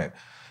important.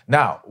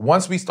 Now,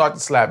 once we start to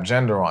slap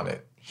gender on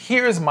it,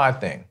 here's my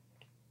thing.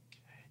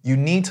 You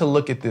need to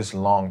look at this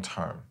long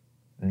term,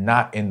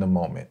 not in the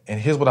moment. And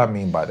here's what I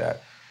mean by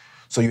that.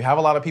 So you have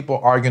a lot of people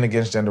arguing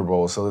against gender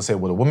roles. So they say,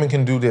 well, the woman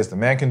can do this, the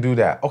man can do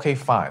that. Okay,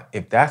 fine.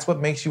 If that's what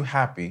makes you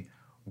happy,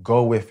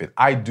 go with it.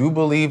 I do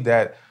believe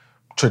that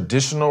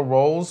traditional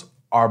roles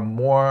are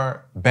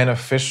more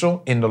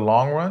beneficial in the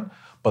long run,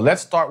 but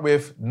let's start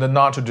with the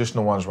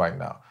non-traditional ones right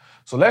now.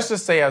 So let's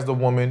just say as the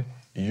woman,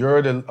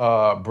 you're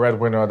the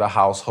breadwinner of the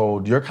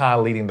household. You're kind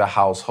of leading the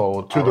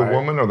household. To the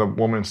woman, or the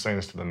woman saying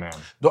this to the man?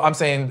 I'm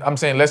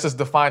saying. Let's just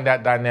define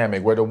that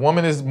dynamic where the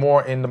woman is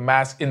more in the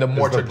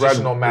more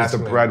traditional masculine. He's the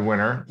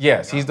breadwinner.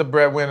 Yes, he's the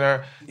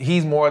breadwinner.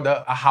 He's more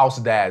a house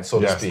dad, so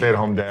to speak.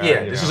 Stay-at-home dad.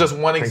 Yeah, this is just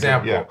one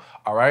example.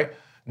 All right.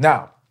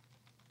 Now,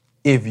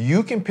 if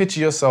you can picture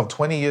yourself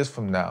 20 years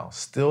from now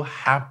still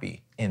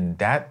happy in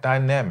that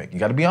dynamic, you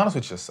got to be honest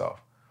with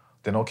yourself.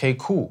 Then okay,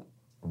 cool,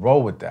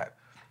 roll with that.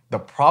 The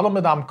problem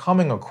that I'm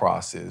coming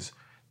across is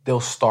they'll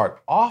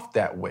start off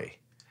that way,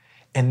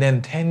 and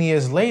then 10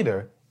 years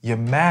later, you're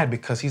mad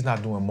because he's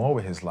not doing more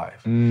with his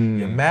life.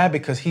 You're mad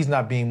because he's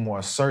not being more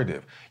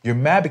assertive. You're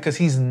mad because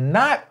he's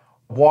not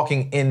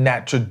walking in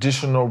that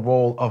traditional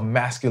role of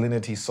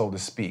masculinity, so to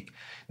speak.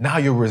 Now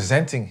you're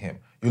resenting him.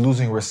 You're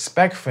losing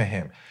respect for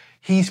him.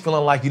 He's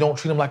feeling like you don't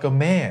treat him like a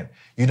man.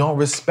 You don't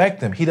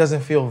respect him. He doesn't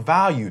feel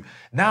valued.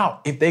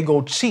 Now, if they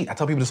go cheat, I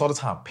tell people this all the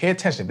time, pay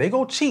attention. If they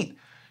go cheat,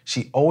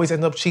 she always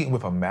ends up cheating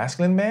with a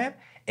masculine man,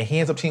 and he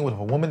ends up cheating with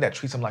a woman that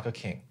treats him like a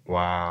king.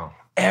 Wow.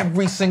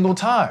 Every single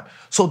time.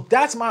 So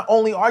that's my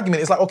only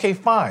argument. It's like, okay,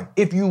 fine.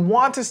 If you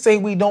want to say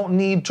we don't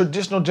need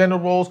traditional gender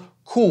roles,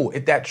 cool.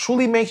 If that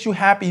truly makes you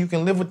happy, you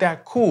can live with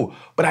that, cool.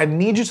 But I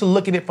need you to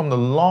look at it from the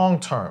long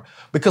term.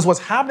 Because what's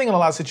happening in a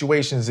lot of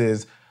situations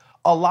is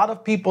a lot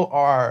of people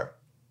are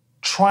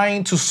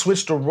trying to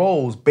switch the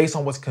roles based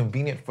on what's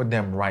convenient for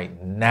them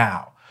right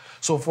now.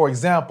 So for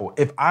example,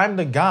 if I'm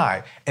the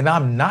guy and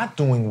I'm not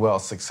doing well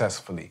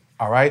successfully,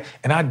 all right,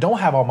 and I don't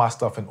have all my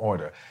stuff in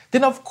order,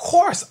 then of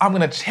course I'm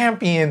gonna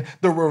champion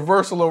the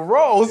reversal of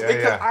roles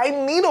because I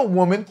need a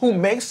woman who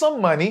makes some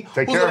money,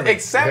 who's gonna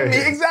accept me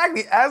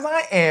exactly as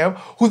I am,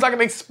 who's not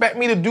gonna expect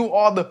me to do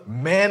all the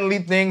manly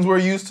things we're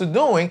used to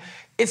doing.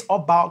 It's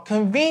about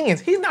convenience.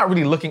 He's not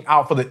really looking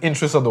out for the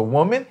interests of the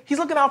woman. He's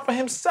looking out for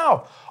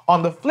himself.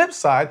 On the flip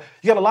side,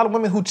 you got a lot of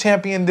women who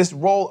champion this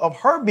role of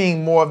her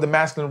being more of the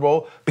masculine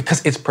role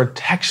because it's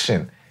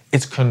protection,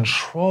 it's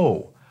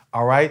control,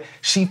 all right?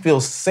 She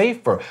feels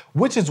safer,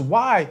 which is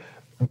why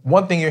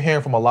one thing you're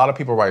hearing from a lot of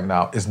people right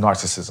now is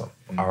narcissism,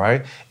 all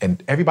right?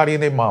 And everybody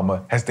and their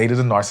mama has dated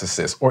a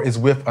narcissist or is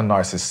with a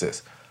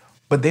narcissist.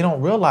 But they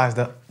don't realize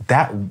that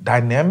that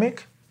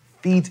dynamic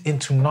feeds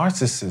into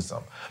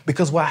narcissism.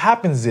 Because what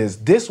happens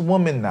is this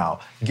woman now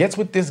gets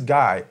with this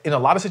guy in a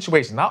lot of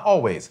situations, not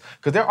always,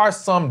 because there are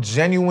some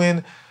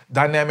genuine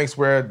dynamics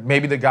where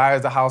maybe the guy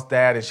is the house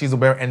dad and she's a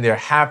bear and they're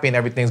happy and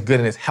everything's good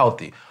and it's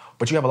healthy.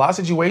 But you have a lot of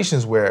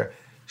situations where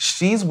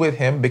she's with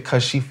him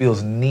because she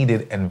feels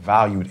needed and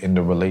valued in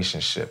the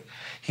relationship.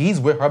 He's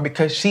with her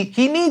because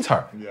he needs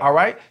her, all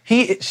right?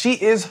 She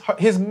is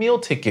his meal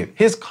ticket,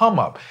 his come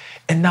up.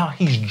 And now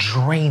he's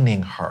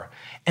draining her.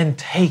 And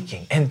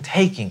taking and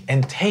taking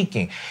and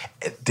taking.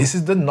 This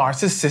is the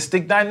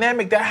narcissistic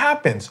dynamic that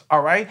happens,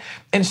 all right?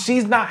 And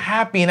she's not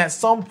happy, and at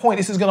some point,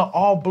 this is gonna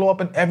all blow up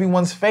in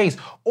everyone's face.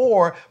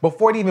 Or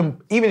before it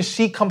even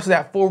she comes to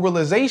that full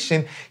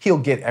realization, he'll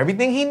get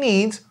everything he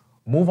needs,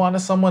 move on to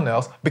someone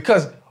else,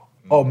 because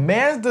a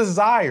man's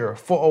desire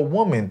for a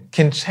woman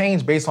can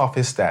change based off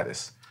his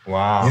status.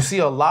 Wow. You see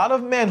a lot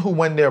of men who,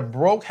 when they're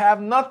broke,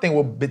 have nothing,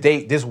 will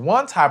date this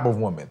one type of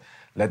woman.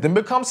 Let them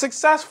become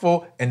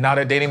successful, and now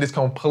they're dating this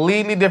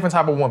completely different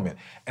type of woman.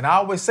 And I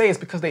always say it's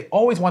because they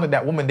always wanted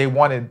that woman they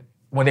wanted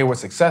when they were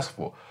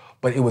successful.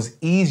 But it was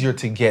easier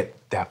to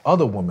get that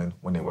other woman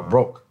when they were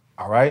broke,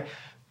 all right?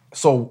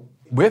 So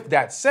with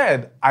that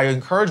said, I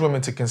encourage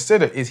women to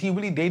consider, is he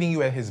really dating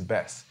you at his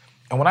best?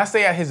 And when I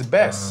say at his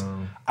best,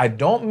 I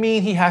don't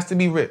mean he has to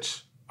be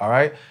rich, all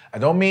right? I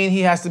don't mean he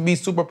has to be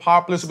super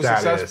popular, super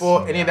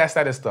successful, any of that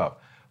status stuff.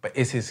 But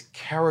is his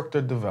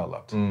character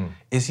developed?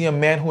 Is he a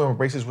man who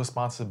embraces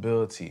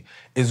responsibility,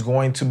 is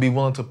going to be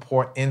willing to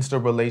pour into the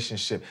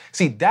relationship?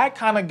 See, that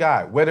kind of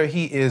guy, whether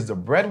he is the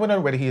breadwinner,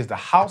 whether he is the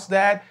house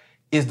dad,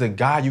 is the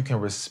guy you can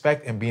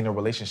respect and be in a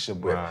relationship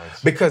with. Right.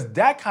 Because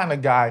that kind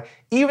of guy,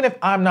 even if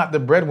I'm not the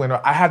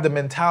breadwinner, I have the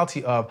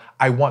mentality of,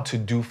 I want to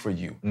do for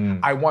you.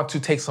 I want to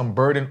take some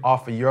burden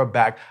off of your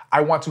back.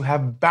 I want to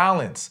have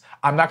balance.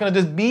 I'm not gonna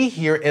just be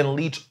here and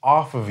leech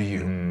off of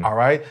you, all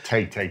right?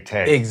 Take.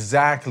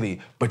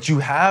 Exactly. But you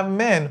have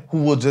men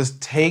who will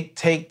just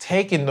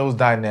take in those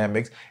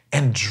dynamics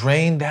and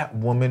drain that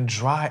woman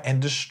dry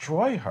and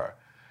destroy her.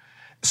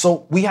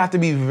 So we have to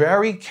be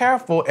very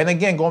careful. And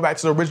again, going back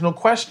to the original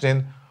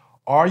question,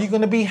 are you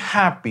going to be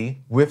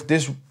happy with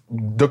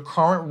the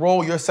current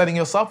role you're setting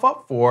yourself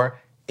up for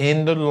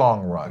in the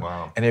long run?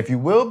 Wow. And if you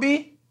will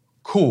be,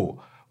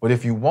 cool. But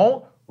if you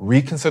won't,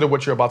 reconsider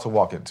what you're about to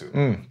walk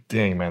into.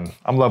 Dang, man.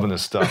 I'm loving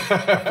this stuff.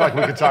 I feel like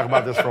we could talk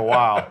about this for a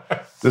while.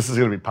 This is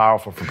going to be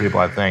powerful for people,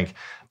 I think.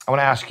 I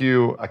want to ask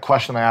you a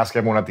question I ask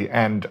everyone at the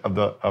end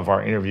of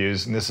our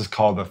interviews, and this is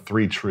called the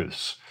 3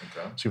 truths.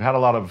 Okay. So you've had a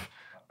lot of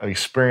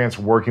experience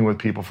working with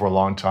people for a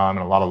long time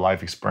and a lot of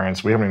life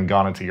experience. We haven't even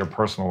gone into your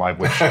personal life,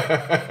 which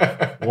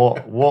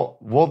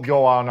we'll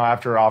go on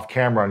after off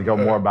camera and go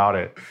more about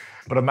it.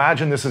 But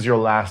imagine this is your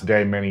last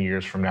day many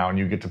years from now, and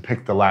you get to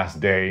pick the last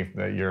day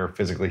that you're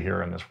physically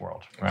here in this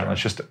world. Right?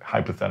 That's just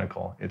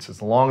hypothetical. It's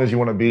as long as you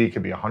want to be. It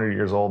could be 100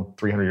 years old,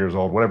 300 years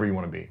old, whatever you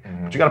want to be.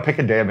 But you got to pick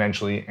a day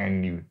eventually,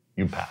 and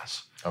you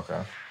pass.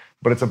 Okay.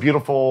 But it's a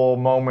beautiful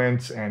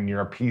moment, and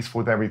you're at peace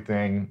with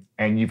everything,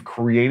 and you've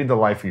created the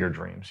life of your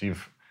dreams.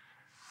 You've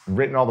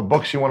written all the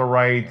books you want to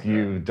write.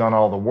 You've done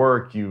all the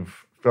work. You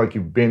feel like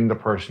you've been the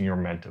person you're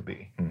meant to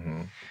be.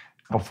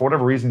 But for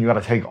whatever reason, you got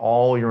to take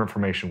all your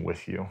information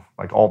with you.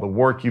 Like all the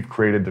work you've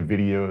created, the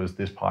videos,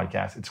 this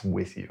podcast, it's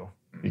with you.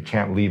 You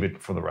can't leave it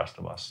for the rest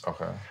of us.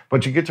 Okay.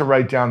 But you get to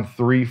write down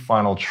 3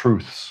 final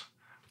truths,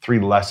 3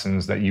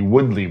 lessons that you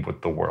would leave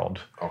with the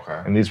world.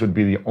 Okay. And these would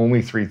be the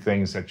only 3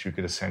 things that you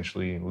could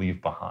essentially leave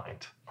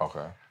behind.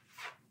 Okay.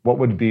 What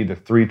would be the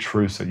 3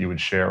 truths that you would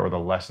share or the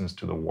lessons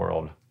to the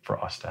world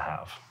for us to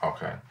have?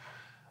 Okay.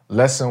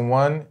 Lesson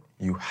 1,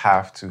 you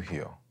have to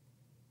heal.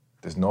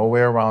 There's no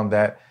way around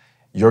that.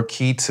 Your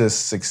key to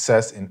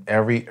success in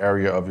every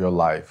area of your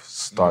life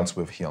starts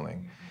with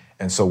healing.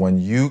 And so when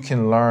you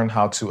can learn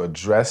how to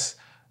address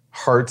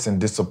hurts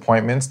and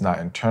disappointments, not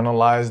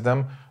internalize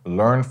them,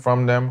 learn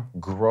from them,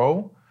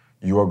 grow,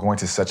 you are going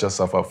to set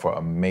yourself up for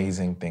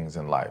amazing things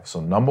in life.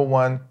 So number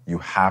 1, you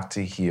have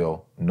to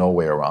heal. No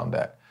way around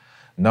that.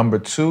 Number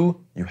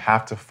 2, you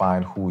have to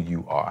find who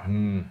you are.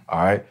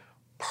 All right?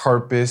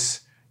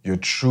 Purpose, your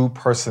true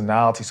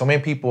personality. So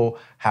many people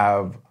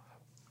have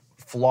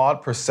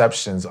flawed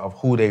perceptions of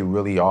who they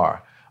really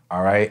are.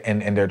 All right?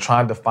 And they're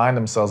trying to find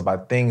themselves by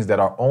things that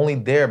are only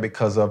there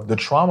because of the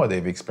trauma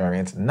they've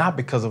experienced, not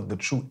because of the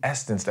true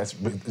essence that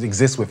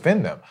exists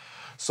within them.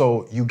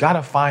 So you got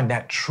to find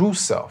that true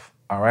self.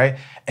 All right?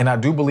 And I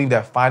do believe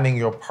that finding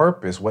your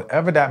purpose,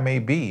 whatever that may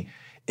be,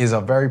 is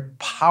a very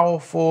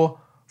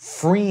powerful,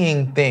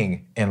 freeing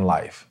thing in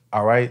life,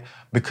 all right?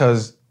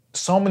 Because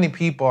so many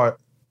people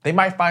they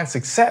might find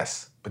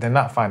success, but they're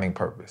not finding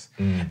purpose.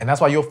 And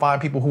that's why you'll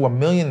find people who are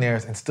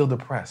millionaires and still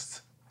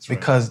depressed. That's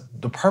because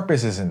the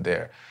purpose isn't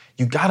there.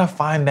 You gotta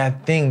find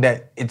that thing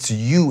that it's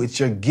you, it's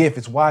your gift,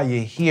 it's why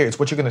you're here, it's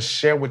what you're gonna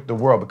share with the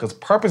world, because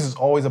purpose is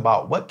always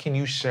about what can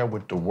you share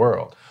with the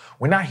world.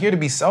 We're not here to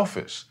be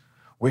selfish.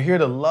 We're here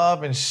to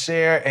love and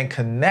share and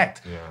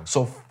connect. Yeah.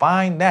 So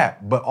find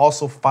that, but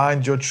also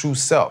find your true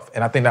self.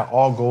 And I think that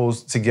all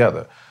goes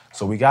together.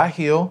 So we got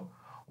heal,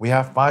 we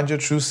have find your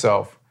true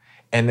self.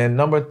 And then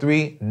number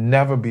 3,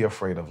 never be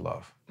afraid of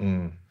love.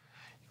 You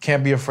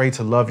can't be afraid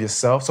to love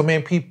yourself. So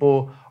many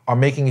people are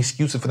making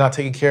excuses for not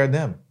taking care of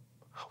them.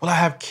 Well, I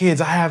have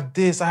kids, I have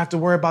this, I have to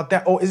worry about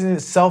that. Oh, isn't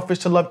it selfish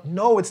to love?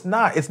 No, it's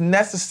not. It's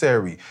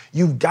necessary.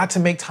 You've got to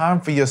make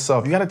time for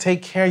yourself. You got to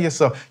take care of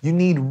yourself. You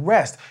need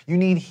rest. You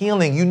need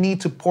healing. You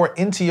need to pour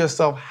into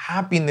yourself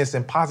happiness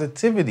and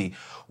positivity.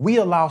 We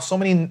allow so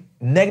many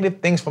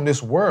negative things from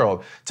this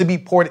world to be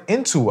poured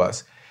into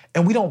us,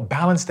 and we don't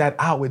balance that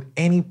out with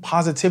any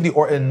positivity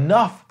or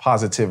enough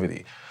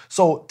positivity.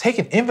 So take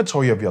an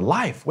inventory of your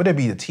life, whether it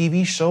be the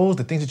TV shows,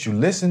 the things that you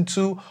listen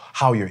to,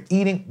 how you're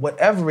eating,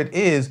 whatever it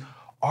is.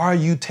 Are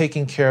you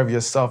taking care of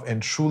yourself and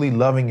truly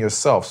loving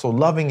yourself? So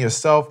loving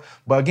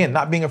yourself, but again,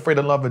 not being afraid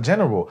of love in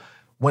general.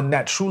 When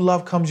that true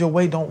love comes your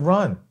way, don't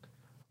run.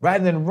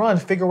 Rather than run,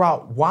 figure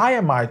out, why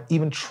am I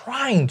even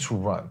trying to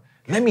run?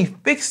 Let me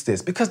fix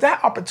this, because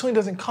that opportunity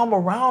doesn't come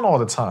around all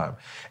the time.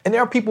 And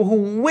there are people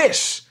who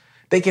wish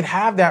they could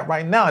have that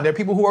right now. And there are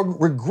people who are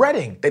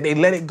regretting that they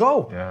let it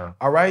go. Yeah.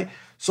 All right?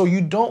 So you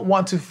don't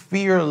want to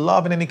fear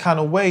love in any kind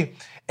of way.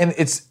 And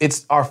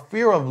it's our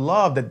fear of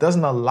love that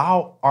doesn't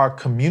allow our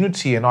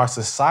community and our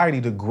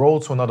society to grow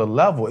to another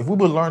level. If we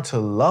would learn to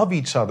love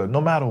each other, no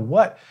matter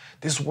what,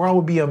 this world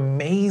would be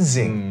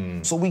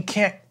amazing. So we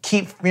can't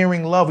keep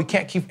fearing love.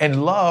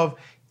 And love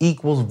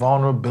equals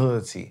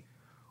vulnerability.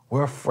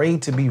 We're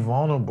afraid to be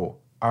vulnerable,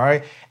 all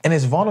right? And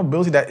it's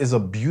vulnerability that is a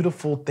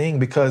beautiful thing,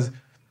 because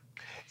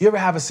you ever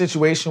have a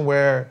situation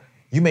where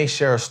you may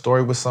share a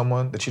story with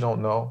someone that you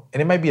don't know,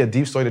 and it might be a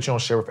deep story that you don't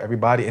share with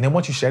everybody. And then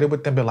once you share it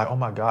with them, they're like, oh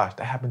my gosh,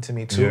 that happened to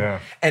me too. Yeah.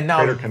 And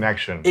now, greater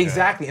connection.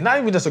 Exactly. And not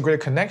even just a greater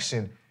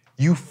connection,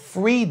 you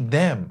free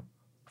them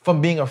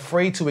from being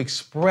afraid to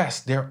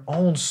express their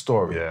own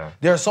story. Yeah.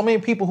 There are so many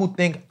people who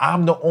think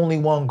I'm the only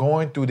one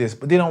going through this,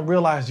 but they don't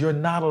realize you're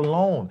not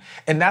alone.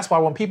 And that's why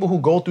when people who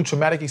go through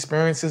traumatic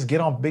experiences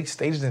get on big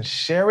stages and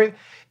share it,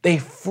 they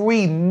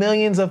free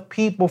millions of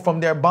people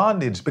from their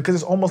bondage, because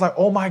it's almost like,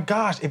 oh my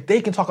gosh, if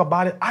they can talk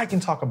about it, I can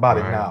talk about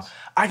it now.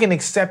 I can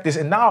accept this,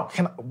 and now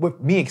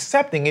with me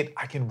accepting it,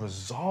 I can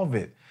resolve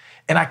it.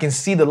 And I can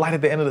see the light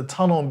at the end of the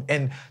tunnel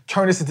and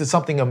turn this into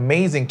something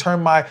amazing,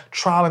 turn my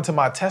trial into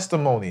my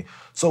testimony.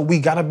 So we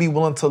gotta be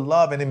willing to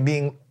love, and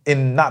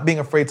in not being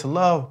afraid to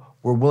love,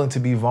 we're willing to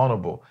be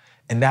vulnerable.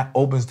 And that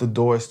opens the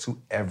doors to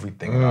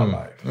everything in our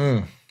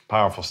life.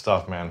 Powerful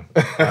stuff, man.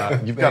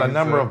 You've got a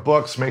number of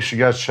books. Make sure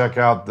you guys check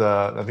out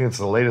I think it's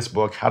the latest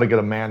book, How to Get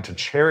a Man to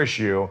Cherish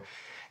You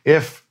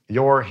If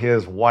You're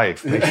His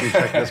Wife. Make sure you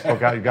check this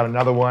book out. You've got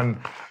another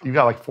one. You've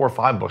got like 4 or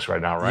 5 books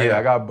right now, right? Yeah,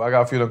 I got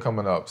a few of them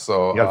coming up.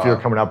 So you got a few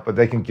coming up, but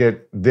they can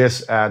get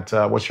this at,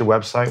 what's your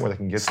website where they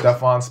can get this?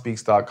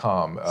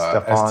 StephanSpeaks.com.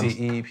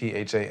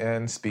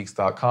 STEPHAN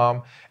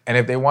Speaks.com. And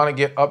if they want to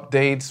get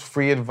updates,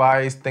 free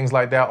advice, things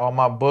like that on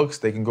my books,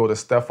 they can go to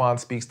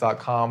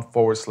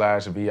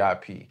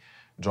StephanSpeaks.com/VIP.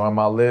 Join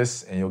my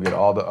list, and you'll get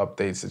all the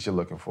updates that you're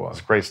looking for.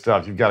 That's great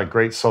stuff. You've got a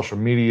great social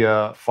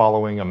media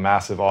following, a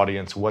massive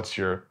audience. What's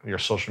your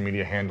social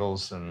media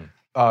handles? And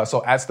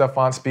so at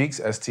Stephan Speaks,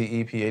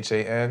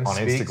 STEPHAN on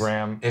Speaks.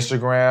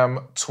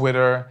 Instagram,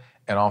 Twitter,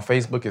 and on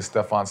Facebook is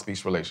Stephan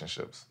Speaks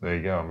Relationships. There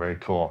you go. Very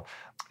cool.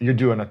 You're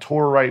doing a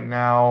tour right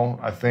now,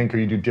 I think, or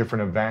you do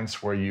different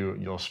events where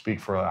you'll speak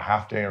for a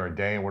half day or a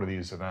day. What are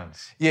these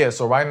events? Yeah,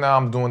 so right now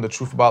I'm doing the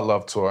Truth About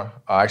Love tour.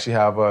 I actually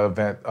have an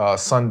event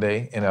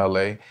Sunday in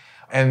LA,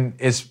 and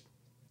it's,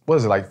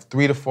 like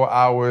 3 to 4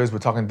 hours. We're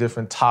talking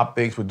different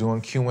topics. We're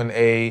doing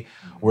Q&A.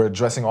 We're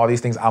addressing all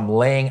these things. I'm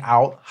laying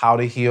out how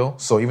to heal.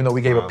 So even though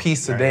we gave a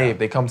piece today, if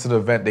they come to the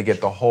event, they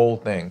get the whole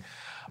thing.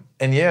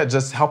 And yeah,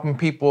 just helping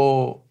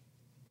people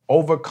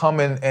overcome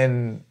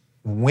and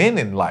win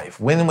in life.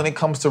 Win when it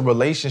comes to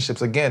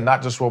relationships. Again,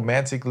 not just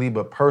romantically,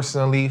 but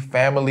personally,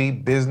 family,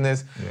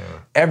 business,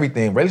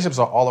 everything. Relationships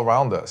are all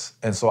around us.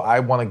 And so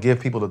I want to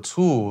give people the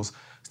tools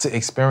to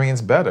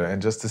experience better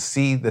and just to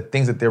see the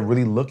things that they're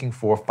really looking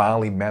for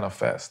finally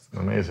manifest.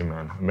 Amazing,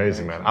 man.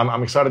 Amazing, man.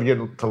 I'm excited to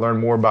get to learn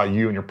more about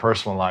you and your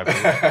personal life.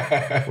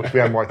 Wish we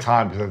had more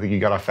time, because I think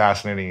you got a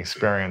fascinating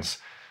experience.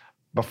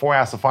 Before I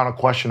ask the final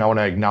question, I want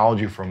to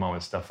acknowledge you for a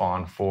moment,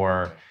 Stephan,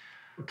 for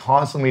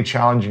constantly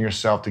challenging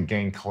yourself to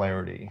gain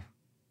clarity,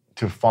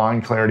 to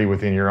find clarity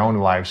within your own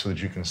life so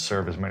that you can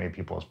serve as many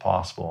people as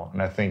possible.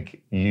 And I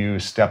think you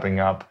stepping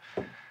up,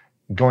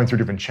 going through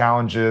different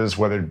challenges,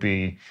 whether it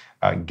be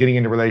getting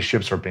into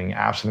relationships or being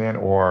abstinent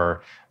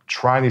or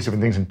trying these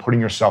different things and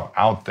putting yourself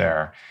out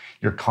there,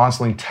 you're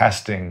constantly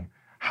testing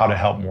how to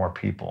help more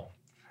people.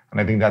 And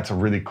I think that's a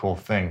really cool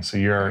thing. So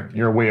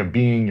your way of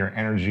being, your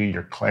energy,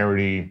 your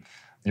clarity,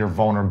 your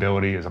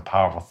vulnerability is a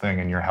powerful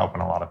thing, and you're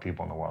helping a lot of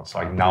people in the world. So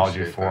I acknowledge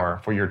you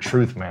for your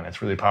truth, man.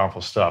 It's really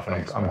powerful stuff,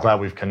 and I'm glad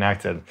we've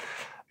connected.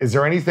 Is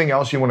there anything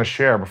else you want to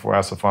share before I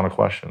ask the final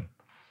question?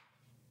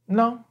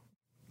 No,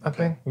 I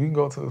think we can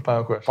go to the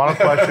final question.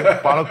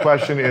 Final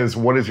question is,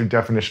 what is your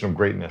definition of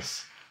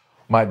greatness?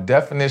 My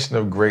definition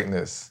of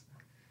greatness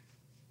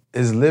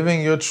is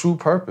living your true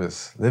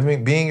purpose,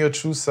 being your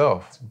true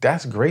self.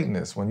 That's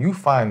greatness. When you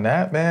find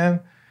that,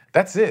 man,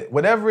 that's it.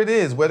 Whatever it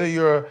is, whether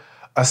you're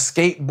a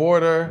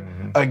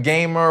skateboarder, a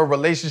gamer,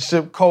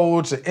 relationship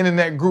coach, an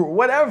internet group,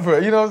 whatever,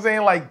 you know what I'm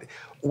saying? Like,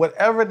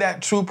 whatever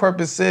that true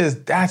purpose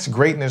is, that's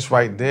greatness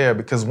right there.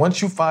 Because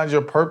once you find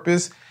your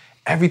purpose,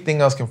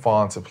 everything else can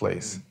fall into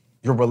place.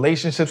 Your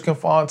relationships can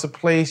fall into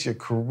place, your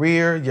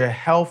career, your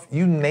health,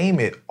 you name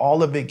it.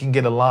 All of it can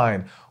get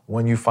aligned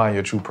when you find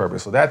your true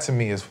purpose. So that to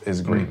me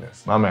is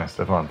greatness. My man,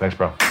 Stephan. Thanks,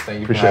 bro. Thank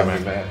you. Appreciate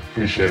it, man.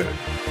 Appreciate it.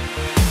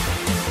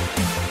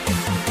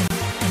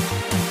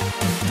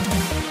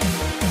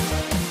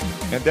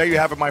 And there you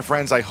have it, my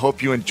friends. I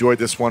hope you enjoyed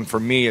this one. For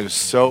me, it was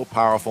so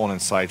powerful and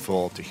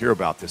insightful to hear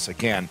about this.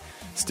 Again,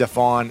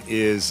 Stephan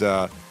is,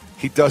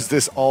 he does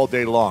this all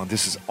day long.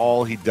 This is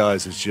all he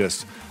does, is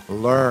just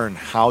learn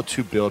how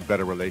to build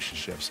better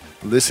relationships,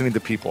 listening to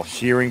people,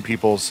 hearing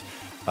people's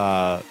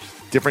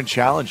different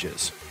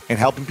challenges, and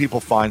helping people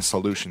find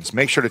solutions.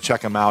 Make sure to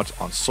check him out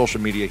on social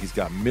media. He's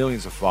got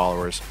millions of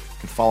followers. You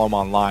can follow him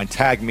online.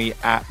 Tag me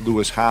at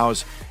Lewis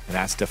Howes and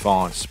at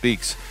Stephan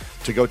Speaks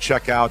to go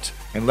check out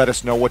and let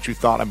us know what you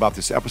thought about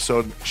this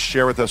episode.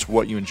 Share with us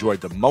what you enjoyed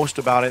the most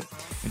about it.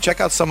 And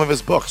check out some of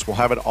his books. We'll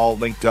have it all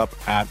linked up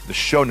at the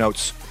show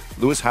notes,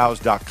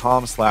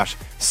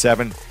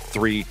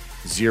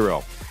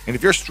 lewishowes.com/730. And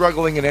if you're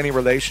struggling in any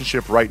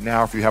relationship right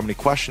now, if you have any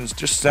questions,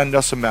 just send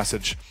us a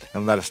message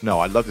and let us know.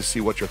 I'd love to see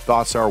what your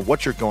thoughts are,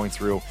 what you're going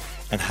through,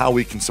 and how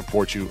we can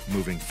support you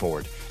moving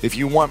forward. If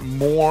you want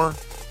more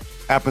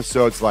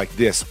episodes like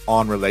this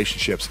on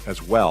relationships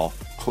as well,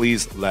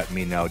 please let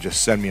me know.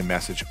 Just send me a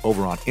message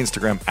over on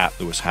Instagram at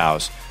Lewis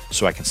Howes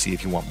so I can see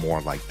if you want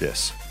more like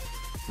this.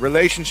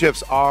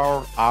 Relationships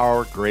are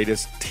our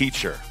greatest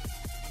teacher.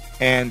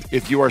 And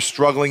if you are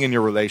struggling in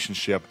your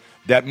relationship,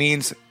 that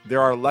means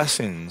there are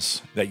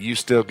lessons that you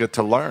still get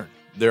to learn.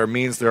 There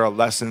are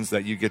lessons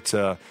that you get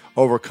to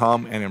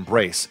overcome and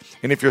embrace.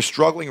 And if you're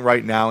struggling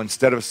right now,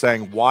 instead of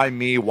saying, why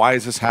me? Why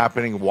is this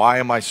happening? Why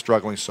am I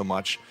struggling so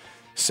much?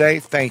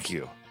 Say thank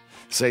you.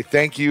 Say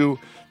thank you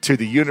to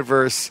the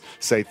universe.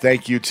 Say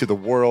thank you to the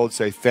world.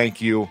 Say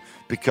thank you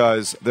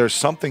because there's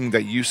something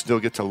that you still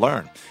get to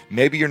learn.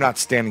 Maybe you're not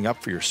standing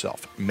up for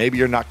yourself. Maybe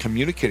you're not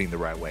communicating the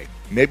right way.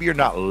 Maybe you're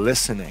not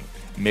listening.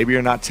 Maybe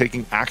you're not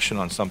taking action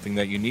on something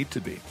that you need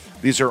to be.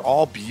 These are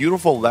all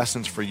beautiful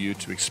lessons for you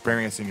to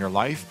experience in your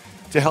life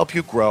to help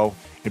you grow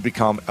and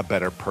become a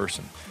better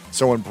person.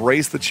 So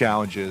embrace the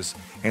challenges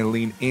and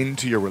lean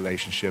into your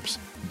relationships.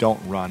 Don't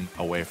run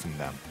away from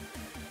them.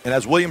 And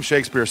as William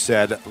Shakespeare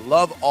said,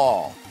 love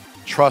all,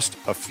 trust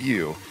a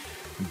few,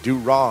 do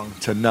wrong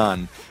to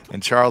none.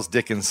 And Charles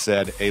Dickens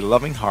said, a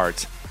loving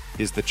heart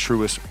is the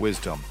truest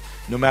wisdom.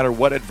 No matter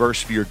what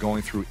adversity you're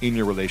going through in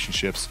your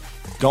relationships,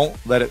 don't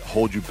let it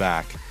hold you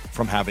back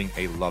from having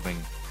a loving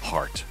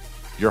heart.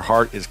 Your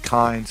heart is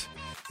kind,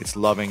 it's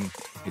loving,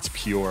 it's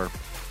pure,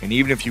 and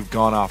even if you've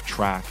gone off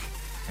track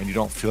and you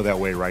don't feel that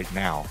way right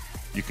now,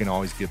 you can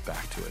always get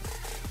back to it.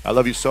 I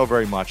love you so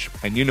very much,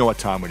 and you know what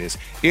time it is.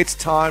 It's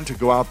time to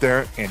go out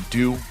there and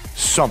do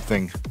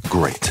something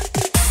great.